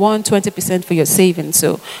 30% on your want, 20% for your savings.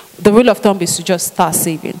 So the rule of thumb is to just start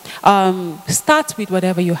saving. Start with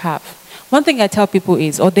whatever you have. One thing I tell people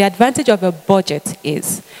is, or the advantage of a budget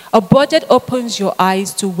is, a budget opens your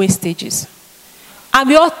eyes to wastages.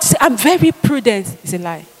 I'm very prudent. It's a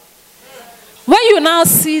lie. When you now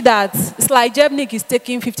see that it's like Jebnik is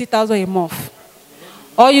taking 50,000 a month,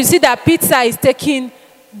 or you see that pizza is taking,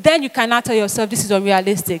 then you cannot tell yourself this is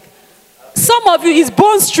unrealistic. Some of you is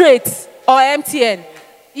bone straight or MTN.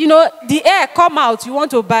 You know, the air come out, you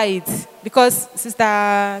want to buy it. Because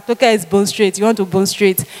Sister Toka is bone straight, you want to bone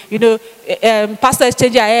straight. You know, pastor is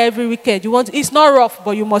changing every weekend. It's not rough,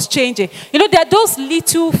 but you must change it. You know, there are those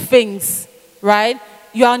little things, right?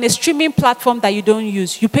 You are on a streaming platform that you don't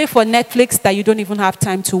use. You pay for Netflix that you don't even have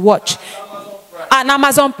time to watch. And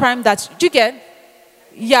Amazon Prime that, do you get?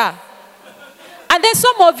 Yeah. And then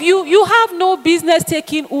some of you, you have no business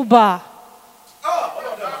taking Uber.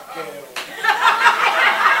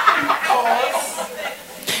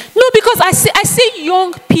 No, because I see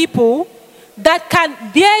young people that can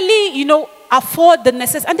barely, you know, afford the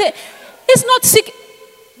necessity. And it's not sick.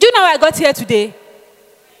 Do you know how I got here today?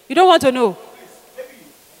 You don't want to know.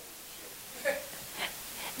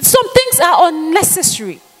 Some things are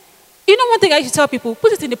unnecessary. You know one thing I should tell people?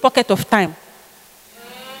 Put it in the pocket of time.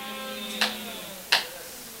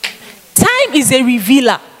 Time is a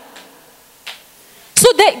revealer. So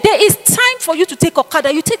there is time for you to take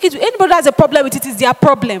Okada. You take it. Anybody that has a problem with it is their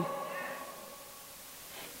problem.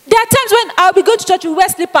 There are times when I'll be going to church, you wear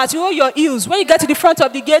slippers, you wear your heels. When you get to the front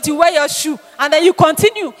of the gate, you wear your shoe. And then you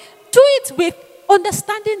continue. Do it with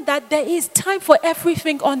understanding that there is time for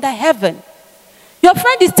everything under heaven. Your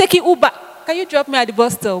friend is taking Uber. Can you drop me at the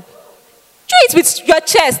bus stop? Do it with your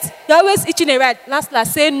chest. You're always itching a ride.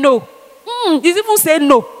 Last, say no. He's even saying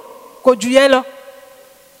no. Kojuyelo.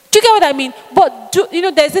 Do you get what I mean? But, you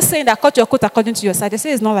know, there's this saying that cut your coat according to your size. They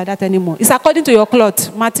say it's not like that anymore. It's according to your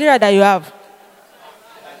cloth, material that you have.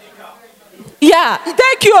 Yeah,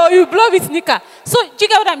 thank you. You blow with knicker. So, do you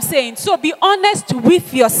get what I'm saying? So, be honest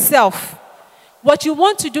with yourself. What you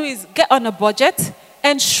want to do is get on a budget.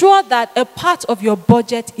 Ensure that a part of your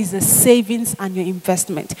budget is a savings and your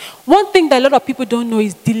investment. One thing that a lot of people don't know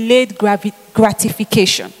is delayed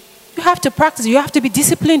gratification. You have to practice. You have to be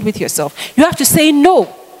disciplined with yourself. You have to say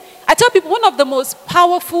no. I tell people one of the most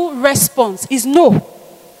powerful response is no.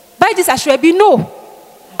 Buy this ashwebi, no.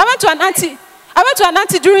 I went to an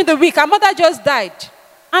auntie during the week. Her mother just died.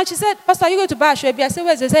 And she said, Pastor, are you going to buy ashwebi? I said,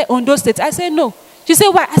 where is it? She said, Ondo State. I said, no. She said,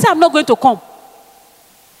 why? I said, I'm not going to come.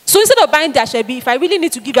 So instead of buying the ashwebi, if I really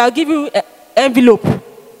need to give you, I'll give you an envelope.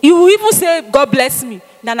 You will even say, God bless me,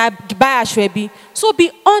 then I buy ashwebi. So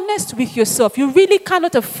be honest with yourself. You really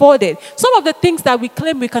cannot afford it. Some of the things that we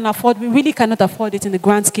claim we can afford, we really cannot afford it in the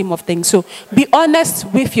grand scheme of things. So be honest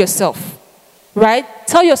with yourself, right?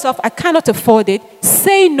 Tell yourself, I cannot afford it.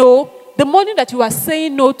 Say no. The money that you are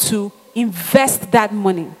saying no to, invest that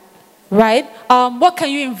money, right? What can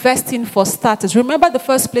you invest in for starters? Remember, the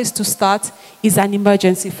first place to start is an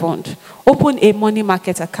emergency fund. Open a money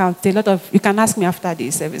market account. You can ask me after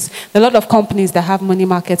the service. There are a lot of companies that have money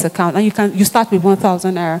market account, and you start with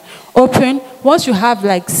 1,000 naira. Open. Once you have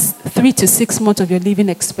like 3 to 6 months of your living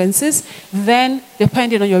expenses, then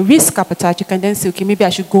depending on your risk appetite, you can then say, okay, maybe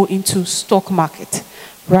I should go into stock market.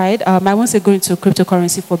 Right? I won't say go into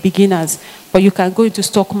cryptocurrency for beginners, but you can go into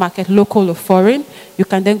stock market, local or foreign. You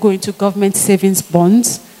can then go into government savings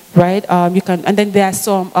bonds, right? And then there are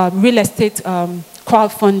some real estate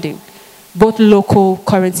crowdfunding, both local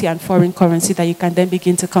currency and foreign currency that you can then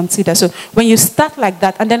begin to consider. So when you start like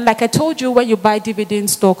that, and then like I told you, when you buy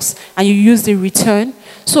dividend stocks and you use the return.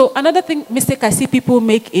 So another mistake I see people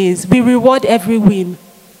make is we reward every win.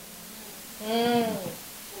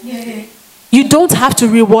 Yeah. You don't have to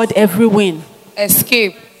reward every win.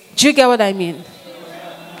 Escape. Do you get what I mean?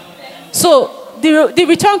 So the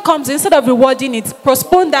return comes, instead of rewarding it,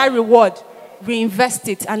 postpone that reward, reinvest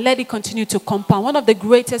it, and let it continue to compound. One of the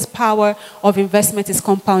greatest power of investment is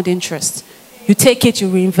compound interest. You take it, you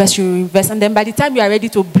reinvest, and then by the time you are ready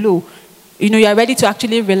to blow, you are ready to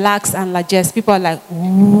actually relax and digest. People are like,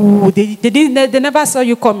 ooh, they never saw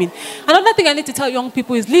you coming. Another thing I need to tell young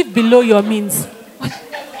people is live below your means.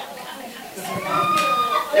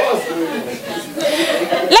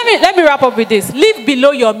 Let me wrap up with this. Live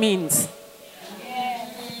below your means.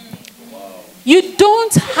 You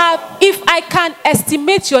don't have, if I can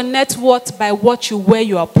estimate your net worth by what you wear,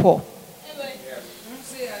 you are poor.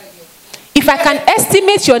 If I can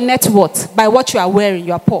estimate your net worth by what you are wearing,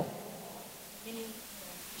 you are poor.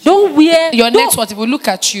 Don't wear your net worth. If we look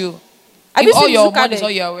at you, if all your money is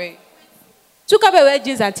all you are wearing. Zukabe wear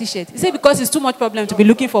jeans and t-shirt. He said because it's too much problem to be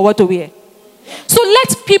looking for what to wear. So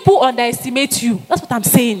let people underestimate you. That's what I'm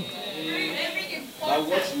saying.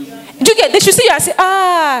 They should see you and say,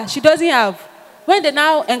 she doesn't have. When they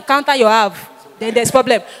now encounter your have, then there's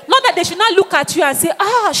problem. Not that they should not look at you and say,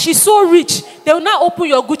 she's so rich. They will now open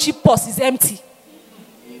your Gucci purse, it's empty.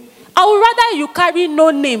 I would rather you carry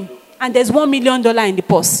no name and there's $1 million in the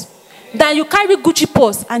purse than you carry Gucci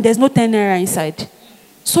purse and there's no 10 naira inside.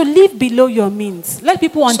 So live below your means. Let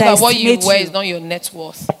people underestimate you. So that what you wear is not your net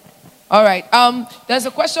worth. All right. There's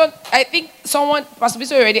a question. I think Pastor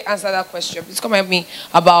Bisoye already answered that question. Please come at me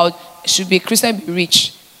about should be a Christian be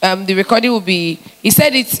rich. The recording will be. He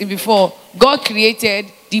said it before. God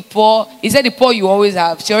created the poor. He said the poor you always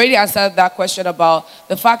have. She already answered that question about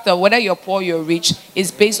the fact that whether you're poor or you're rich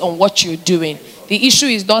is based on what you're doing. The issue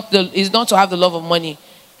is not to have the love of money.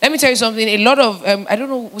 Let me tell you something. A lot of, I don't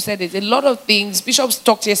know who said it, a lot of things, bishops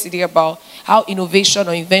talked yesterday about how innovation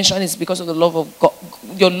or invention is because of the love of God.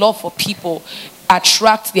 Your love for people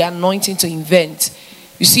attract the anointing to invent.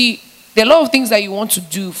 You see, there are a lot of things that you want to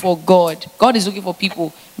do for God. God is looking for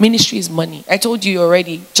people. Ministry is money. I told you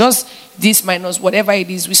already. Just this minus whatever it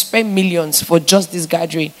is, we spend millions for just this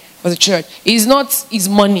gathering for the church. It's not his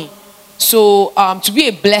money. So to be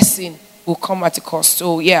a blessing will come at a cost.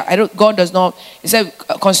 So yeah, God does not. He said,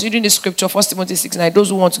 considering the scripture, 1 Timothy 6:9, those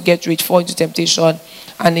who want to get rich fall into temptation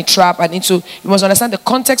and a trap and into. You must understand the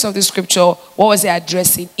context of the scripture. What was he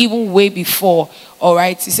addressing? Even way before. All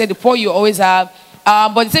right. He said, the poor you always have.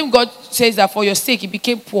 But the same God says that for your sake, he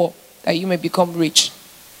became poor, that you may become rich.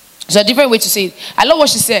 So a different way to say it. I love what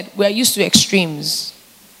she said. We are used to extremes.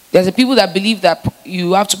 There's the people that believe that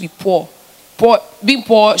you have to be poor. Being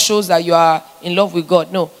poor shows that you are in love with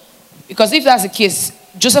God. No. Because if that's the case,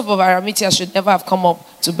 Joseph of Arimathea should never have come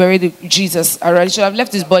up to bury Jesus. All right? He should have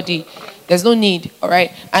left his body. There's no need. All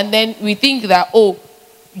right? And then we think that,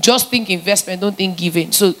 just think investment, don't think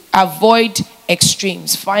giving. So avoid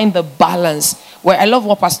extremes. Find the balance. Where I love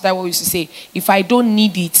what Pastor Taiwo used to say. If I don't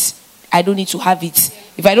need it, I don't need to have it.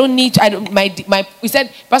 If I don't need, he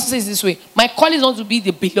said, Pastor says this way, my call is not to be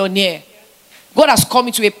the billionaire. God has called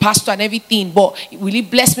me to a pastor and everything, but will he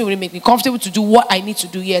bless me? Will he make me comfortable to do what I need to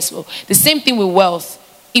do? Yes. Well, the same thing with wealth.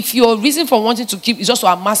 If your reason for wanting to keep is just to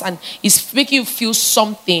amass and it's making you feel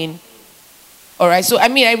something, all right. So I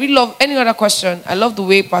really love any other question. I love the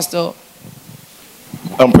way Pastor.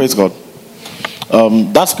 Praise God.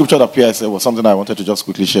 That scripture that Pierre said was something I wanted to just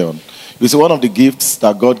quickly share on. You see, one of the gifts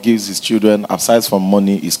that God gives his children, aside from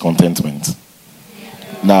money, is contentment.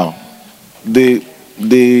 Now, the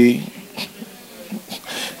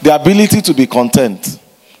ability to be content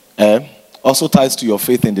also ties to your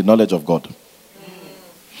faith in the knowledge of God.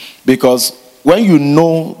 Because when you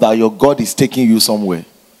know that your God is taking you somewhere,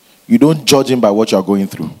 you don't judge him by what you are going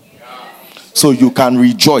through. So you can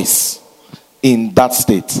rejoice in that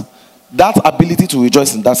state. That ability to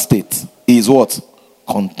rejoice in that state is what?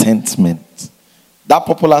 Contentment. That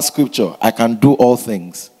popular scripture, I can do all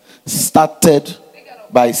things, started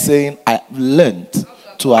by saying, I learned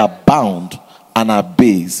to abound and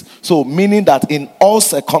abase. So meaning that in all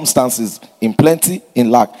circumstances, in plenty,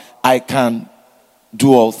 in lack, I can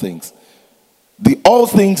do all things. The all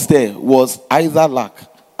things there was either lack,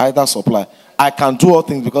 either supply. I can do all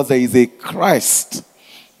things because there is a Christ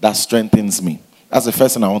that strengthens me. That's the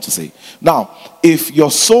first thing I want to say. Now, if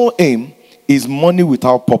your sole aim is money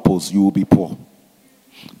without purpose, you will be poor.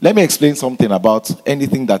 Let me explain something about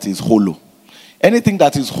anything that is hollow. Anything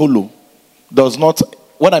that is hollow does not,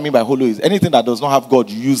 what I mean by hollow is anything that does not have God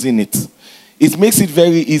using it. It makes it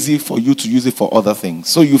very easy for you to use it for other things.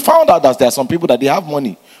 So you found out that there are some people that they have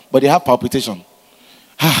money, but they have palpitation.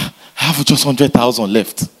 I have just 100,000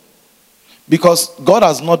 left. Because God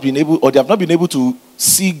has not been able, or they have not been able to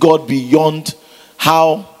see God beyond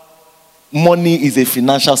how money is a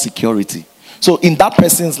financial security. So in that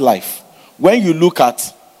person's life, when you look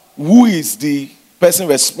at who is the person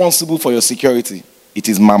responsible for your security, it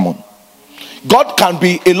is mammon. God can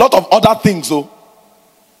be a lot of other things, though.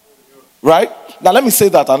 Right? Now let me say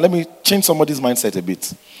that and let me change somebody's mindset a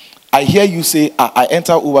bit. I hear you say, I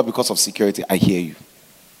enter Uber because of security. I hear you.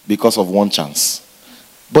 Because of one chance.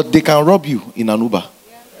 But they can rob you in an Uber.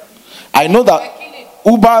 I know that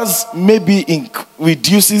Ubers maybe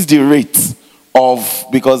reduces the rate of,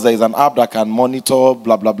 because there is an app that can monitor,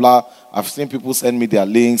 blah, blah, blah. I've seen people send me their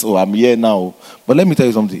links. Oh, I'm here now. But let me tell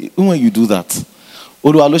you something. Even when you do that,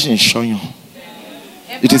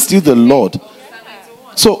 it is still the Lord.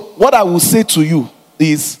 So what I will say to you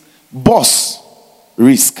is, boss,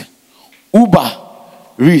 risk. Uber,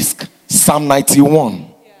 risk. Psalm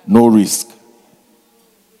 91, no risk.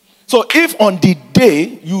 So if on the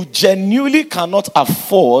day you genuinely cannot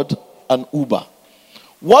afford an Uber,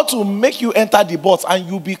 what will make you enter the bus and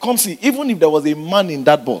you become, see, even if there was a man in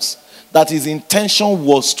that bus that his intention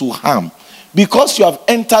was to harm, because you have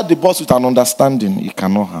entered the bus with an understanding, he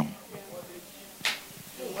cannot harm.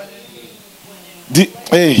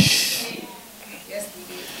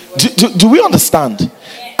 Do we understand?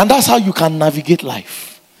 And that's how you can navigate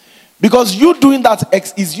life. Because you doing that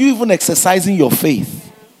is you even exercising your faith.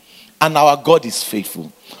 And our God is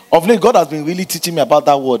faithful. Of late, God has been really teaching me about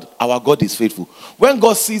that word. Our God is faithful. When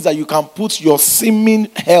God sees that you can put your seeming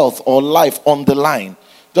health or life on the line,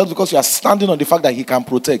 just because you are standing on the fact that he can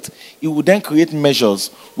protect, he will then create measures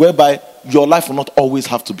whereby your life will not always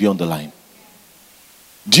have to be on the line.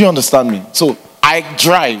 Do you understand me? So I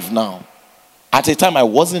drive now. At a time I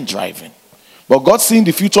wasn't driving. But God, seeing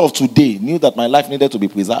the future of today, knew that my life needed to be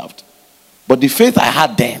preserved. But the faith I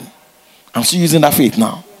had then, I'm still using that faith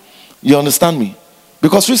now. You understand me?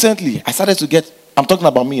 Because recently, I started to get, I'm talking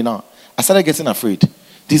about me now, I started getting afraid.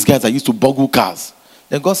 These guys that used to boggle cars.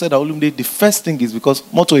 Then God said, the first thing is because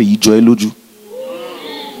moto e joy loju.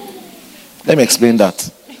 Let me explain that.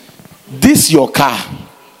 This your car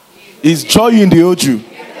is joy in the oju.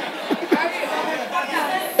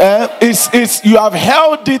 You have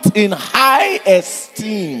held it in high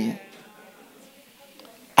esteem.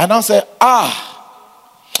 And I said,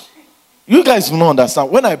 you guys will not understand.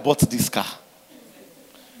 When I bought this car,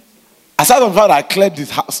 aside from the fact that I cleared this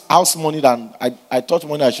house money and I touched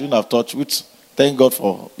money I shouldn't have touched, which thank God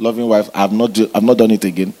for loving wives, I've not done it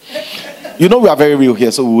again. You know we are very real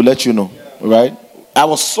here, so we will let you know, right? I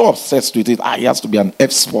was so obsessed with it. It has to be an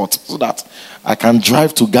F Sport so that I can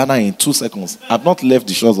drive to Ghana in 2 seconds. I've not left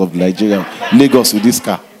the shores of Nigeria, Lagos with this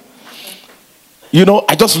car. You know,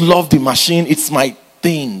 I just love the machine. It's my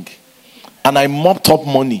thing. And I mopped up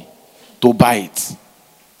money to buy it.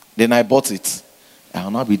 Then I bought it.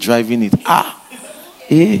 I'll now be driving it.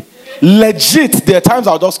 Legit. There are times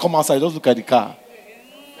I'll just come outside, just look at the car.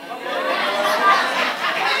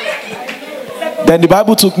 Then the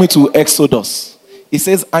Bible took me to Exodus. It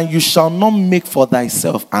says, and you shall not make for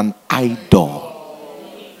thyself an idol.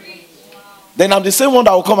 Then I'm the same one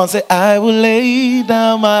that will come and say, I will lay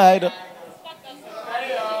down my idol.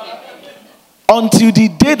 Until the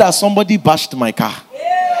day that somebody bashed my car.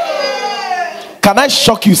 Can I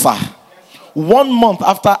shock you, sir? 1 month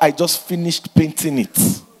after I just finished painting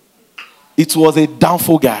it, it was a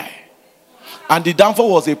downfall guy. And the downfall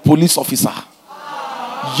was a police officer.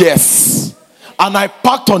 Yes. And I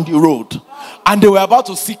parked on the road. And they were about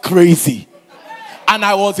to see crazy. And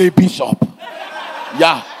I was a bishop.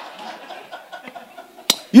 Yeah.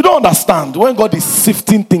 You don't understand when God is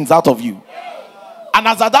sifting things out of you. And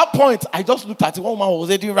as at that point, I just looked at it. One man was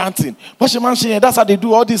already ranting. But that's how they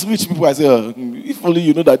do all these rich people. I said, if only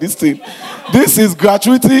you know that this is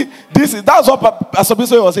gratuity. That's what Pastor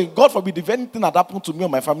Bisoye was saying. God forbid if anything had happened to me or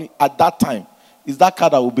my family at that time, is that car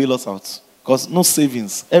that will bail us out. Because no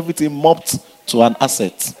savings. Everything mopped to an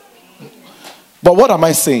asset. But what am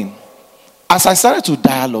I saying? As I started to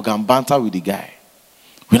dialogue and banter with the guy,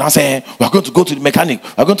 we're now saying, we're going to go to the mechanic.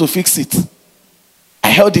 We're going to fix it. I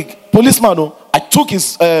held the policeman. I took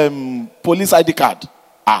his police ID card.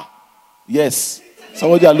 Yes.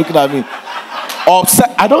 Somebody are looking at me.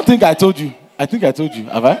 I don't think I told you. I think I told you.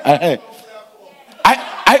 Have I?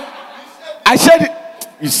 I said it.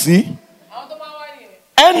 You see?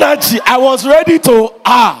 Energy. I was ready to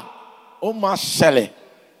Oma Shele.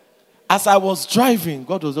 As I was driving,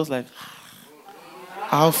 God was just like,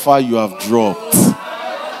 how far you have dropped.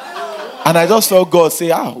 And I just felt God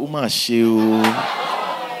say, Oma Shele.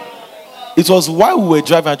 It was while we were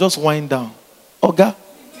driving, I just wind down. Oga,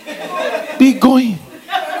 be going.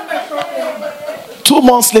 2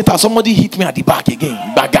 months later, somebody hit me at the back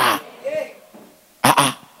again. Baga.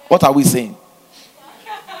 What are we saying?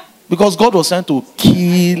 Because God was trying to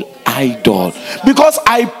kill idol. Because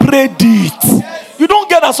I prayed it. You don't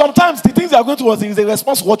get that sometimes the things you are going to was a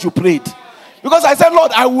response to what you prayed. Because I said,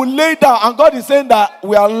 Lord, I will lay down. And God is saying that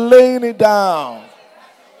we are laying it down.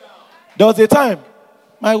 There was a time,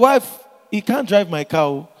 my wife, he can't drive my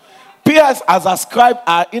car. PS has ascribed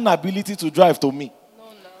our inability to drive to me.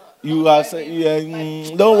 You are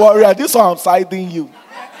saying, don't worry, this one I'm siding you.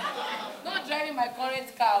 Not driving my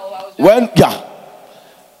current car.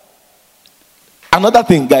 Another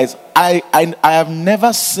thing, guys, I have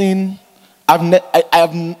never seen,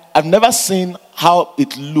 I've never seen how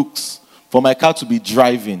it looks for my car to be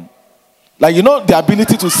driving. Like, you know, the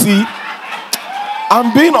ability to see.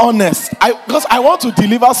 I'm being honest, because I want to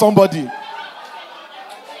deliver somebody.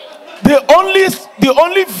 The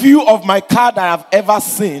only view of my car that I've ever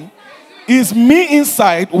seen is me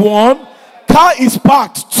inside. 1, car is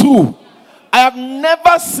parked. 2, I have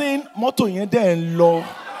never seen motor yende and low.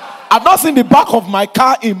 I've not seen the back of my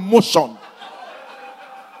car in motion.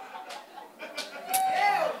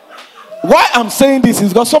 Why I'm saying this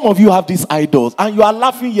is because some of you have these idols and you are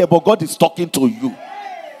laughing here, but God is talking to you.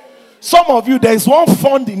 Some of you, there is one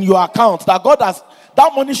fund in your account that God has,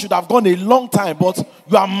 that money should have gone a long time, but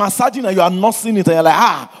you are massaging and you are not seeing it, and you're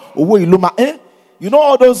like, You know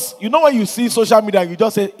all those, you know when you see social media and you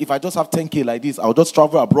just say, if I just have 10K like this, I'll just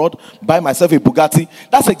travel abroad, buy myself a Bugatti.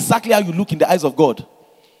 That's exactly how you look in the eyes of God.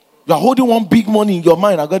 You are holding one big money in your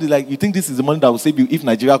mind and God is like, you think this is the money that will save you if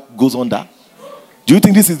Nigeria goes under? Do you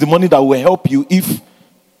think this is the money that will help you if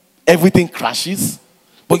everything crashes?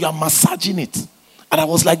 But you are massaging it. And I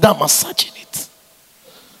was like that, massaging it.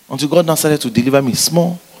 Until God now started to deliver me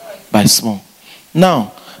small by small.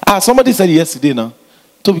 Now, somebody said yesterday now,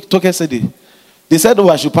 talk yesterday. They said, oh,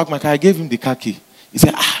 I should park my car. I gave him the car key. He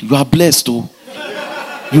said, you are blessed too.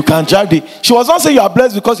 You can drive the... She was not saying you are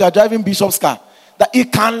blessed because you are driving Bishop's car. That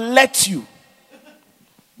it can let you.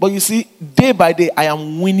 But you see, day by day, I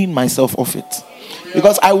am winning myself off it.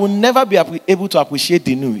 Because I will never be able to appreciate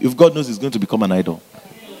the new if God knows it's going to become an idol.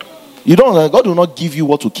 You don't, God will not give you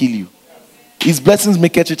what will kill you. His blessings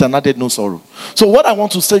make it rich and added no sorrow. So what I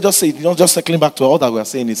want to say, just circling back to all that we are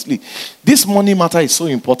saying is, this money matter is so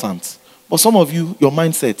important. But some of you, your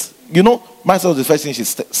mindset, mindset was the first thing she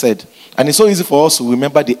said. And it's so easy for us to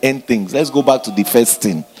remember the end things. Let's go back to the first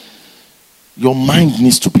thing. Your mind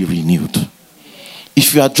needs to be renewed.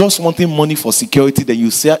 If you are just wanting money for security, then you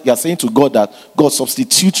are saying to God that, God,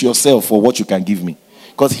 substitute yourself for what you can give me.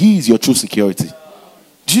 Because He is your true security.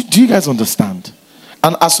 Do you guys understand?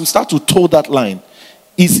 And as we start to toe that line,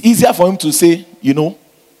 it's easier for Him to say,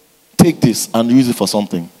 take this and use it for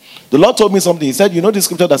something. The Lord told me something. He said, the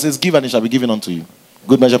scripture that says, give and it shall be given unto you.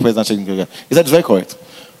 Good measure, praise and shaking. He said, it's very correct.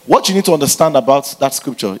 What you need to understand about that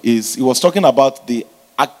scripture is, he was talking about the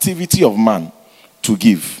activity of man to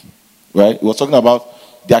give. Right? He was talking about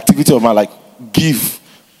the activity of man, like give.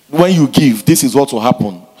 When you give, this is what will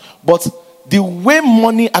happen. But the way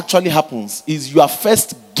money actually happens is you are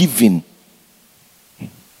first giving.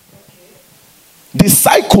 The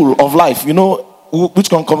cycle of life, which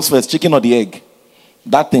one comes first, chicken or the egg?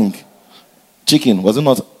 That thing, chicken, was it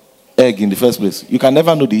not egg in the first place? You can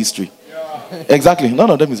never know the history. Yeah. Exactly, none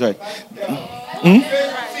of them is right.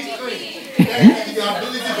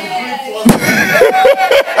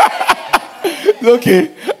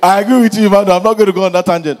 Okay, I agree with you, man. I'm not going to go on that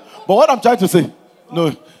tangent. But what I'm trying to say,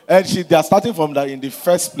 they are starting from that in the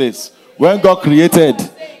first place. When God created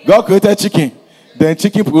chicken, then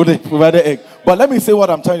chicken provided egg. But let me say what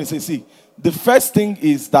I'm trying to say. See, the first thing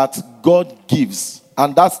is that God gives.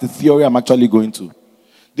 And that's the theory I'm actually going to.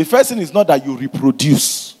 The first thing is not that you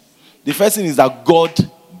reproduce. The first thing is that God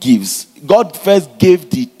gives. God first gave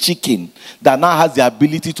the chicken that now has the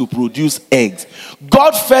ability to produce eggs.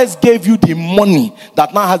 God first gave you the money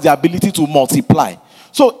that now has the ability to multiply.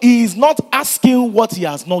 So He is not asking what He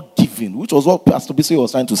has not given, which was what Pastor Bisoye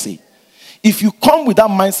was trying to say. If you come with that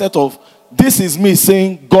mindset of, this is me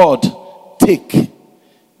saying, God, take,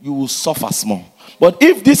 you will suffer small. But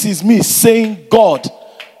if this is me saying, God,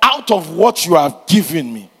 out of what you have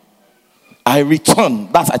given me, I return.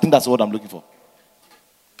 I think that's what I'm looking for.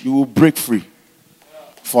 You will break free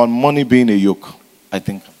from money being a yoke, I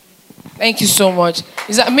think. Thank you so much.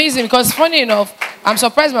 It's amazing because, funny enough, I'm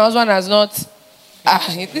surprised my husband has not.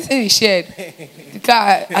 This thing he shared.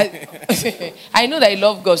 I know that he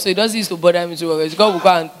loves God, so he doesn't used to bother me too much. God will go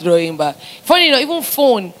and draw him back. Funny enough, even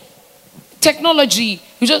phone, technology,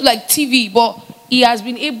 it's just like TV, but he has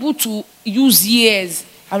been able to use years.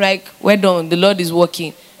 I'm like, well done, the Lord is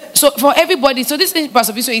working. So for everybody, so this thing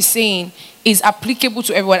Pastor Bisoye is saying is applicable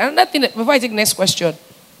to everyone. Another thing, before I take the next question,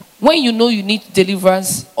 when you know you need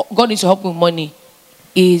deliverance, God needs to help with money,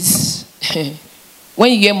 is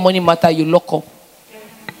when you hear money matter, you lock up.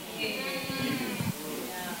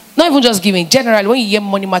 Not even just giving, generally, when you hear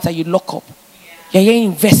money matter, you lock up. You're hearing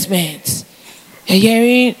investments. You're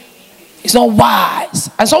hearing it's not wise.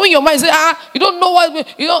 And so in your mind say, you don't know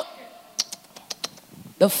what,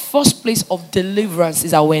 the first place of deliverance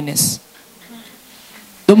is awareness.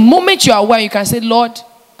 The moment you are aware, you can say, Lord,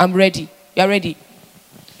 I'm ready. You're ready.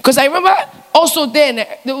 Because I remember also then,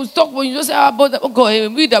 they would talk when you just say,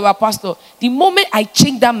 God, we that were pastor. The moment I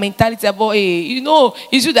changed that mentality about,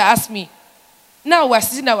 it's you that asked me. Now we're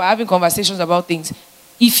sitting there, we're having conversations about things.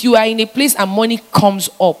 If you are in a place and money comes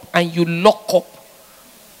up and you lock up,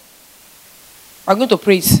 I'm going to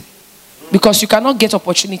praise. Because you cannot get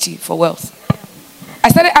opportunity for wealth. I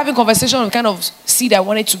started having conversations on the kind of seed I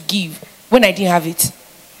wanted to give when I didn't have it.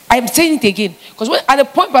 I'm saying it again. Because at the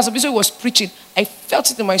point Pastor Bisoye was preaching, I felt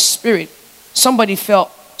it in my spirit. Somebody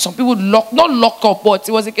felt, some people not locked up, but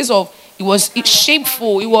it was a case of, it's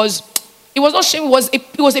shameful. It was not shame.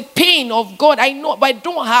 It was a pain of God. I know, but I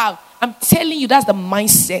don't have. I'm telling you, that's the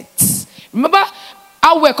mindset. Remember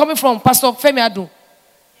how we're coming from, Pastor Femi Adu?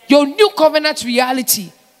 Your new covenant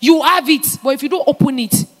reality. You have it, but if you don't open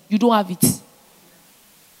it, you don't have it.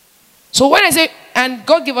 So when I say And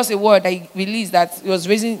God gave us a word that He released that He was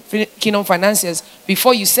raising kingdom financiers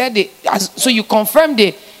before you said it. So you confirmed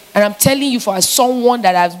it. And I'm telling you, for as someone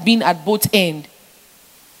that has been at both ends,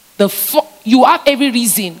 you have every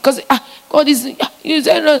reason. Because God is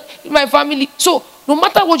my family. So no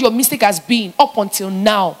matter what your mistake has been up until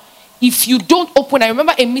now, if you don't open, I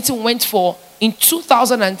remember a meeting went for in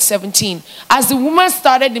 2017. As the woman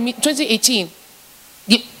started the meeting, 2018,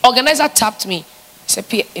 the organizer tapped me. He said,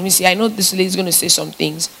 let me see, I know this lady is going to say some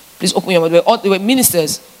things. Please open your mouth. They were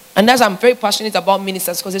ministers. And that's, I'm very passionate about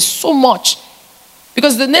ministers because there's so much.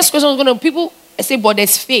 Because the next question was going to be, people say, but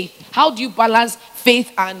there's faith. How do you balance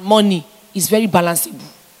faith and money? It's very balanceable.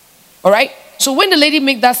 All right? So when the lady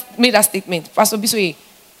made that statement, Pastor Bisoye,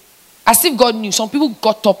 as if God knew, some people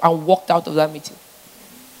got up and walked out of that meeting.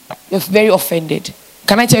 They're very offended.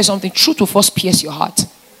 Can I tell you something? Truth will first pierce your heart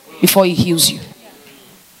before He heals you.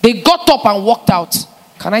 They got up and walked out.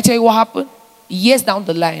 Can I tell you what happened? Years down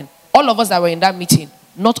the line, all of us that were in that meeting,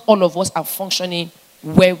 not all of us are functioning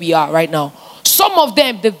where we are right now. Some of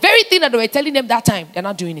them, the very thing that they were telling them that time, they're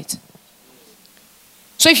not doing it.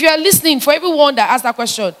 So if you are listening, for everyone that asked that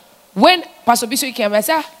question, when Pastor Bisoye came, I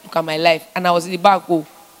said, look at my life. And I was in the back, Lord,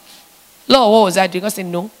 what was I doing? I said,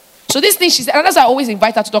 no. So this thing, she said, and that's why I always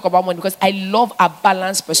invite her to talk about money, because I love a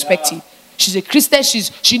balanced perspective. Yeah. She's a Christian.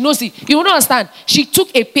 She knows it. You don't understand. She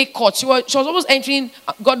took a pay cut. She was almost entering,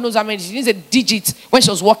 God knows how many. She needs a digit when she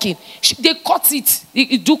was working. They cut it.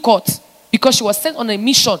 They do cut. Because she was sent on a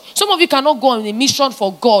mission. Some of you cannot go on a mission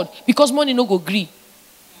for God because money no go agree.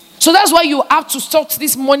 So that's why you have to start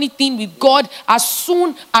this money thing with God as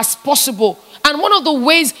soon as possible. And one of the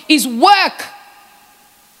ways is work.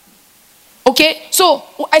 Okay? So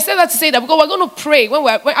I said that to say that because we're going to pray when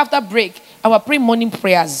after break, I will pray morning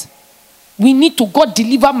prayers. We need to, God,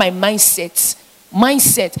 deliver my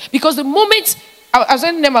mindset. Because the moment I was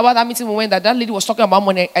telling them about that meeting when that lady was talking about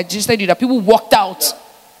money, I just said you that people walked out.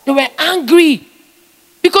 They were angry.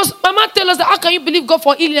 Because Mama tell us that how can you believe God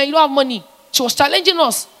for healing and you don't have money? She was challenging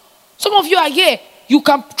us. Some of you are here. You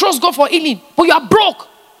can trust God for healing, but you are broke.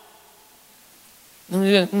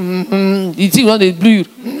 It's not the blue.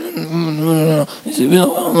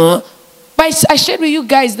 But I shared with you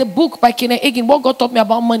guys the book by Kenneth Hagin, what God taught me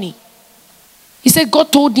about money. He said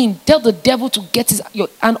God told him, tell the devil to get your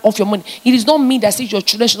hand off your money. It is not me that says your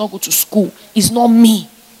children should not go to school. It's not me.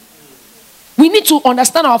 We need to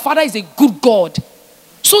understand our Father is a good God.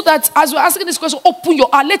 So that as we're asking this question, open your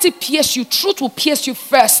heart, let it pierce you. Truth will pierce you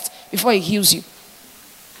first before He heals you.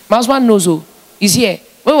 My husband knows who. He's here.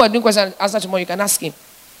 When we are doing question and answer tomorrow, you can ask him.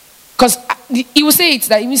 Because he will say it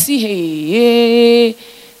that you see, hey,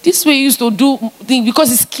 this way he used to do things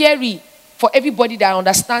because it's scary for everybody that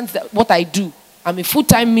understands what I do. I'm a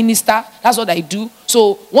full-time minister. That's what I do.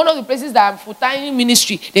 So one of the places that I'm full-time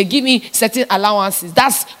ministry, they give me certain allowances.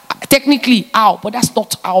 That's technically how, but that's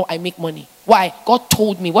not how I make money. Why? God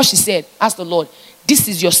told me what she said. Ask the Lord. This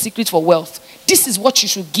is your secret for wealth. This is what you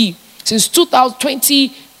should give. Since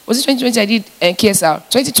 2020, was it 2020 I did KSR?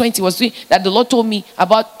 2020 was that the Lord told me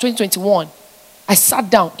about 2021. I sat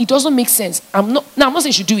down. It doesn't make sense. I'm not saying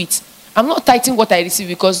you should do it. I'm not tithing what I receive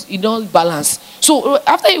because it don't balance. So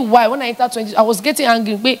after a while, when I entered 20, I was getting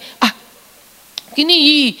angry.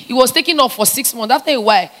 He was taking off for 6 months. After a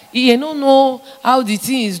while, he don't know how the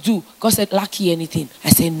thing is due. God said, lucky anything. I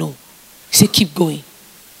said, no. He said, keep going.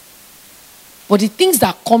 But the things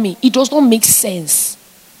that are coming, it does not make sense.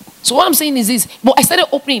 So what I'm saying is this. But I started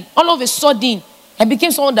opening. All of a sudden, I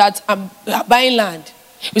became someone that I'm buying land.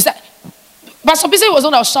 Pastor Bisoye was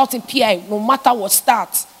one that was shouting PI, no matter what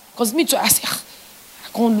starts. Because me too, I say, I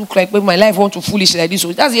can't look like my life wants to foolish like this.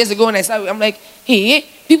 So that's years ago when I started. I'm like, hey,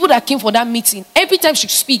 people that came for that meeting, every time she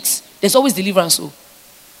speaks, there's always deliverance. So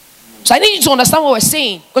I need you to understand what we're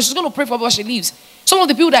saying. Because she's going to pray for her before she leaves. Some of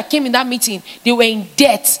the people that came in that meeting, they were in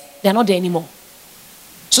debt. They're not there anymore.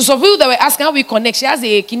 So some people that were asking how we connect, she has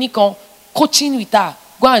a kinikon coaching with her.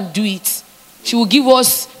 Go and do it. She will give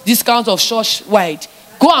us discount of church wide.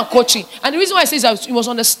 Go and coaching. And the reason why I say is that you must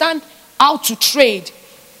understand how to trade.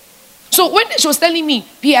 So when she was telling me,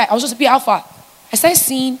 PI, I was just PI Alpha. I started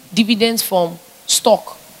seeing dividends from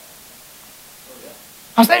stock.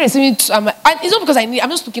 I started receiving, and it's not because I'm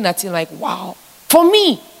just looking at it like, wow. For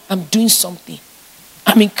me, I'm doing something.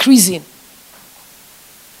 I'm increasing.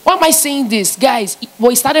 Why am I saying this? Guys,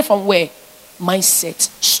 it started from where? Mindset.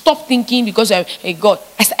 Stop thinking because hey God.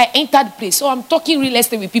 I entered the place. So I'm talking real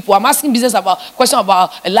estate with people. I'm asking business question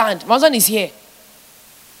about land. My husband is here.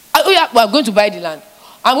 I'm going to buy the land.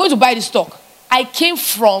 I'm going to buy the stock. I came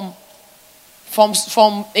from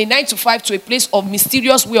a 9 to 5 to a place of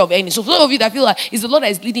mysterious way of earning. So for those of you that feel like it's the Lord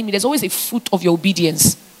that is leading me, there's always a fruit of your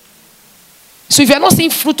obedience. So if you're not seeing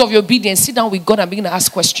fruit of your obedience, sit down with God and begin to ask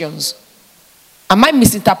questions. Am I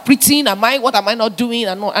misinterpreting? What am I not doing?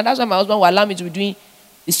 And that's why my husband will allow me to be doing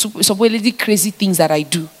the supposedly crazy things that I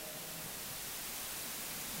do.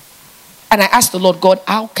 And I asked the Lord, God,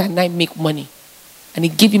 how can I make money? And he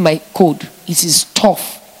gave me my code. It is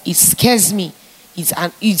tough. It scares me. It's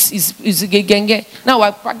now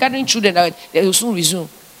we're gathering children that they will soon resume.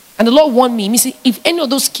 And the Lord warned me. He said, if any of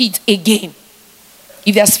those kids again,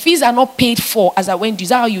 if their fees are not paid for as I went, is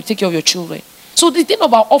that how you take care of your children? So the thing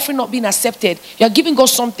about offering not being accepted, you are giving God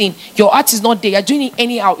something, your heart is not there, you are doing it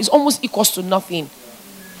anyhow, it's almost equals to nothing.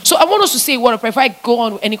 So I want us to say what I pray. If I go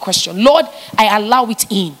on with any question, Lord, I allow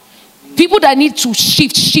it in. People that need to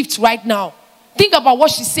shift right now. Think about what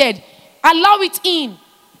she said. Allow it in.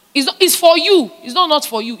 It's for you. It's not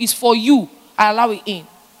for you. It's for you. I allow it in.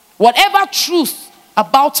 Whatever truth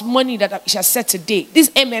about money that she has said today, this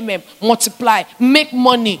MMM, multiply, make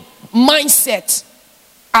money, mindset,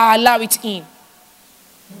 I allow it in.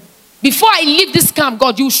 Before I leave this camp,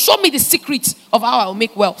 God, you show me the secret of how I will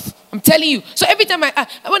make wealth. I'm telling you. So every time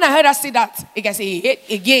when I heard her say that, I can say it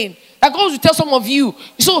again. That God will tell some of you.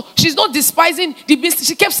 So she's not despising the business.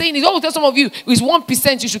 She kept saying it. God will tell some of you, it's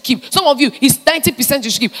 1% you should keep. Some of you, it's 90% you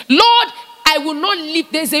should keep. Lord, I will not leave.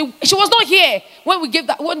 She was not here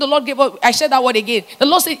when the Lord gave her. I shared that word again. The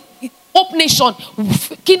Lord said, Hope Nation,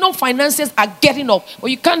 kingdom finances are getting up. But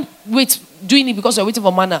you can't wait doing it because you're waiting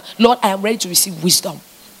for manna. Lord, I am ready to receive wisdom.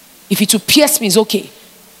 If it will pierce me, it's okay.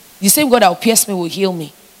 The same God that will pierce me will heal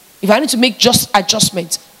me. If I need to make just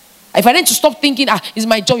adjustments, if I need to stop thinking, it's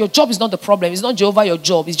my job. Your job is not the problem. It's not Jehovah your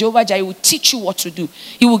job. It's Jehovah Jireh. He will teach you what to do.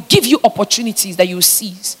 He will give you opportunities that you will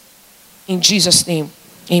seize. In Jesus' name,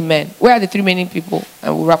 amen. Where are the 3 remaining people?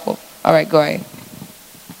 And we'll wrap up. All right, go ahead.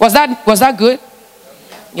 Was that good?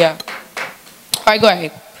 Yeah. All right, go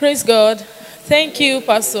ahead. Praise God. Thank you,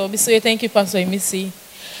 Pastor Bisoye. Thank you, Pastor Emisi.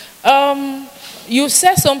 You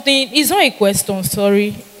said something. It's not a question,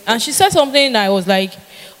 sorry. And she said something and I was like,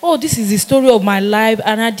 oh, this is the story of my life,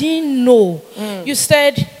 and I didn't know. You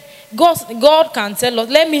said, God can tell us,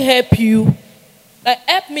 let me help you. Like,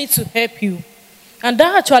 help me to help you. And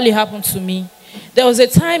that actually happened to me. There was a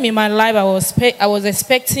time in my life I was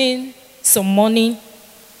expecting some money.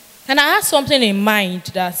 And I had something in mind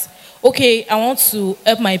that, okay, I want to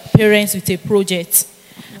help my parents with a project.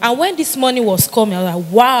 And when this money was coming, I was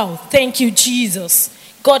like, wow, thank you, Jesus.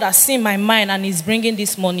 God has seen my mind and is bringing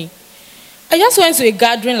this money. I just went to a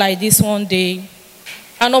gathering like this one day,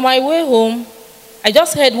 and on my way home, I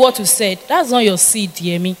just heard what you said. That's not your seed,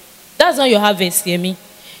 hear me. That's not your harvest, hear me.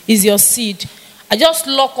 It's your seed. I just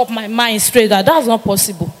lock up my mind straight that that's not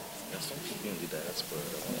possible.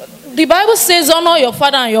 The Bible says honor your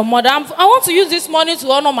father and your mother. I want to use this money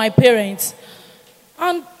to honor my parents.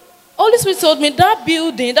 And Holy Spirit told me that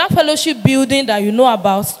building, that fellowship building that you know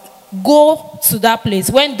about, go to that place.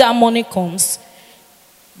 When that money comes,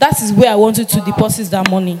 that is where I want you to deposit that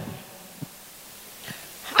money.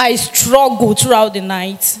 I struggled throughout the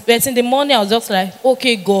night. But in the morning, I was just like,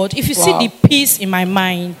 okay, God, if you see the peace in my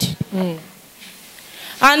mind.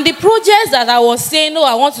 And the projects that I was saying, no,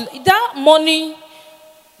 I want to, that money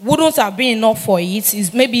wouldn't have been enough for it.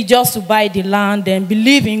 It's maybe just to buy the land and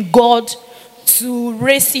believe in God to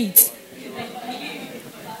raise it.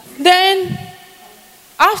 Then,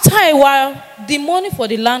 after a while, the money for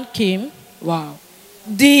the land came. Wow.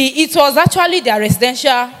 It was actually their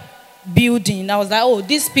residential building. I was like, oh,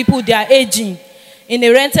 these people, they are aging in a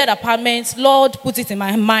rented apartment. Lord, put it in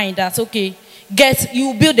my mind that, okay,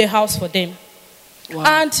 you build a house for them. Wow.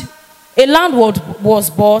 And a land was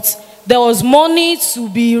bought. There was money to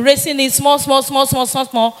be raising it small.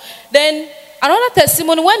 Then another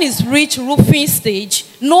testimony, when it's reached roofing stage,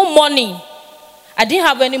 no money. I didn't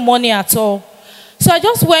have any money at all. So I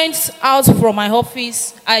just went out from my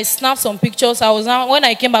office. I snapped some pictures. When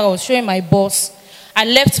I came back, I was showing my boss. I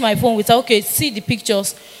left my phone with her, okay, see the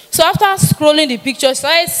pictures. So after scrolling the pictures,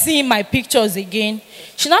 I started seeing my pictures again.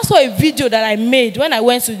 She now saw a video that I made when I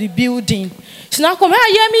went to the building. She now come, hey,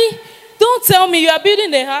 Yemi, don't tell me you are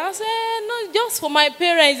building a house. I said, no, just for my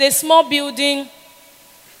parents, a small building.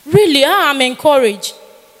 Really, I'm encouraged.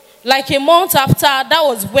 Like a month after, that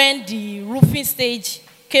was when the roofing stage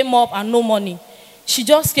came up and no money. She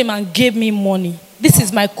just came and gave me money. This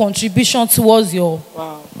is my contribution towards your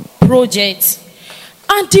project.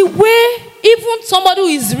 And the way, even somebody who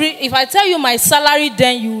is, if I tell you my salary,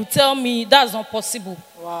 then you will tell me that's not possible.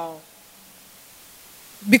 Wow.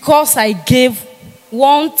 Because I gave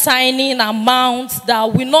one tiny amount that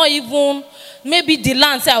will not even, maybe the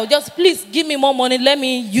land say, I'll just, please give me more money. Let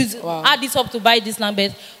me add this up to buy this land.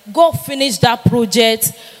 But God finished that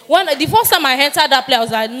project. When the first time I entered that place, I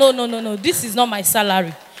was like, no, this is not my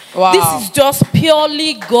salary. Wow. This is just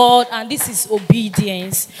purely God, and this is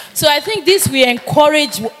obedience. So I think this will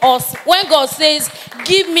encourage us. When God says,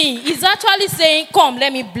 give me, He's actually saying, come,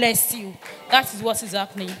 let me bless you. That is what is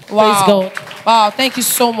happening. Wow. Praise God. Wow, thank you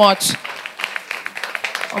so much.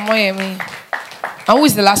 Omoyemi. And who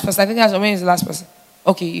is the last person? I think that's Omoyemi is the last person.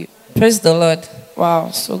 Okay, you. Praise the Lord. Wow,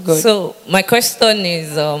 so good. So my question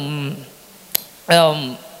is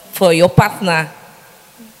for your partner.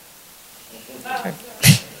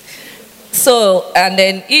 So, and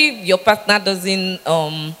then if your partner doesn't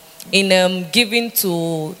in giving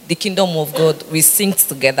to the kingdom of God, we sing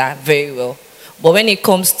together very well. But when it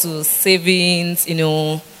comes to savings,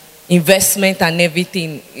 investment and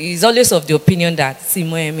everything, he's always of the opinion that,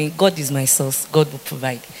 see, God is my source, God will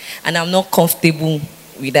provide. And I'm not comfortable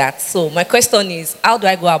with that. So my question is, how do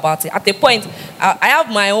I go about it? At the point, I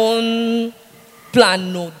have my own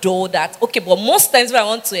plan, though, that, okay, but most times when I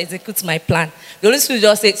want to execute my plan, the Holy Spirit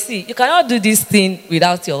just says, see, you cannot do this thing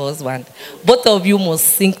without your husband. Both of you must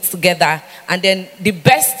sync together. And then the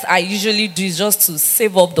best I usually do is just to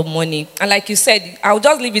save up the money. And like you said, I'll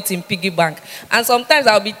just leave it in piggy bank. And sometimes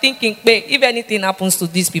I'll be thinking, if anything happens to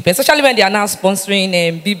these people, especially when they are now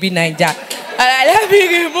sponsoring BB Niger, let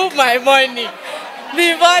me remove my money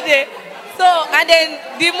before they. So, and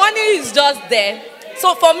then the money is just there.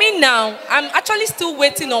 So for me now, I'm actually still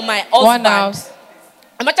waiting on my husband.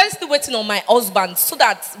 I'm actually still waiting on my husband so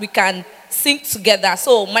that we can sync together.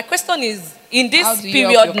 So my question is, in this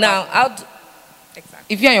period now,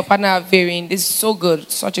 if you and your partner are varying, this is so good,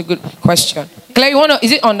 such a good question. Claire,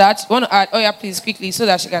 is it on that? You want to add? Oh yeah, please, quickly, so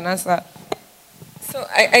that she can answer. So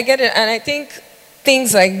I get it, and I think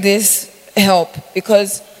things like this help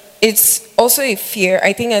because it's also a fear.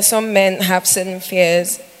 I think as some men have certain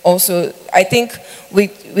fears. Also, I think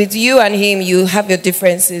with you and him, you have your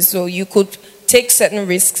differences, so you could take certain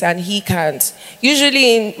risks and he can't.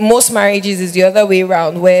 Usually in most marriages it's the other way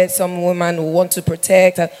around, where some women will want to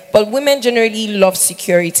protect, but women generally love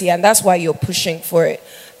security, and that's why you're pushing for it.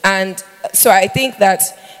 And so I think that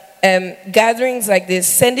gatherings like this,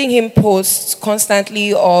 sending him posts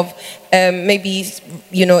constantly of maybe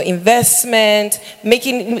investment,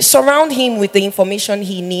 surround him with the information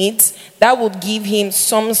he needs, that would give him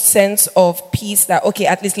some sense of peace that, okay,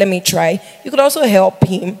 at least let me try. You could also help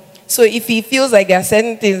him. So if he feels like there are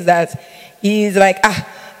certain things that he's like,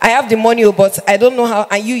 I have the money, but I don't know how,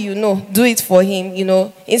 and do it for him,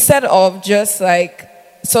 instead of just like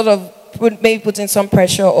sort of maybe putting some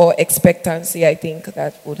pressure or expectancy. I think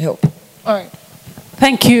that would help. All right.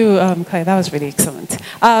 Thank you, Claire. That was really excellent.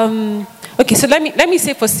 Okay, so let me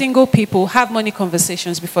say for single people, have money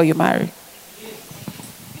conversations before you marry.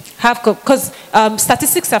 Because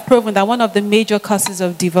statistics have proven that one of the major causes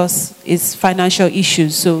of divorce is financial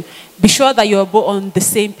issues. So be sure that you're both on the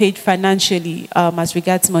same page financially as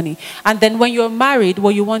regards money. And then when you're married,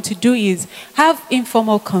 what you want to do is have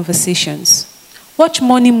informal conversations. Watch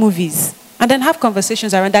money movies. And then have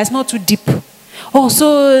conversations around that. It's not too deep. Oh,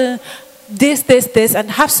 so this,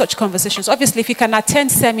 and have such conversations. Obviously, if you can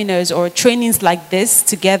attend seminars or trainings like this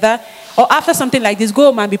together, or after something like this, go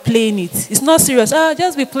home and be playing it. It's not serious.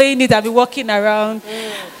 Just be playing it and be walking around.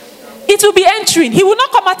 It will be entering. He will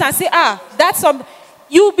not come out and say, that's some.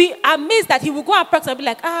 You'll be amazed that he will go and practice and be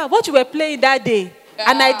like, what you were playing that day.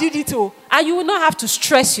 And I did it all. And you will not have to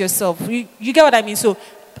stress yourself. You get what I mean? So,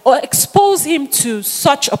 or expose him to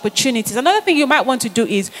such opportunities. Another thing you might want to do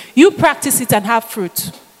is you practice it and have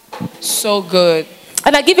fruit. So good.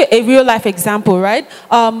 And I give you a real life example, right?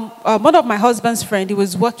 One of my husband's friend, he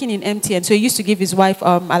was working in MTN, so he used to give his wife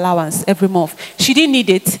allowance every month. She didn't need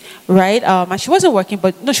it, right? And she wasn't working,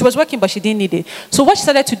 she was working, but she didn't need it. So what she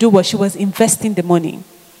started to do was she was investing the money.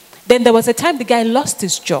 Then there was a time the guy lost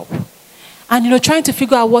his job, and trying to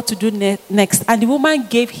figure out what to do next. And the woman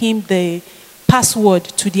gave him the password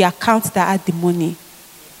to the account that had the money.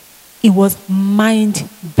 It was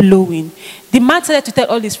mind-blowing. The man started to tell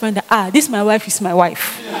all his friends that, this my wife is my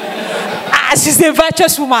wife. She's a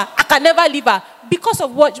virtuous woman. I can never leave her. Because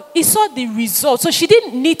of what? He saw the result. So she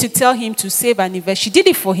didn't need to tell him to save and invest. She did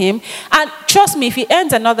it for him. And trust me, if he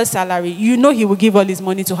earns another salary, he will give all his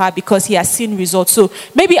money to her because he has seen results. So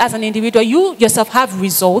maybe as an individual, you yourself have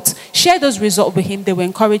results. Share those results with him. They will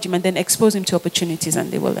encourage him and then expose him to opportunities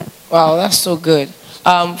and they will learn. Wow, that's so good.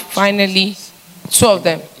 Finally, two of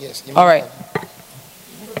them. Yes. All right.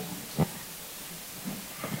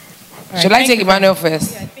 Should I take Emmanuel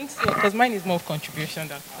first? Yeah, I think so, because mine is more of contribution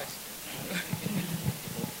than question.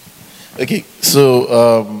 Okay,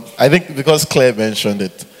 so I think because Claire mentioned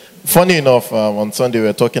it, funny enough, on Sunday we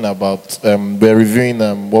were talking about, we're reviewing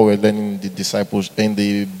what we're learning the disciples, in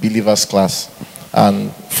the believers class.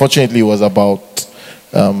 And fortunately, it was about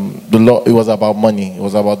the law. It was about money. It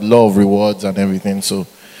was about law of rewards and everything. So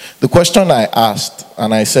the question I asked,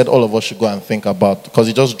 and I said all of us should go and think about, because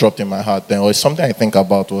it just dropped in my heart then, or something I think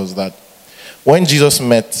about, was that when Jesus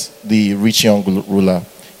met the rich young ruler,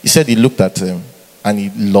 he said he looked at him and he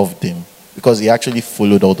loved him because he actually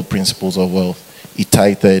followed all the principles of wealth. He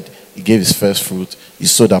tithed, he gave his first fruit, he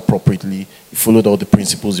sowed appropriately, he followed all the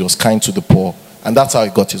principles, he was kind to the poor, and that's how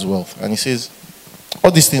he got his wealth. And he says,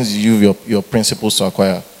 all these things you use your principles to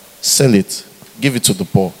acquire, sell it, give it to the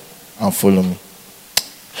poor, and follow me.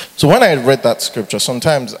 So when I read that scripture,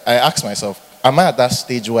 sometimes I ask myself, am I at that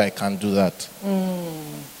stage where I can do that?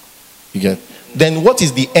 You get? Then what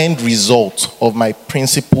is the end result of my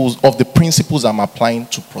principles, of the principles I'm applying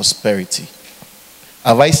to prosperity?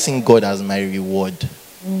 Have I seen God as my reward?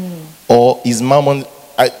 Or is mammon...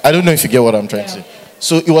 I don't know if you get what I'm trying to say.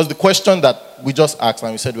 So it was the question that we just asked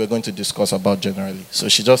and we said we were going to discuss about generally. So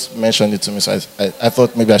she just mentioned it to me, so I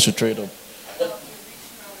thought maybe I should trade up.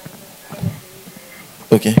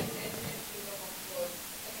 Okay.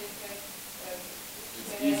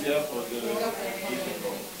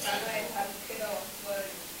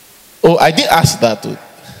 Oh, I did ask that too.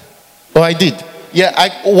 Oh, I did.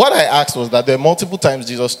 Yeah, what I asked was that there are multiple times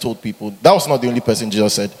Jesus told people, that was not the only person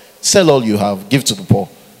Jesus said, sell all you have, give to the poor,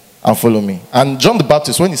 and follow me. And John the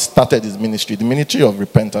Baptist, when he started his ministry, the ministry of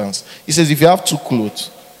repentance, he says, if you have 2 clothes,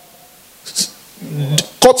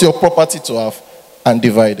 cut your property to half and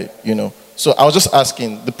divide it, you know. So I was just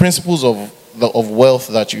asking, the principles of wealth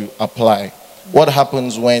that you apply, what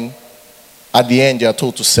happens when at the end you are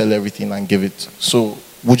told to sell everything and give it? So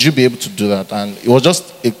would you be able to do that? And it was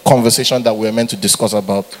just a conversation that we were meant to discuss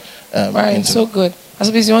about. Right, so good. As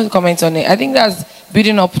you want to comment on it? I think that's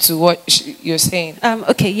building up to what you're saying.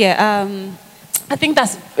 I think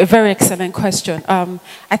that's a very excellent question.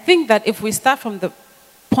 I think that if we start from the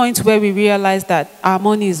point where we realize that our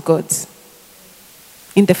money is God's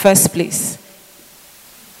in the first place,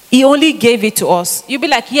 He only gave it to us. You'll be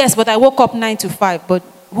like, yes, but I woke up 9 to 5. But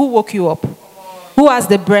who woke you up? Who has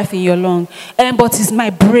the breath in your lung? But it's my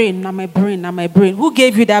brain, not my brain, not my brain. Who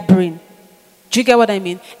gave you that brain? Do you get what I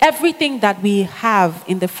mean? Everything that we have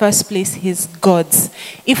in the first place is God's.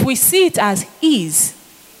 If we see it as His,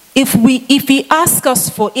 if He asks us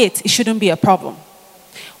for it, it shouldn't be a problem.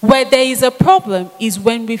 Where there is a problem is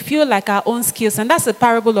when we feel like our own skills, and that's the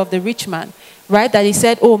parable of the rich man, right? That he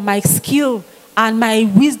said, oh, my skill and my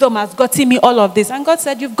wisdom has gotten me all of this. And God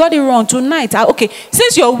said, you've got it wrong tonight. Okay,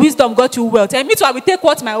 since your wisdom got you wealth, and me too, I will take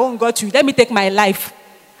what my own got you. Let me take my life.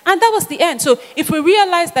 And that was the end. So if we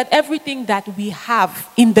realize that everything that we have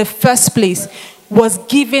in the first place was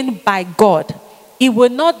given by God, it will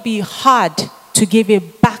not be hard to give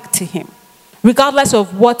it back to Him, regardless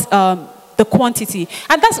of what the quantity.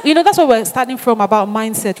 And that's what we're starting from about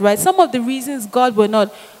mindset, right? Some of the reasons God will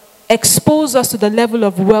not expose us to the level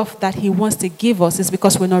of wealth that He wants to give us is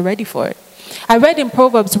because we're not ready for it. I read in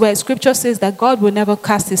Proverbs where scripture says that God will never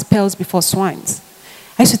cast His pearls before swines.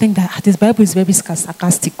 I used to think that this Bible is very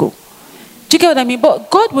sarcastical. Do you get what I mean? But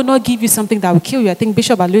God will not give you something that will kill you. I think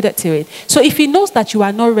Bishop alluded to it. So if He knows that you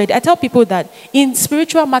are not ready, I tell people that in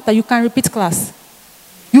spiritual matter, you can repeat class.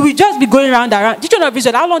 You will just be going round and round. Did you know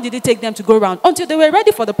Vision? How long did it take them to go round? Until they were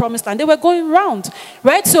ready for the promised land. They were going round,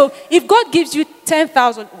 right? So if God gives you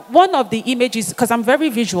 10,000, one of the images, because I'm very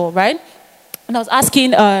visual, right? And I was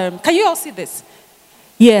asking, can you all see this?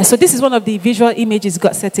 Yeah, so this is one of the visual images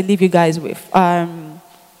God said to leave you guys with.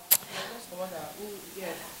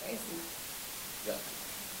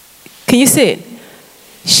 Can you see it?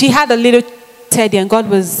 She had a little teddy and God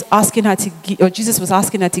was asking her to give, or Jesus was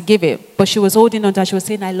asking her to give it, but she was holding on to it. She was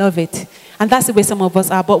saying, I love it. And that's the way some of us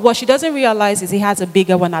are. But what she doesn't realize is He has a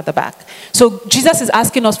bigger one at the back. So Jesus is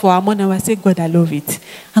asking us for our money and we're saying, God, I love it.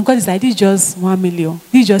 And God is like, this is just 1 million.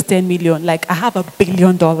 This is just 10 million. Like, I have $1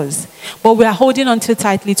 billion. But we are holding on too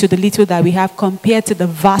tightly to the little that we have compared to the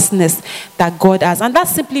vastness that God has. And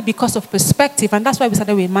that's simply because of perspective. And that's why we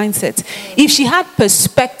started with mindset. If she had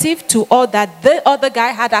perspective to all that the other guy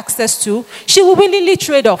had access to, she will willingly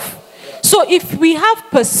trade off. So if we have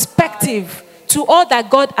perspective to all that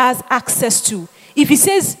God has access to, if He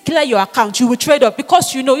says clear your account, you will trade off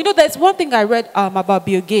because you know there's one thing I read about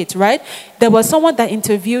Bill Gates, right? There was someone that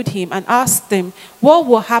interviewed him and asked him, what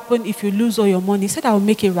will happen if you lose all your money? He said, I will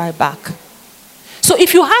make it right back. So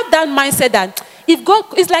if you have that mindset that if God,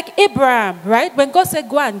 it's like Abraham, right? When God said,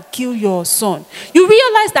 go and kill your son, you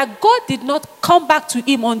realize that God did not come back to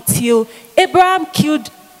him until Abraham killed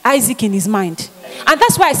Isaac in his mind. And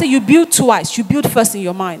that's why I say you build twice. You build first in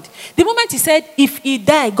your mind. The moment he said, if he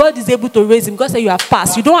died, God is able to raise him. God said, you have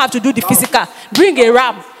passed. You don't have to do the physical. Bring a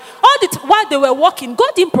ram. While they were walking,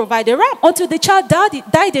 God didn't provide a ram until the child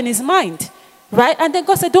died in his mind. Right? And then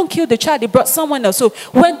God said, don't kill the child. They brought someone else. So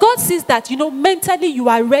when God sees that, mentally you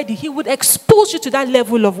are ready, he would expose you to that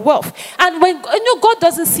level of wealth. And when, God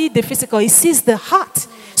doesn't see the physical, he sees the heart.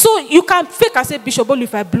 So you can fake and say, Bishop, only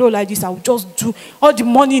if I blow like this, I will just do all the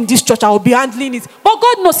money in this church. I will be handling it. But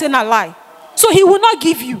God knows it's not a lie. So he will not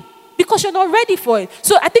give you because you're not ready for it.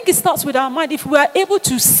 So I think it starts with our mind. If we are able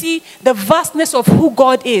to see the vastness of who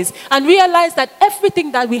God is and realize that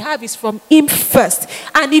everything that we have is from him first.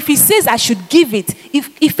 And if he says I should give it,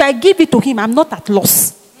 if I give it to him, I'm not at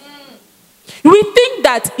loss. We think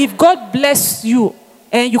that if God bless you,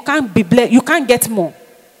 you can't be blessed, you can't get more.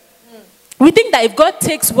 We think that if God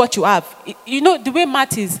takes what you have, the way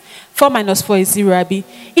math is, 4 minus 4 is 0, Abby.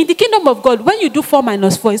 In the kingdom of God, when you do 4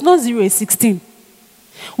 minus 4, it's not 0, it's 16.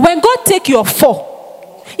 When God take your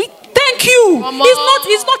 4, thank you.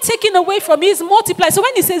 He's not taking away from you, he's multiplied. So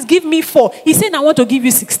when he says, give me 4, he's saying, I want to give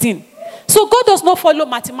you 16. So God does not follow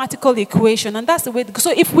mathematical equation, and that's the way.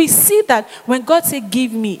 So if we see that when God says,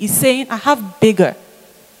 give me, he's saying, I have bigger.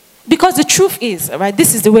 Because the truth is, right,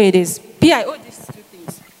 this is the way it is. P.I. Oh, this is two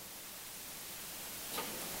things.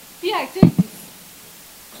 P.I. take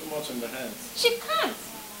this. Too much in the hands. She can't.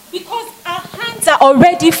 Because our hands are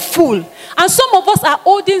already full. And some of us are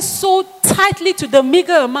holding so tightly to the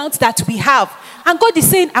meager amount that we have. And God is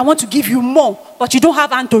saying, I want to give you more, but you don't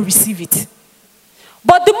have hand to receive it.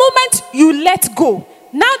 But the moment you let go,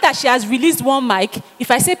 now that she has released one mic,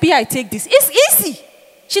 if I say, P.I. take this, it's easy.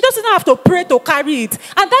 She doesn't have to pray to carry it.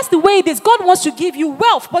 And that's the way it is. God wants to give you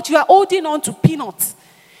wealth, but you are holding on to peanuts.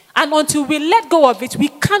 And until we let go of it, we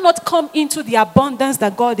cannot come into the abundance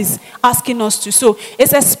that God is asking us to. So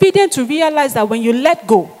it's expedient to realize that when you let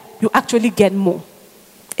go, you actually get more.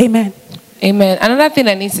 Amen. Amen. Another thing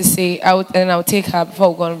I need to say, I'll take her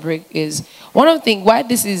before we go on break, is one of the things why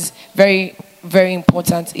this is very, very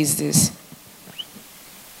important is this.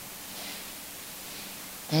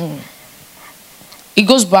 It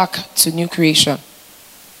goes back to new creation.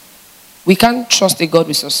 We can't trust a God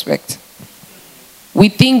we suspect. We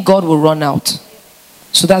think God will run out.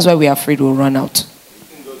 So that's why we're afraid we'll run out.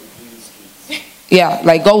 Yeah,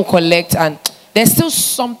 like God will collect, and there's still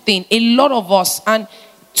something, a lot of us, and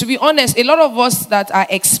to be honest, a lot of us that are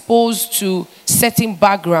exposed to certain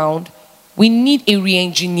background, we need a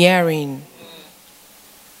re-engineering.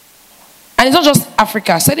 And it's not just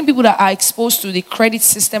Africa. Certain people that are exposed to the credit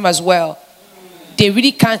system as well, they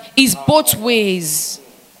really can't. It's both ways.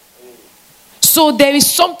 So there is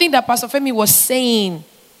something that Pastor Femi was saying.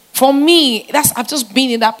 For me, I've just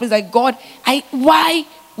been in that place like, God, why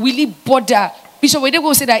will he bother? Bishop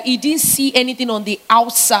Odukoya said that he didn't see anything on the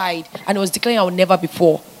outside and he was declaring I will never be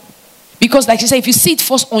poor. Because like she said, if you see it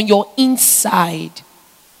first on your inside,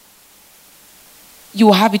 you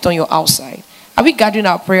will have it on your outside. Are we gathering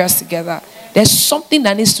our prayers together? There's something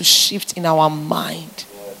that needs to shift in our mind.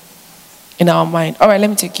 In our mind. All right, let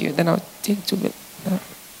me take you. Then I'll take 2 minutes.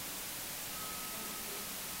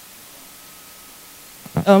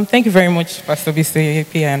 Thank you very much, Pastor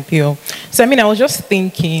Bisoye, and PO. So, I was just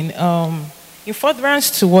thinking, in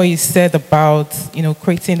furtherance to what you said about,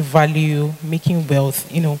 creating value, making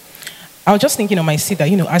wealth, I was just thinking on my seat that,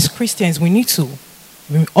 as Christians, we need to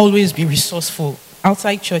always be resourceful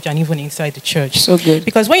outside church and even inside the church. So good.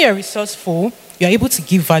 Because when you're resourceful, you're able to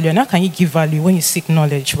give value. And how can you give value when you seek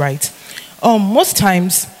knowledge, right? Most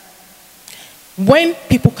times, when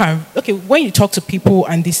when you talk to people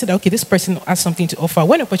and they say that, okay, this person has something to offer,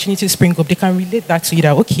 when opportunities spring up, they can relate that to you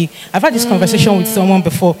that, okay, I've had this conversation with someone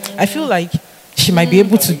before. I feel like she might be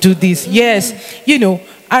able to do this. Yes,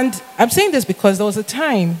 and I'm saying this because there was a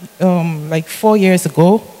time, like 4 years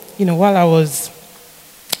ago, while I was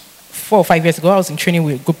 4 or 5 years ago, I was in training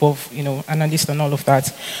with a group of, analysts and all of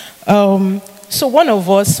that. So one of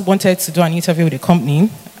us wanted to do an interview with a company,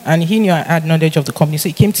 and he knew I had knowledge of the company, so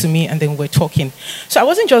he came to me and then we're talking. So I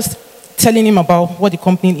wasn't just telling him about what the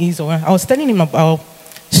company is, or I was telling him about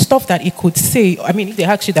stuff that he could say. If they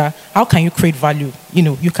ask you that, how can you create value?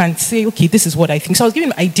 You can say, okay, this is what I think. So I was giving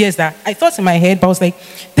him ideas that I thought in my head, but I was like,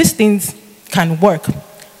 these things can work.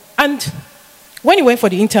 And when he went for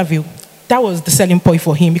the interview, that was the selling point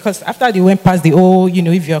for him, because after they went past the,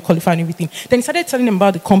 if you're qualified and everything, then he started telling him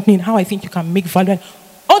about the company and how I think you can make value. And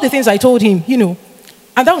all the things I told him,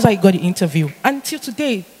 and that was how he got the interview. Until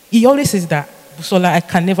today, he always says that, Busola, I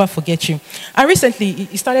can never forget you. And recently,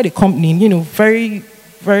 he started a company, very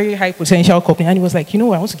very high potential company, and he was like, you know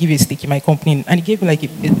what, I want to give you a stake in my company, and he gave me like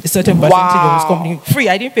a certain percentage of his company free.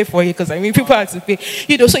 I didn't pay for it because I mean people had to pay,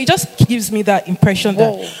 you know. So it just gives me that impression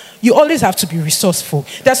that you always have to be resourceful.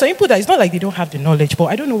 There's some people that it's not like they don't have the knowledge, but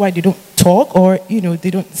I don't know why they don't talk, or you know,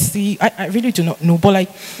 they don't see. I really do not know, but like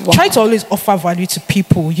try to always offer value to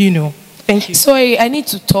people, you know. Thank you. Sorry, I need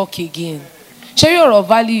to talk again. Share your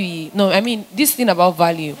value. No, I mean this thing about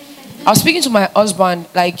value. I was speaking to my husband,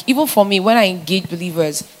 like, even for me, when I engage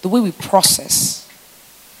believers, the way we process.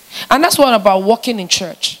 And that's what about walking in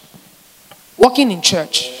church. Walking in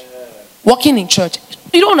church. Walking in church.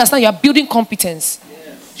 You don't understand, you are building competence.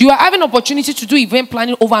 You are having opportunity to do event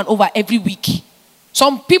planning over and over every week.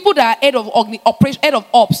 Some people that are head of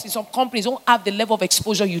ops in some companies don't have the level of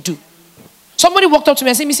exposure you do. Somebody walked up to me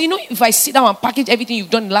and said, Missy, you know, if I sit down and package everything you've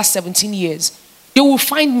done in the last 17 years, they will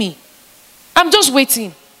find me. I'm just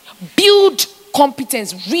waiting. Build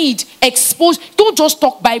competence, read, expose. Don't just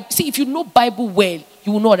talk Bible. See, if you know Bible well,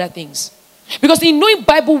 you will know other things. Because in knowing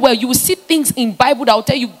Bible well, you will see things in Bible that will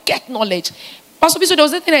tell you, get knowledge. Pastor Bisoye, there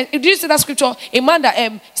was a thing, did you see that scripture? A man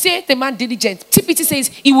that, say the man diligent. TPT says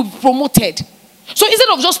he will be promoted. So instead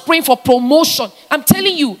of just praying for promotion, I'm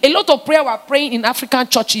telling you, a lot of prayer we're praying in African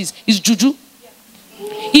churches is juju.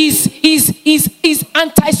 Is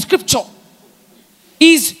anti-scripture.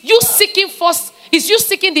 Is you seeking first. Is you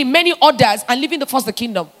seeking the many orders and leaving the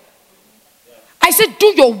kingdom. I said, do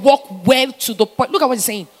your work well to the point. Look at what he's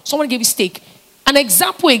saying. Someone gave you steak. An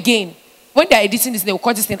example again. When they're editing this, they will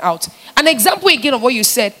cut this thing out. An example again of what you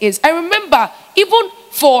said is, I remember, even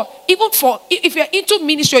for if you're into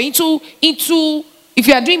ministry or if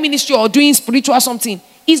you are doing ministry or doing spiritual something,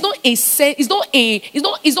 it's not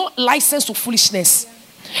license to foolishness.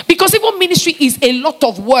 Because even ministry is a lot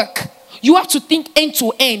of work. You have to think end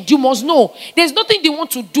to end. You must know. There's nothing they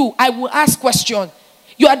want to do. I will ask questions.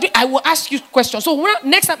 I will ask you questions. So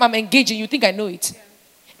next time I'm engaging, you think I know it.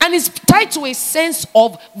 And it's tied to a sense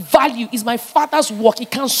of value. It's my father's work.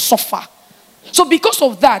 It can't suffer. So because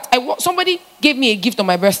of that, somebody gave me a gift on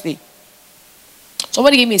my birthday.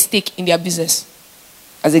 Somebody gave me a stake in their business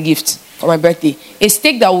as a gift for my birthday. A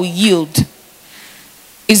stake that will yield.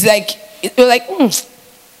 It's like,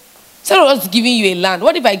 instead of us giving you a land,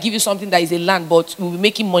 what if I give you something that is a land but we'll be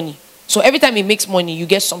making money? So every time it makes money, you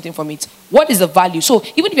get something from it. What is the value? So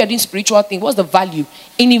even if you're doing spiritual things, what's the value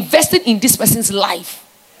in investing in this person's life?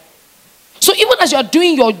 So even as you're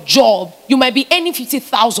doing your job, you might be earning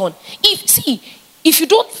 50,000. If you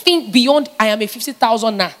don't think beyond, I am a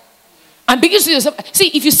 50,000 now, and begin to see yourself,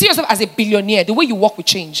 if you see yourself as a billionaire, the way you work will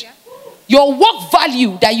change. Yeah. Your work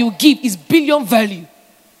value that you give is billion value.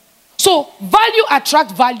 So value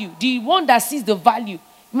attracts value. The one that sees the value.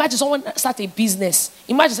 Imagine someone start a business.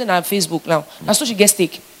 Imagine saying on Facebook now. That's so she gets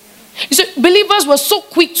stake. You see, believers were so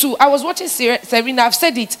quick to. I was watching Serena. I've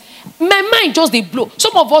said it. My mind just they blow.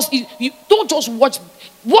 Some of us, you don't just watch.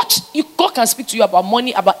 God can speak to you about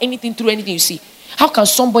money, about anything through anything you see. How can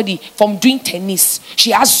somebody from doing tennis?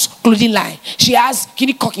 She has clothing line. She has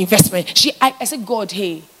guinea cock investment. I said, God,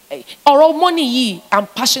 hey, or money, I'm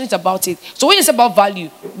passionate about it. So when it's about value,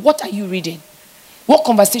 what are you reading? What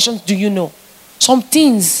conversations do you know? Some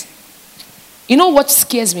things, you know what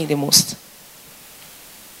scares me the most?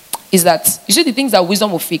 Is that, you see the things that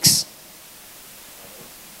wisdom will fix.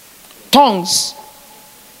 Tongues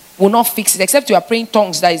will not fix it, except you are praying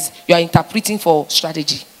tongues that is, you are interpreting for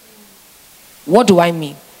strategy. What do I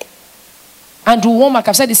mean? Andrew Womack,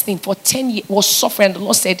 I've said this thing for 10 years, was suffering, and the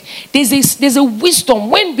Lord said, there's a wisdom.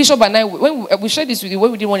 When Bishop and I, when we shared this with you,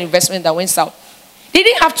 when we did one investment that went south, they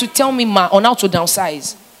didn't have to tell me on how to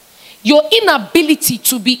downsize. Your inability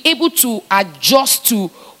to be able to adjust to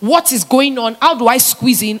what is going on, how do I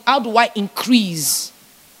squeeze in, how do I increase,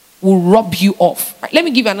 will rub you off. Right, let me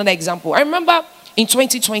give you another example. I remember in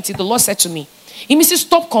 2020, the Lord said to me, he means to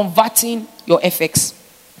stop converting your FX.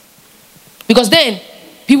 Because then,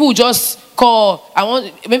 people will just call,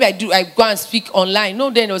 I go and speak online. No,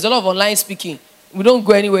 then there was a lot of online speaking. We don't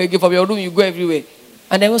go anywhere again from your room, you go everywhere.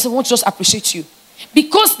 And then I want to just appreciate you.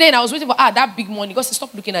 Because then I was waiting for that big money. God said,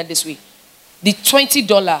 stop looking at it this way. The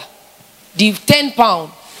 $20, the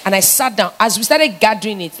 £10, and I sat down. As we started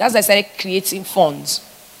gathering it, that's when I started creating funds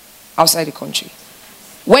outside the country.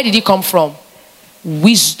 Where did it come from?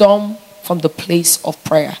 Wisdom from the place of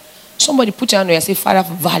prayer. Somebody put your hand on and say, Father,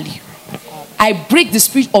 value. I break the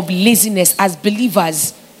spirit of laziness as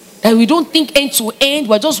believers. That we don't think end to end.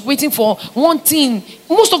 We're just waiting for one thing.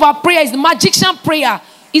 Most of our prayer is the magician prayer.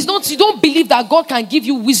 It's not, you don't believe that God can give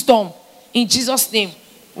you wisdom. In Jesus' name.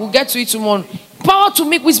 We'll get to it tomorrow. Power to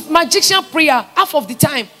make with magician prayer half of the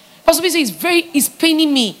time. Pastor Bisoye is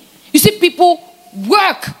paining me. You see people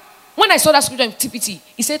work. When I saw that scripture in TPT,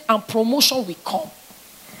 he said, and promotion will come.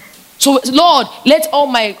 So, Lord, let all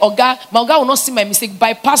my Oga will not see my mistake,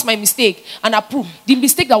 bypass my mistake, and approve the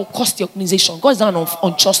mistake that will cost the organization. God is not an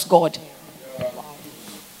unjust God.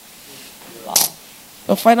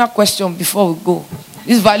 The final question before we go.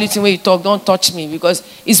 This value thing where you talk, don't touch me, because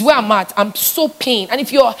it's where I'm at. I'm so pained. And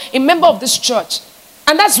if you're a member of this church,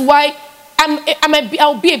 and that's why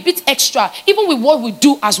I'll be a bit extra, even with what we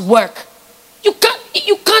do as work. You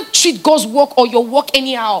can't treat God's work or your work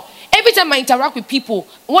anyhow. Every time I interact with people,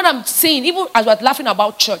 what I'm saying, even as we're laughing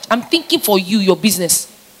about church, I'm thinking for you, your business.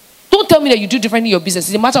 Don't tell me that you do differently in your business.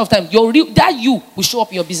 It's a matter of time. That you will show up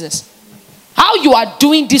in your business. How you are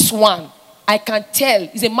doing this one, I can tell.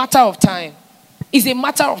 It's a matter of time. It's a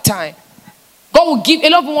matter of time. God will give. A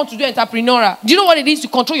lot of people want to do entrepreneurial. Do you know what it is to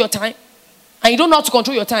control your time? And you don't know how to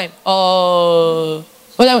control your time.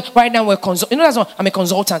 Right now we're consulting. You know, that's what I'm a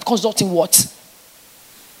consultant. Consulting what?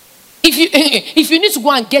 If you need to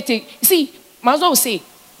go and get a, see, my husband will say,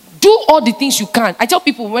 do all the things you can. I tell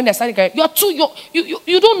people when they're starting career, you are too young.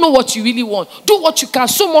 You don't know what you really want. Do what you can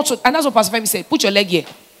so much. And that's what Pastor Femi said. Put your leg here.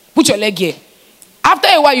 Put your leg here. After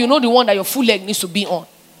a while, you know the one that your full leg needs to be on.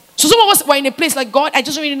 So some of us were in a place like, God, I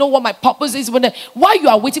just don't really know what my purpose is. While you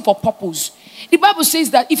are waiting for purpose, the Bible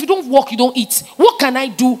says that if you don't walk, you don't eat. What can I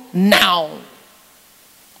do now?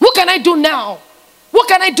 What can I do now? What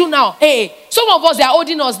can I do now? Hey, some of us, they are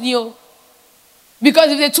holding us new.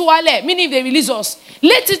 Because if they toilet, meaning if they release us,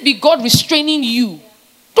 let it be God restraining you.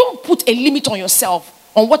 Don't put a limit on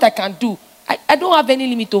yourself, on what I can do. I don't have any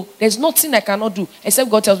limit. Oh. There's nothing I cannot do, except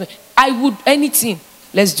God tells me. I would anything.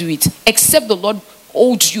 Let's do it. Except the Lord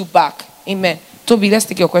holds you back. Amen. Toby, let's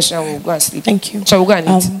take your question and we'll go and sleep. Thank you. So we'll go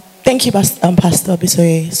and eat. Thank you, Pastor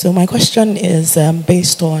Bisoye. So my question is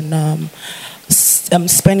based on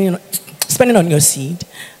spending on your seed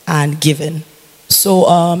and giving.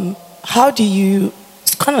 So how do you,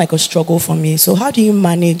 it's kind of like a struggle for me. So how do you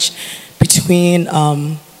manage between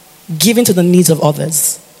giving to the needs of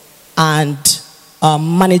others and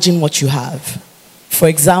managing what you have? For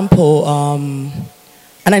example,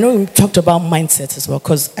 and I know we talked about mindset as well,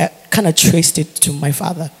 because I kind of traced it to my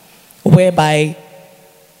father, whereby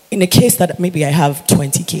in a case that maybe I have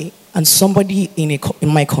 20K and somebody in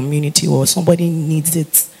my community or somebody needs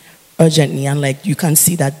it urgently, and like you can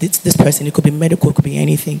see that this person, it could be medical, it could be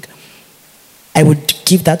anything, I would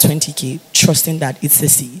give that 20K trusting that it's a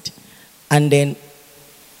seed. And then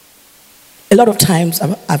a lot of times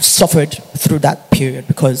I've suffered through that period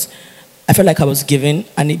because I felt like I was giving,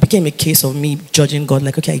 and it became a case of me judging God,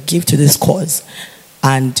 like, okay, I gave to this cause,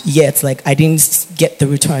 and yet, like, I didn't get the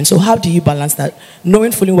return. So how do you balance that,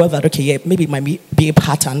 knowing fully well that, okay, yeah, maybe it might be a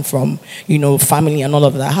pattern from, family and all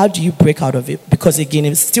of that. How do you break out of it? Because again,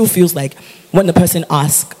 it still feels like when the person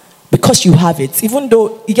asks, because you have it, even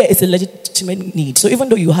though, yeah, it's a legitimate need. So even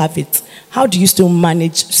though you have it, how do you still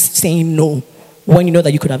manage saying no when you know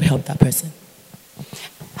that you could have helped that person?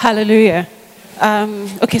 Hallelujah.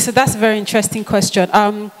 Okay, so that's a very interesting question.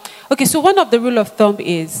 Okay, so one of the rule of thumb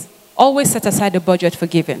is always set aside a budget for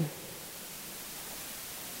giving.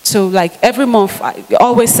 So like every month, I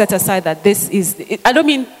always set aside that this is, I don't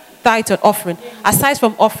mean tithe or offering. Aside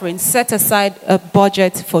from offering, set aside a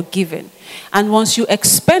budget for giving. And once you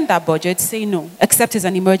expend that budget, say no, except it's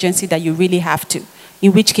an emergency that you really have to,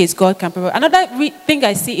 in which case God can provide. Another thing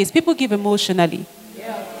I see is people give emotionally.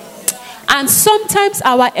 Yeah. And sometimes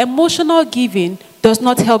our emotional giving does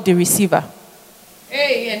not help the receiver.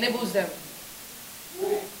 Hey, it enables them.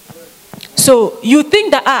 So you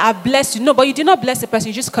think that I blessed you. No, but you did not bless the person,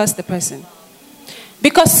 you just cursed the person.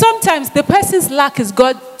 Because sometimes the person's lack is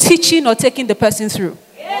God teaching or taking the person through.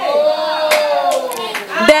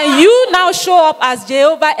 Then you now show up as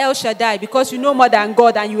Jehovah El Shaddai because you know more than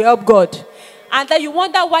God and you help God. And then you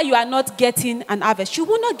wonder why you are not getting an harvest. You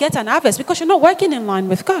will not get an harvest because you're not working in line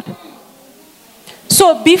with God.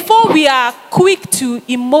 So before we are quick to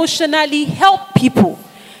emotionally help people,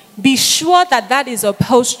 be sure that that is a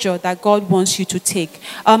posture that God wants you to take.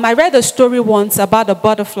 I read a story once about a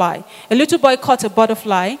butterfly. A little boy caught a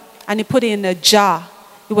butterfly and he put it in a jar.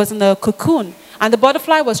 It was in a cocoon. And the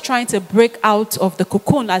butterfly was trying to break out of the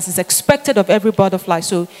cocoon as is expected of every butterfly.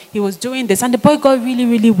 So he was doing this. And the boy got really,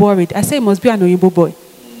 really worried. I said, it must be an Oyibo boy.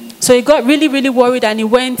 So he got really, really worried and he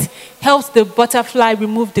went, helped the butterfly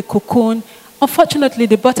remove the cocoon. Unfortunately,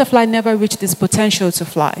 the butterfly never reached its potential to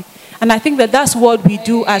fly. And I think that that's what we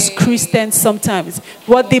do as Christians sometimes.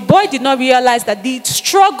 What the boy did not realize that the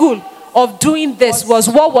struggle of doing this was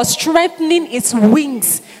what was strengthening its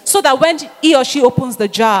wings so that when he or she opens the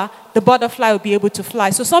jar, the butterfly will be able to fly.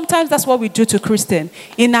 So sometimes that's what we do to Christians.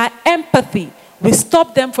 In our empathy, will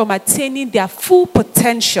stop them from attaining their full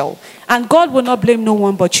potential. And God will not blame no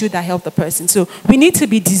one but you that help the person. So we need to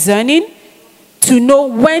be discerning to know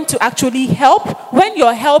when to actually help, when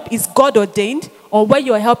your help is God ordained, or when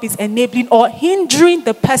your help is enabling or hindering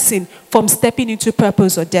the person from stepping into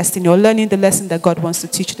purpose or destiny or learning the lesson that God wants to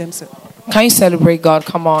teach them. So, can you celebrate God?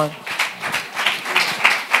 Come on.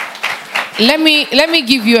 Let me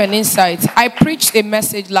give you an insight. I preached a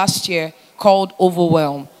message last year called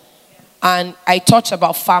Overwhelm. And I touched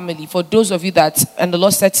about family. For those of you that, and the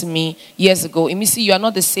Lord said to me years ago, Emisi, you are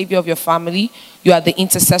not the savior of your family. You are the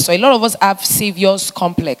intercessor. A lot of us have savior's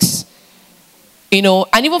complex. You know,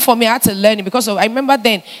 and even for me, I had to learn it because I remember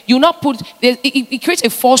then, you not put, it creates a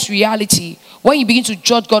false reality when you begin to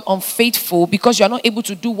judge God unfaithful because you are not able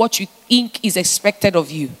to do what you think is expected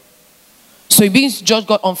of you. So you begin to judge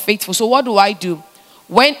God unfaithful. So what do?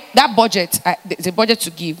 When that budget, there's a budget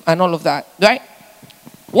to give and all of that, right?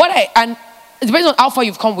 And it depends on how far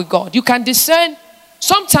you've come with God. You can discern.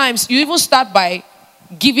 Sometimes you even start by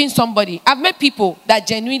giving somebody. I've met people that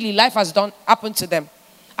genuinely life has happened to them.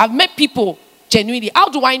 I've met people genuinely. How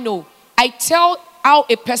do I know? I tell how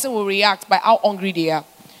a person will react by how hungry they are.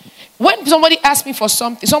 When somebody asks me for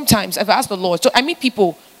something, sometimes if I ask the Lord, so I meet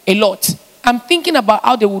people a lot. I'm thinking about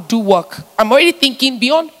how they will do work. I'm already thinking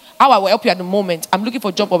beyond how I will help you at the moment. I'm looking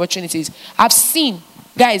for job opportunities. I've seen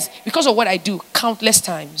guys, because of what I do, countless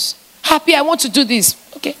times. Happy, I want to do this.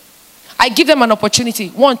 Okay. I give them an opportunity,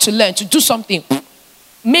 one, to learn, to do something.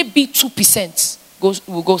 Maybe 2%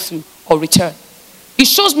 will go through or return. It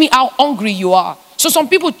shows me how hungry you are. So some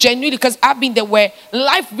people genuinely, because I've been there where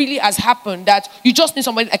life really has happened, that you just need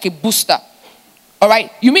somebody like a booster. All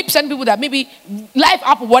right? You meet certain people that maybe life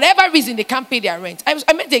happened, whatever reason, they can't pay their rent.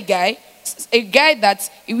 I met a guy that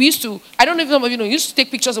we used to, I don't know if some of you know, used to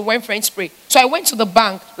take pictures of wearing French spray. So I went to the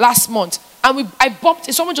bank last month and I bumped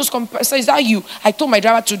it. Someone just said, is that you? I told my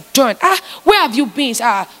driver to turn. Where have you been?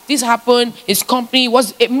 This happened. His company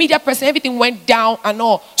was a media person. Everything went down and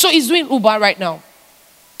all. So he's doing Uber right now.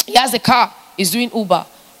 He has a car. He's doing Uber.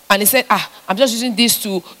 And he said, I'm just using this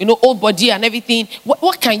to, old body and everything.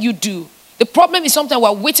 What can you do? The problem is sometimes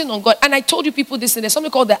we're waiting on God. And I told you people this, and there's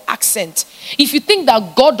something called the accent. If you think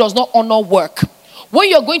that God does not honor work, when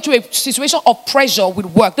you're going through a situation of pressure with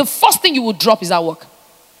work, the first thing you will drop is that work.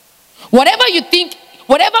 Whatever you think,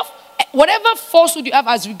 whatever falsehood you have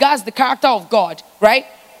as regards the character of God, right?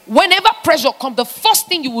 Whenever pressure comes, the first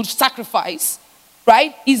thing you will sacrifice,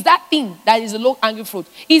 right, is that thing that is a low-hanging fruit.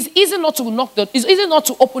 It's easy not to it's easy not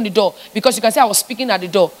to open the door because you can say I was speaking at the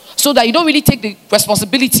door, so that you don't really take the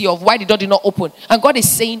responsibility of why the door did not open. And God is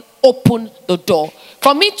saying, open the door.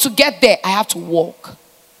 For me to get there, I have to walk.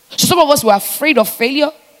 So some of us were afraid of failure.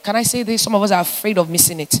 Can I say this? Some of us are afraid of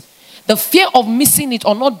missing it. The fear of missing it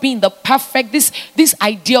or not being the perfect, this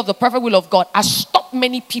idea of the perfect will of God has stopped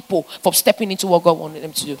many people from stepping into what God wanted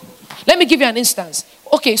them to do. Let me give you an instance.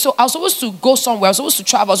 Okay, so I was supposed to go somewhere. I was supposed to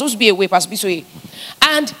travel. I was supposed to be away, Pastor Bisoye.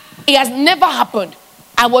 And it has never happened.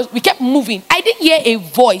 We kept moving. I didn't hear a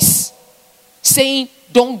voice saying,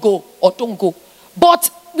 don't go or don't go. But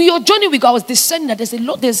with your journey with God, I was discerning that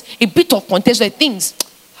there's a bit of contest with things.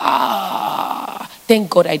 Thank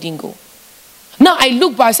God I didn't go. Now I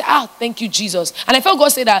look back and say, thank you, Jesus. And I felt God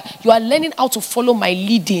say that you are learning how to follow my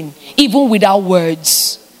leading, even without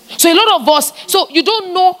words. So a lot of us, so you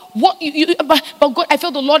don't know what but God, I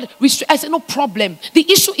felt the Lord restrict. I said, no problem.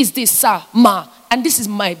 The issue is this, sir, ma, and this is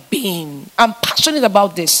my being. I'm passionate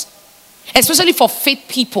about this, especially for faith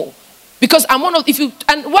people, because I'm one of,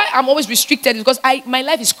 and why I'm always restricted is because my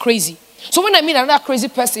life is crazy. So when I meet another crazy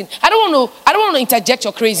person, I don't want to interject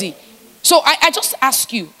your crazy. So I just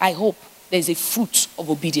ask you, I hope there's a fruit of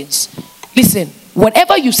obedience. Listen,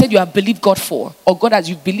 whatever you said you have believed God for, or God as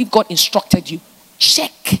you believe God instructed you,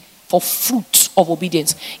 check for fruit of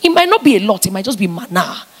obedience. It might not be a lot, it might just be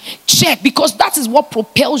manna. Check, because that is what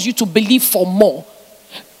propels you to believe for more.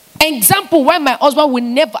 Example, why my husband will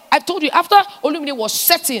never, I told you, after Olumide was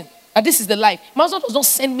certain that this is the life, my husband does not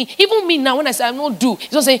send me. Even me now, when I say I'm not do, he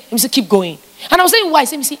doesn't say, let me say, keep going. And I was saying why? He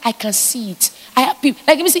said, let me see, I can see it. I have people,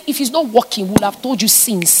 like, let me see, if he's not working, we'll have told you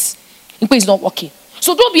since. He's not working.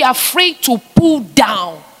 So don't be afraid to pull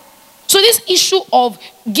down. So this issue of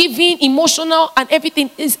giving, emotional and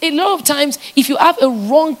everything is a lot of times if you have a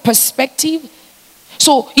wrong perspective.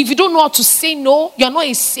 So if you don't know how to say no, you're not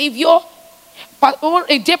a savior.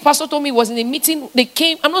 A dear pastor told me he was in a meeting. They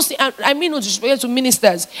came. I'm not saying I mean no disrespect to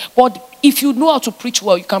ministers, but if you know how to preach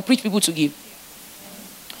well, you can preach people to give.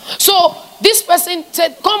 So this person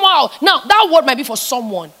said, "Come out." Now that word might be for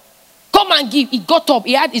someone. Come and give. He got up.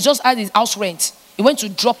 He just had his house rent. He went to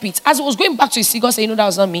drop it. As he was going back to his seat, God said, that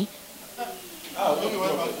was not me.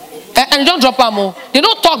 And you don't drop him. Oh. They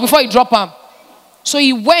don't talk before you drop him. So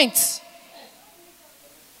he went.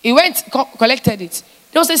 Collected it.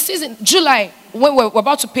 There was a season, July, when we're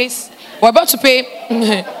about to pay. We're about to pay.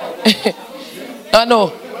 No,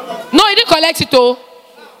 he didn't collect it, though.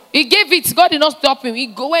 He gave it. God did not stop him.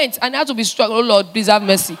 He went and had to be struck. Oh, Lord, please have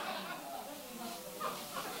mercy.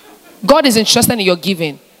 God is interested in your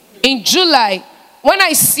giving. In July, when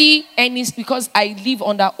I see any, because I live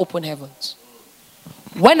under open heavens,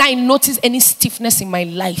 when I notice any stiffness in my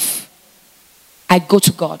life, I go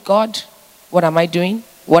to God. God, what am I doing?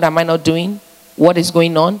 What am I not doing? What is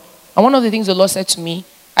going on? And one of the things the Lord said to me,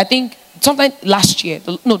 I think sometime last year,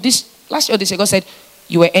 last year or this year, God said,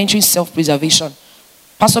 you were entering self-preservation.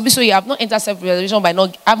 Pastor Bisoye, I have not entered self-preservation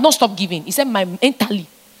I have not stopped giving. He said, mentally.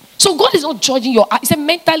 So God is not judging your heart. He said,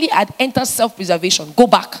 mentally, I'd entered self-preservation. Go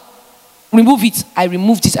back. Remove it. I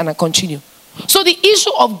removed it and I continue. So the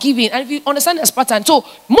issue of giving, and if you understand this pattern, so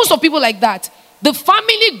most of people like that, the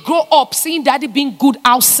family grow up seeing daddy being good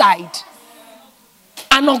outside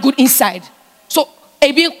and not good inside. So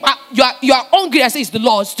you are hungry and say it's the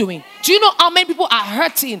Lord's doing. Do you know how many people are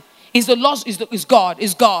hurting? Is the Lord,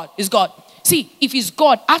 is God. See, if it's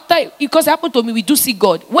God, because it happened to me, we do see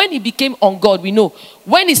God. When he became on God, we know.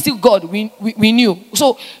 When he's still God, we knew.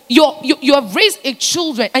 So you have raised a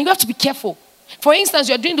children and you have to be careful. For instance,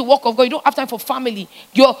 you're doing the work of God, you don't have time for family.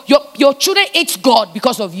 Your children hate God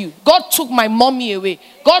because of you. God took my mommy away.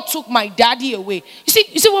 God took my daddy away. You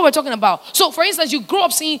see what we're talking about? So for instance, you grow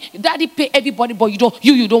up seeing daddy pay everybody, but you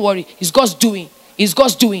don't worry. It's God's doing. It's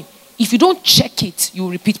God's doing. If you don't check it, you will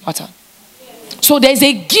repeat pattern. So there's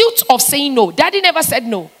a guilt of saying no. Daddy never said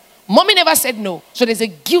no. Mommy never said no. So there's a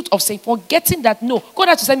guilt of saying, forgetting that no. God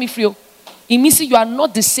had to set me free. It means you are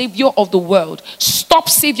not the savior of the world. Stop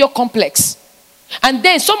savior complex. And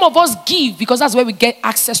then some of us give because that's where we get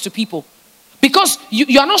access to people. Because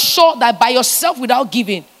you are not sure that by yourself without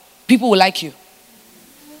giving, people will like you.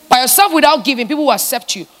 By yourself without giving, people will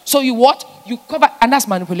accept you. So you what? You cover, and that's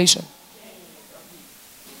manipulation.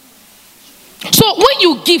 So when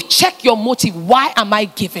you give, check your motive. Why am I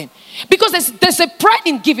giving? Because there's a pride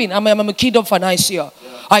in giving. I'm a kingdom financier.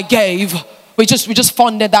 I gave. We just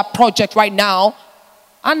funded that project right now.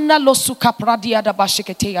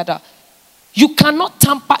 You cannot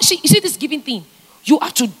tamper. You see this giving thing? You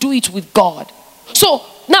have to do it with God. So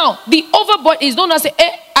now the overboard is don't say,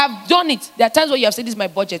 I've done it. There are times where you have said this is my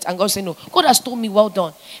budget and God say no. God has told me well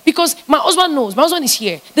done. Because my husband knows. My husband is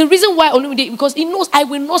here. The reason why I only did it because he knows I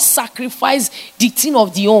will not sacrifice the thing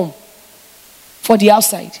of the home for the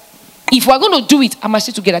outside. If we're going to do it, I must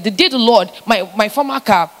stay together. The day the Lord, my former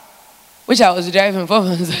car, which I was driving for,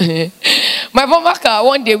 my former car,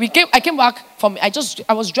 one day I came back from,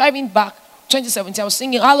 I was driving back 2017, I was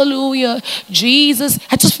singing, hallelujah, Jesus.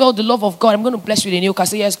 I just felt the love of God. I'm going to bless you with a new car. I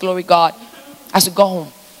said, yes, glory God. As we got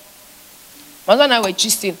home. My husband and I were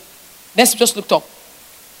gisting. Then she just looked up.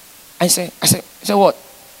 I said, what?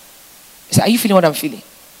 He said, are you feeling what I'm feeling?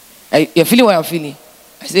 You're feeling what I'm feeling?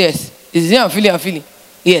 I said, yes. Is it what I'm feeling?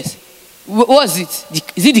 Yes. What is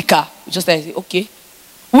it? Is it the car? We just said, okay.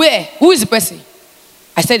 Where? Who is the person?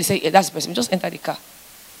 I said, yeah, that's the person. We just entered the car.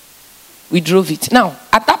 We drove it. Now,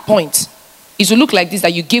 at that point, it will look like this,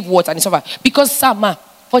 that you gave what and it's over. Because, Sama,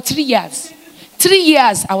 for 3 years,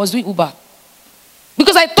 I was doing Uber.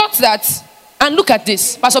 Because I thought that, and look at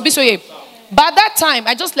this, Pastor Bisoye, by that time,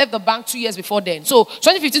 I just left the bank 2 years before then. So,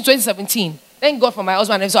 2015, 2017, thank God for my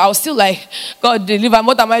husband. And so I was still like, God, deliver,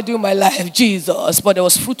 what am I doing in my life? Jesus. But there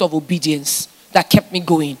was fruit of obedience that kept me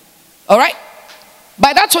going. All right?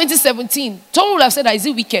 By that 2017, someone would have said, is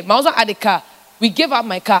it wicked? My husband had a car. We gave up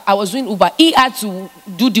my car. I was doing Uber. He had to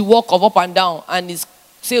do the work of up and down and his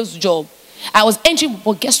sales job. I was entering,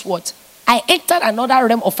 but guess what? I entered another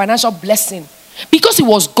realm of financial blessing. Because it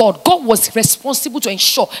was God. God was responsible to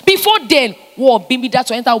ensure. Before then, being that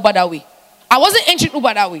to enter Uber that way. I wasn't entering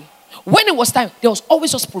Uber that way. When it was time, there was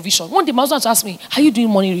always just provision. One day, my husband asked me, are you doing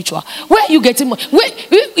money ritual? Where are you getting money?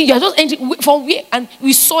 You're just entering from where? And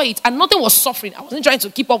we saw it, and nothing was suffering. I wasn't trying to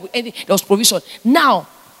keep up with anything. There was provision. Now,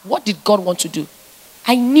 what did God want to do?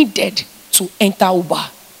 I needed to enter Uber.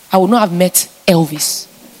 I would not have met Elvis.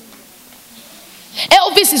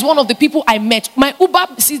 Elvis is one of the people I met. My Uber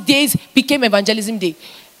days became evangelism day.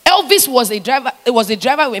 Elvis was a driver. It was a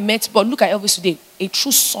driver we met, but look at Elvis today, a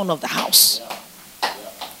true son of the house.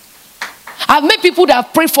 I've met people that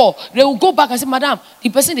I've prayed for. They will go back and say, Madam, the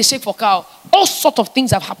person they shake for car. All sorts of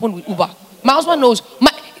things have happened with Uber. My husband knows.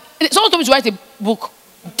 Someone told me to write a book.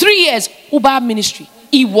 3 years, Uber ministry.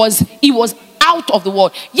 He was out of the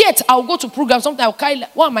world. Yet, I'll go to programs. Sometimes I'll carry,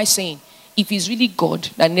 what am I saying? If it's really God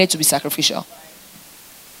that needed to be sacrificial.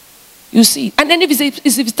 You see. And then if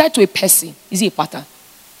it's tied to a person, is it a pattern?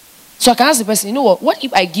 So I can ask the person, you know what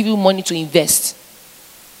if I give you money to invest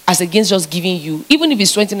as against just giving you, even if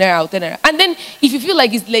it's 20 naira or 10 naira. And then if you feel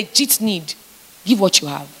like it's legit need, give what you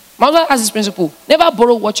have. My husband has this principle, never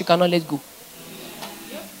borrow what you cannot let go.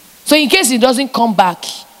 So in case it doesn't come back,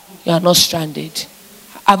 you are not stranded.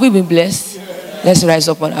 Have we been blessed? Let's rise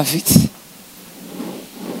up on our feet.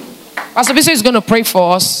 Pastor Bisoye is going to pray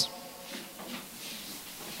for us.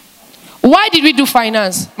 Why did we do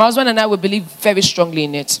finance? My husband and I will believe very strongly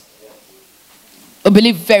in it. We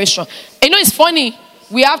believe very strong. You know, it's funny.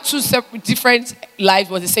 We have two separate, different lives,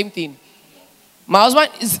 but the same thing. My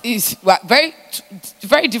husband is very,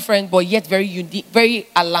 very different, but yet very unique, very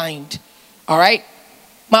aligned. All right?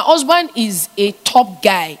 My husband is a top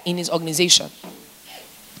guy in his organization.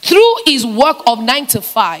 Through his work of 9 to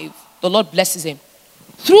 5, the Lord blesses him.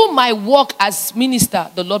 Through my work as minister,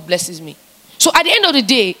 the Lord blesses me. So at the end of the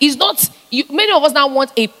day, it's not, many of us now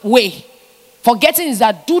want a way. Forgetting is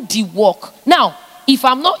that do the work. Now, if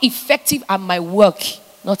I'm not effective at my work,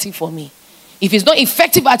 nothing for me. If he's not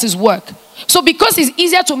effective at his work. So because it's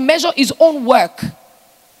easier to measure his own work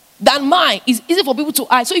than mine, it's easy for people to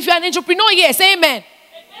ask. So if you're an entrepreneur here, say amen.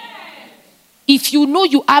 If you know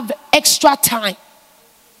you have extra time,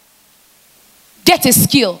 get a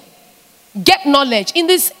skill, get knowledge. In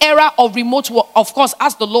this era of remote work, of course,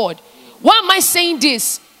 ask the Lord. Why am I saying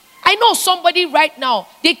this? I know somebody right now,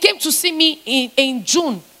 they came to see me in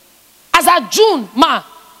June. As at June,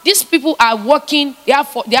 these people are working, they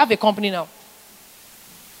have a company now.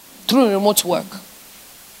 Through remote work.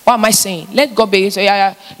 What am I saying? Let God be. So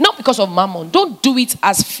not because of mammon. Don't do it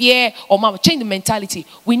as fear or mammon. Change the mentality.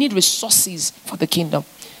 We need resources for the kingdom.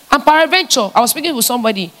 And peradventure, I was speaking with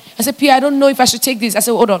somebody. I said, Pierre, I don't know if I should take this. I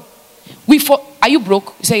said, hold on. Are you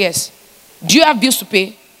broke? He said, yes. Do you have bills to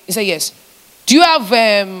pay? He said, yes. Do you have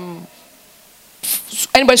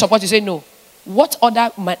anybody support? He said, no.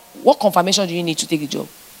 What confirmation do you need to take the job?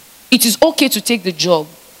 It is okay to take the job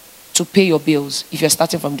to pay your bills if you're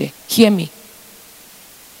starting from there. Hear me.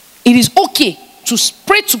 It is okay to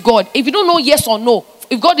pray to God. If you don't know yes or no,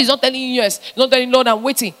 if God is not telling you yes, not telling you, Lord, I'm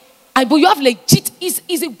waiting. But you have legit,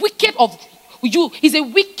 is a wicked of you, is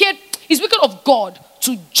wicked of God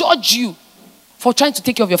to judge you for trying to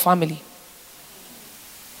take care of your family.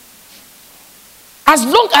 As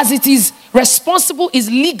long as it is responsible, is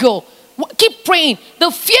legal, keep praying.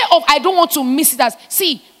 The fear of I don't want to miss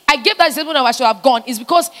it I gave that example that I should have gone is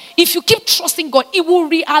because if you keep trusting God, it will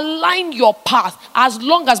realign your path as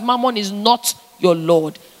long as mammon is not your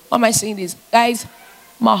Lord. Why am I saying this? Guys,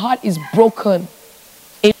 my heart is broken.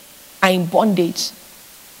 I'm in bondage.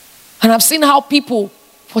 And I've seen how people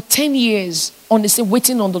for 10 years on the same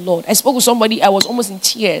waiting on the Lord. I spoke with somebody, I was almost in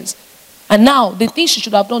tears. And now, the thing she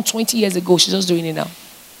should have done 20 years ago, she's just doing it now.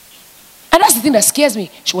 And that's the thing that scares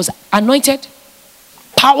me. She was anointed,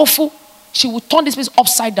 powerful. She would turn this place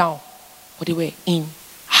upside down. But they were in.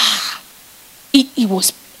 It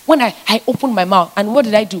was, when I opened my mouth, and what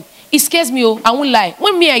did I do? It scares me, I won't lie.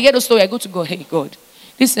 When I hear the story, I go to God, hey God,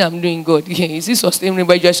 this thing I'm doing, God, is this sustaining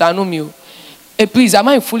by just I know me? Hey, please, am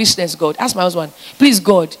I in foolishness, God? Ask my husband. Please,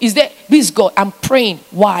 God, please, God, I'm praying.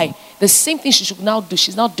 Why? The same thing she should now do,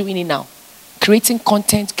 she's not doing it now. Creating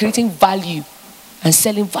content, creating value, and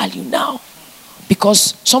selling value now.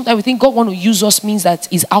 Because sometimes we think God want to use us means that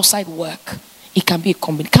it's outside work. It can be a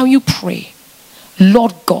combination. Can you pray?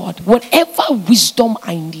 Lord God, whatever wisdom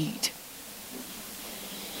I need.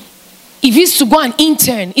 If it's to go and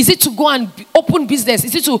intern, is it to go and open business?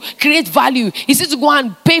 Is it to create value? Is it to go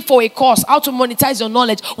and pay for a course? How to monetize your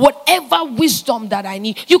knowledge? Whatever wisdom that I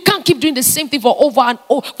need. You can't keep doing the same thing for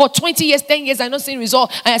for 20 years, 10 years, I'm not seeing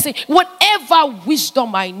results. And I say, whatever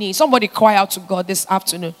wisdom I need. Somebody cry out to God this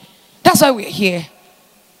afternoon. That's why we're here.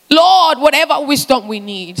 Lord, whatever wisdom we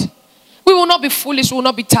need. We will not be foolish. We will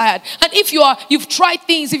not be tired. And if you've tried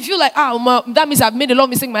things, if you feel like, that means I've made a lot of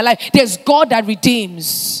mistakes in my life. There's God that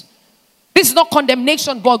redeems. This is not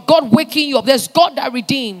condemnation, but God waking you up. There's God that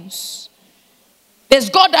redeems. There's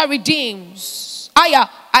God that redeems. I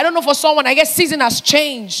don't know for someone, I guess season has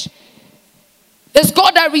changed. There's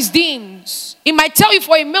God that redeems. He might tell you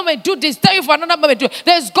for a moment, do this. Tell you for another moment, do it.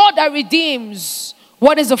 There's God that redeems.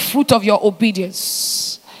 What is the fruit of your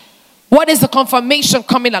obedience? What is the confirmation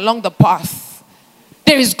coming along the path?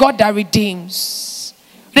 There is God that redeems.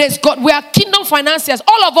 There's God. We are kingdom financiers.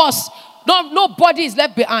 All of us. Nobody is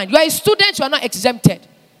left behind. You are a student. You are not exempted.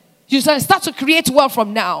 You start to create wealth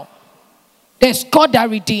from now. There's God that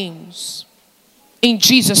redeems. In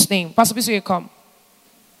Jesus' name. Pastor Bisoye, come.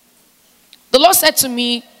 The Lord said to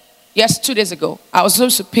me, 2 days ago, I was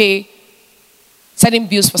supposed to pay setting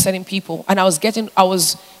bills for certain people. And the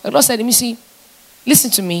Lord said, let me see,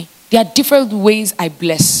 listen to me. There are different ways I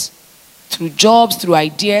bless. Through jobs, through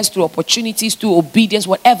ideas, through opportunities, through obedience,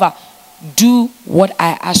 whatever. Do what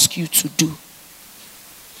I ask you to do.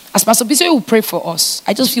 As Pastor Bisoye will pray for us,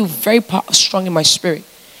 I just feel very strong in my spirit.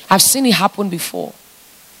 I've seen it happen before.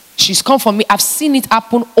 She's come for me. I've seen it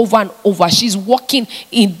happen over and over. She's walking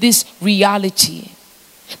in this reality.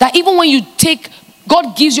 That even when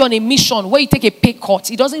God gives you on a mission where you take a pay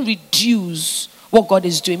cut, it doesn't reduce what God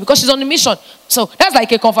is doing because she's on a mission. So that's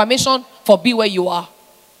like a confirmation for be where you are.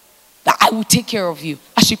 That I will take care of you.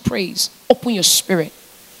 As she prays, open your spirit.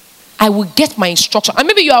 I will get my instruction. And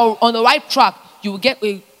maybe you are on the right track. You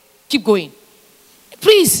will keep going.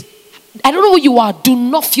 Please, I don't know who you are. Do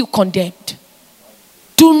not feel condemned.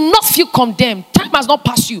 Do not feel condemned. Time has not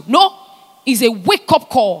passed you. No, it's a wake-up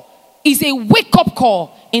call. It's a wake-up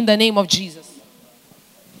call in the name of Jesus.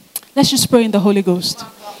 Let's just pray in the Holy Ghost.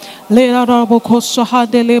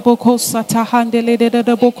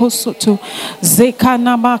 Zeka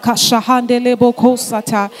namaka shahandele boko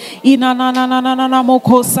sata ina na na na na na na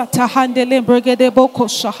moko sata handele brigade boko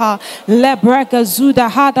shaha lebrega zuda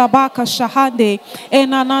hada baka shahande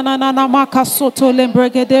ena na na na na maka soto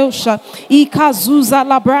lembrigade usha ikazuza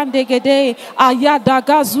la brande gede ayada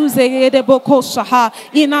gazuze gede boko shaha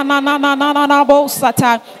ina na na na na na na bo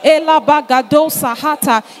sata ela bagado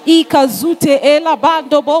sahata ikazute ela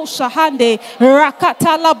bando bo shahande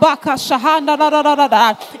rakata la baka shahanda da da da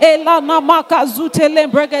da ela namaka zute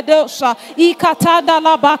lembregedosha ikatanda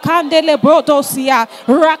la bakande le brodosia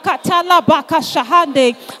rakata la baka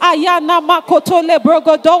shahande ayana makoto le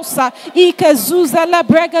brogodosa ikezuza le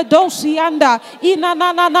bregedosianda ina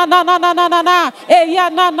na na na na na na na na na eya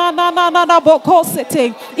na na na na na na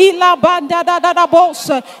bokosete ila banda da da da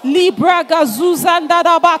bosa libra gazuzanda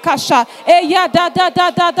da bakasha eya da da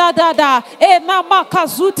da da da da da ena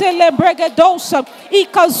makazute lembregedosa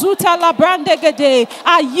ikazuta la brande gede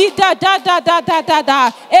ayida da da da da da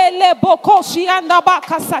da ele bokoshi anda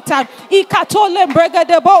bakasata ikatole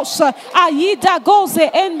mbregede bosa ayida goze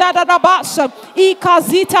enda da da basa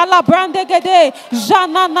ikazita la brande gede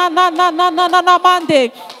jana na na na na na na na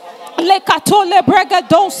mande lekatole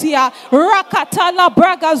bregadosia rakata la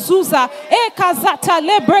bragazuza ekazata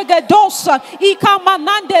le bregadosa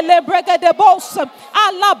ikamanande le bregedebosa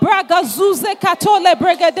ala bragazuze katole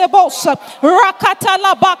bregedebosa rakata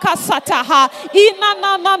la bakasataha ina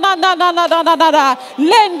na na na na na na na na na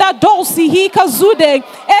lenda dosi hikazude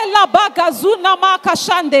ela bagazuna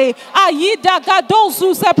makashande ayida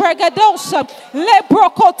gadozu ze bregadosa le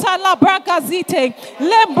brokota la bragazite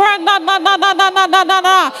lembra na na na na na na na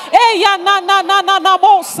na eya na na na na na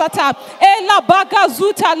mosata ela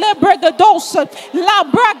bagazuta lebregadosa la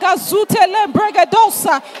bragazute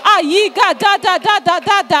lebregadosa ayiga da da da da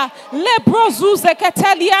da da lebrozuze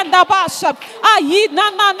ketelianda basha ayi na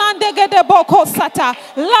na na ndegede boko sata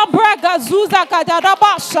la bragazuza kadada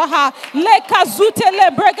basha ha le kazute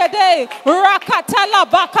lebregade rakata la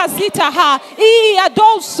bakazita ha iya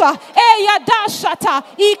dosa eya dashata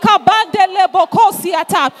ikabande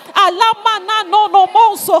lebokosiata alama na no no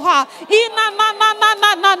moso ha ina na na na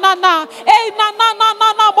na na na na e na na na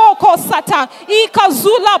na na boko sata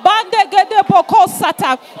ikazula bande gede boko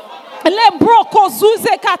sata Lembroko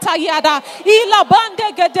zuze katayada ila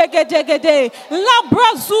bande gede gede gede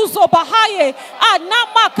lambra zuzo bahaye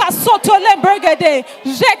anama kasoto lembregede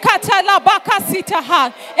jekata la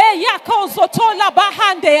bakasitaha eyako zoto la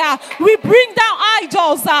bahandea. We bring down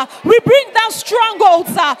idols, we bring down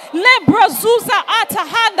strongholds, lembra zuza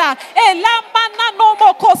atahanda elambana no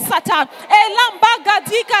moko sata elambaga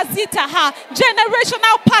diga zitaha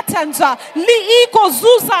generational patterns li iko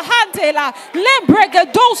zuza handela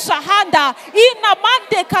lembregedosa handa ina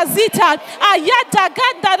mande kazita ayada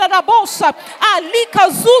ganda da da bosa alika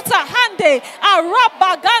zuza hande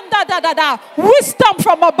araba ganda da da da wisdom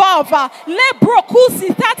from above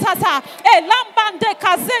lebrokusi tatata elambande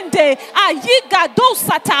kazende ayiga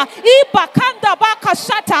dosata ibakanda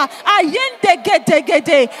bakashata ayende gede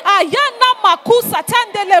gede ayana makusa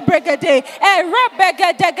tandele bregede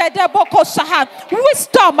erebegede gede bokoshaha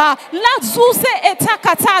wisdom la zuze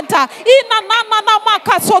etakatanta ina nana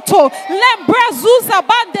makasoto lembrezuza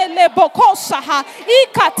bande le bokoshaha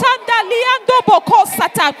ikatanda liando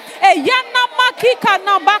bokosata eyana makika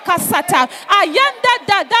nambaka sata ayanda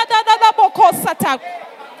da da da da da bokosata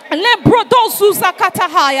lembrodozuza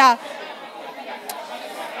katahaya.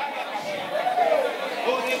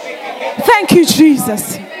 Thank you,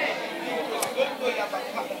 Jesus.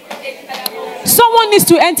 Someone needs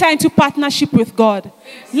to enter into partnership with God.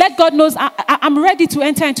 Let God know I'm ready to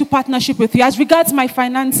enter into partnership with you as regards my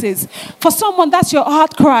finances. For someone, that's your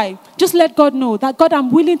heart cry. Just let God know that, God, I'm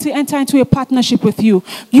willing to enter into a partnership with you.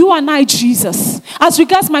 You and I, Jesus. As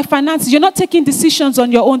regards my finances, you're not taking decisions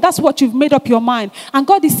on your own. That's what you've made up your mind. And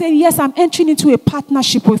God is saying, yes, I'm entering into a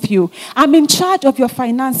partnership with you. I'm in charge of your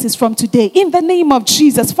finances from today. In the name of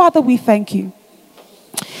Jesus, Father, we thank you.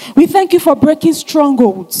 We thank you for breaking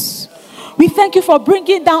strongholds. We thank you for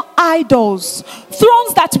bringing down idols,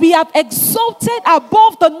 thrones that we have exalted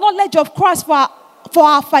above the knowledge of Christ for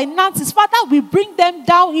our finances. Father, we bring them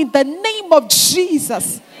down in the name of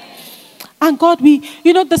Jesus. And God,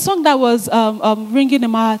 the song that was ringing in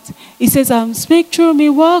my heart, it says, speak through me,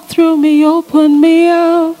 walk through me, open me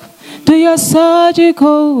up, do your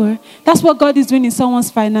surgical work. That's what God is doing in someone's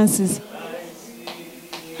finances.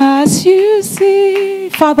 As you see,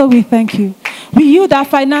 Father, we thank you. We yield our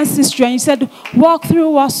finances to you, and you said, walk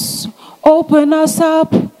through us, open us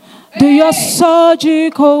up, do your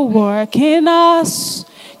surgical work in us,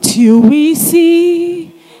 till we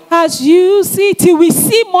see, as you see, till we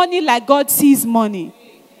see money like God sees money.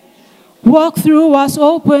 Walk through us,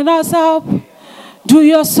 open us up, do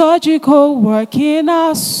your surgical work in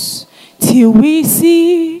us, till we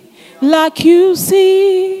see, like you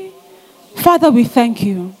see. Father, we thank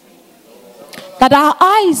you that our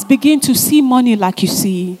eyes begin to see money like you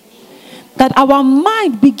see, that our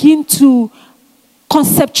mind begin to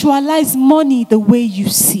conceptualize money the way you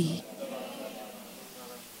see,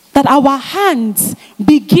 that our hands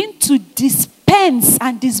begin to dispense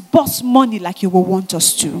and disburse money like you will want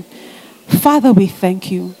us to. Father, we thank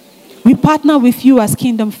you. We partner with you as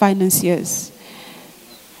kingdom financiers.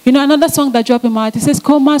 Another song that dropped in my heart, it says,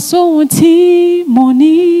 Koma so unti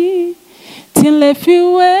money. Till le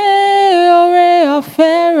fiwe ore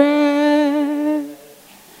afere,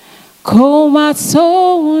 koma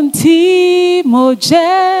so unti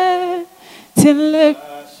moje, till le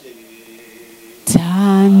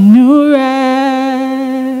tanure,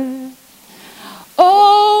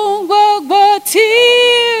 oh gbogbo ti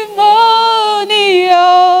mo ni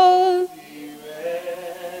o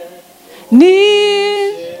ni.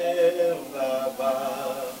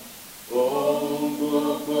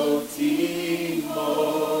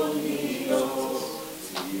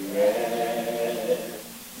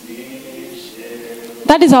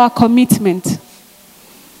 That is our commitment.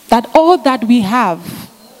 That all that we have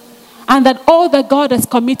and that all that God has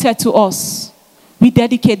committed to us, we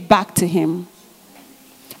dedicate back to Him.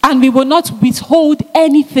 And we will not withhold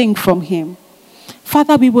anything from Him.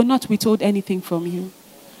 Father, we will not withhold anything from you.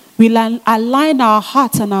 We'll align our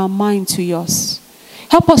hearts and our mind to yours.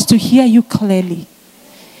 Help us to hear you clearly.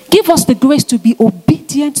 Give us the grace to be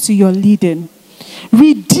obedient to your leading.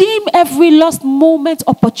 Redeem every lost moment,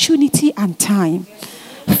 opportunity, and time.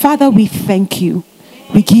 Father, we thank you.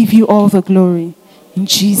 We give you all the glory. In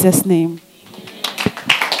Jesus' name.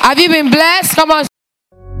 Have you been blessed? Come on.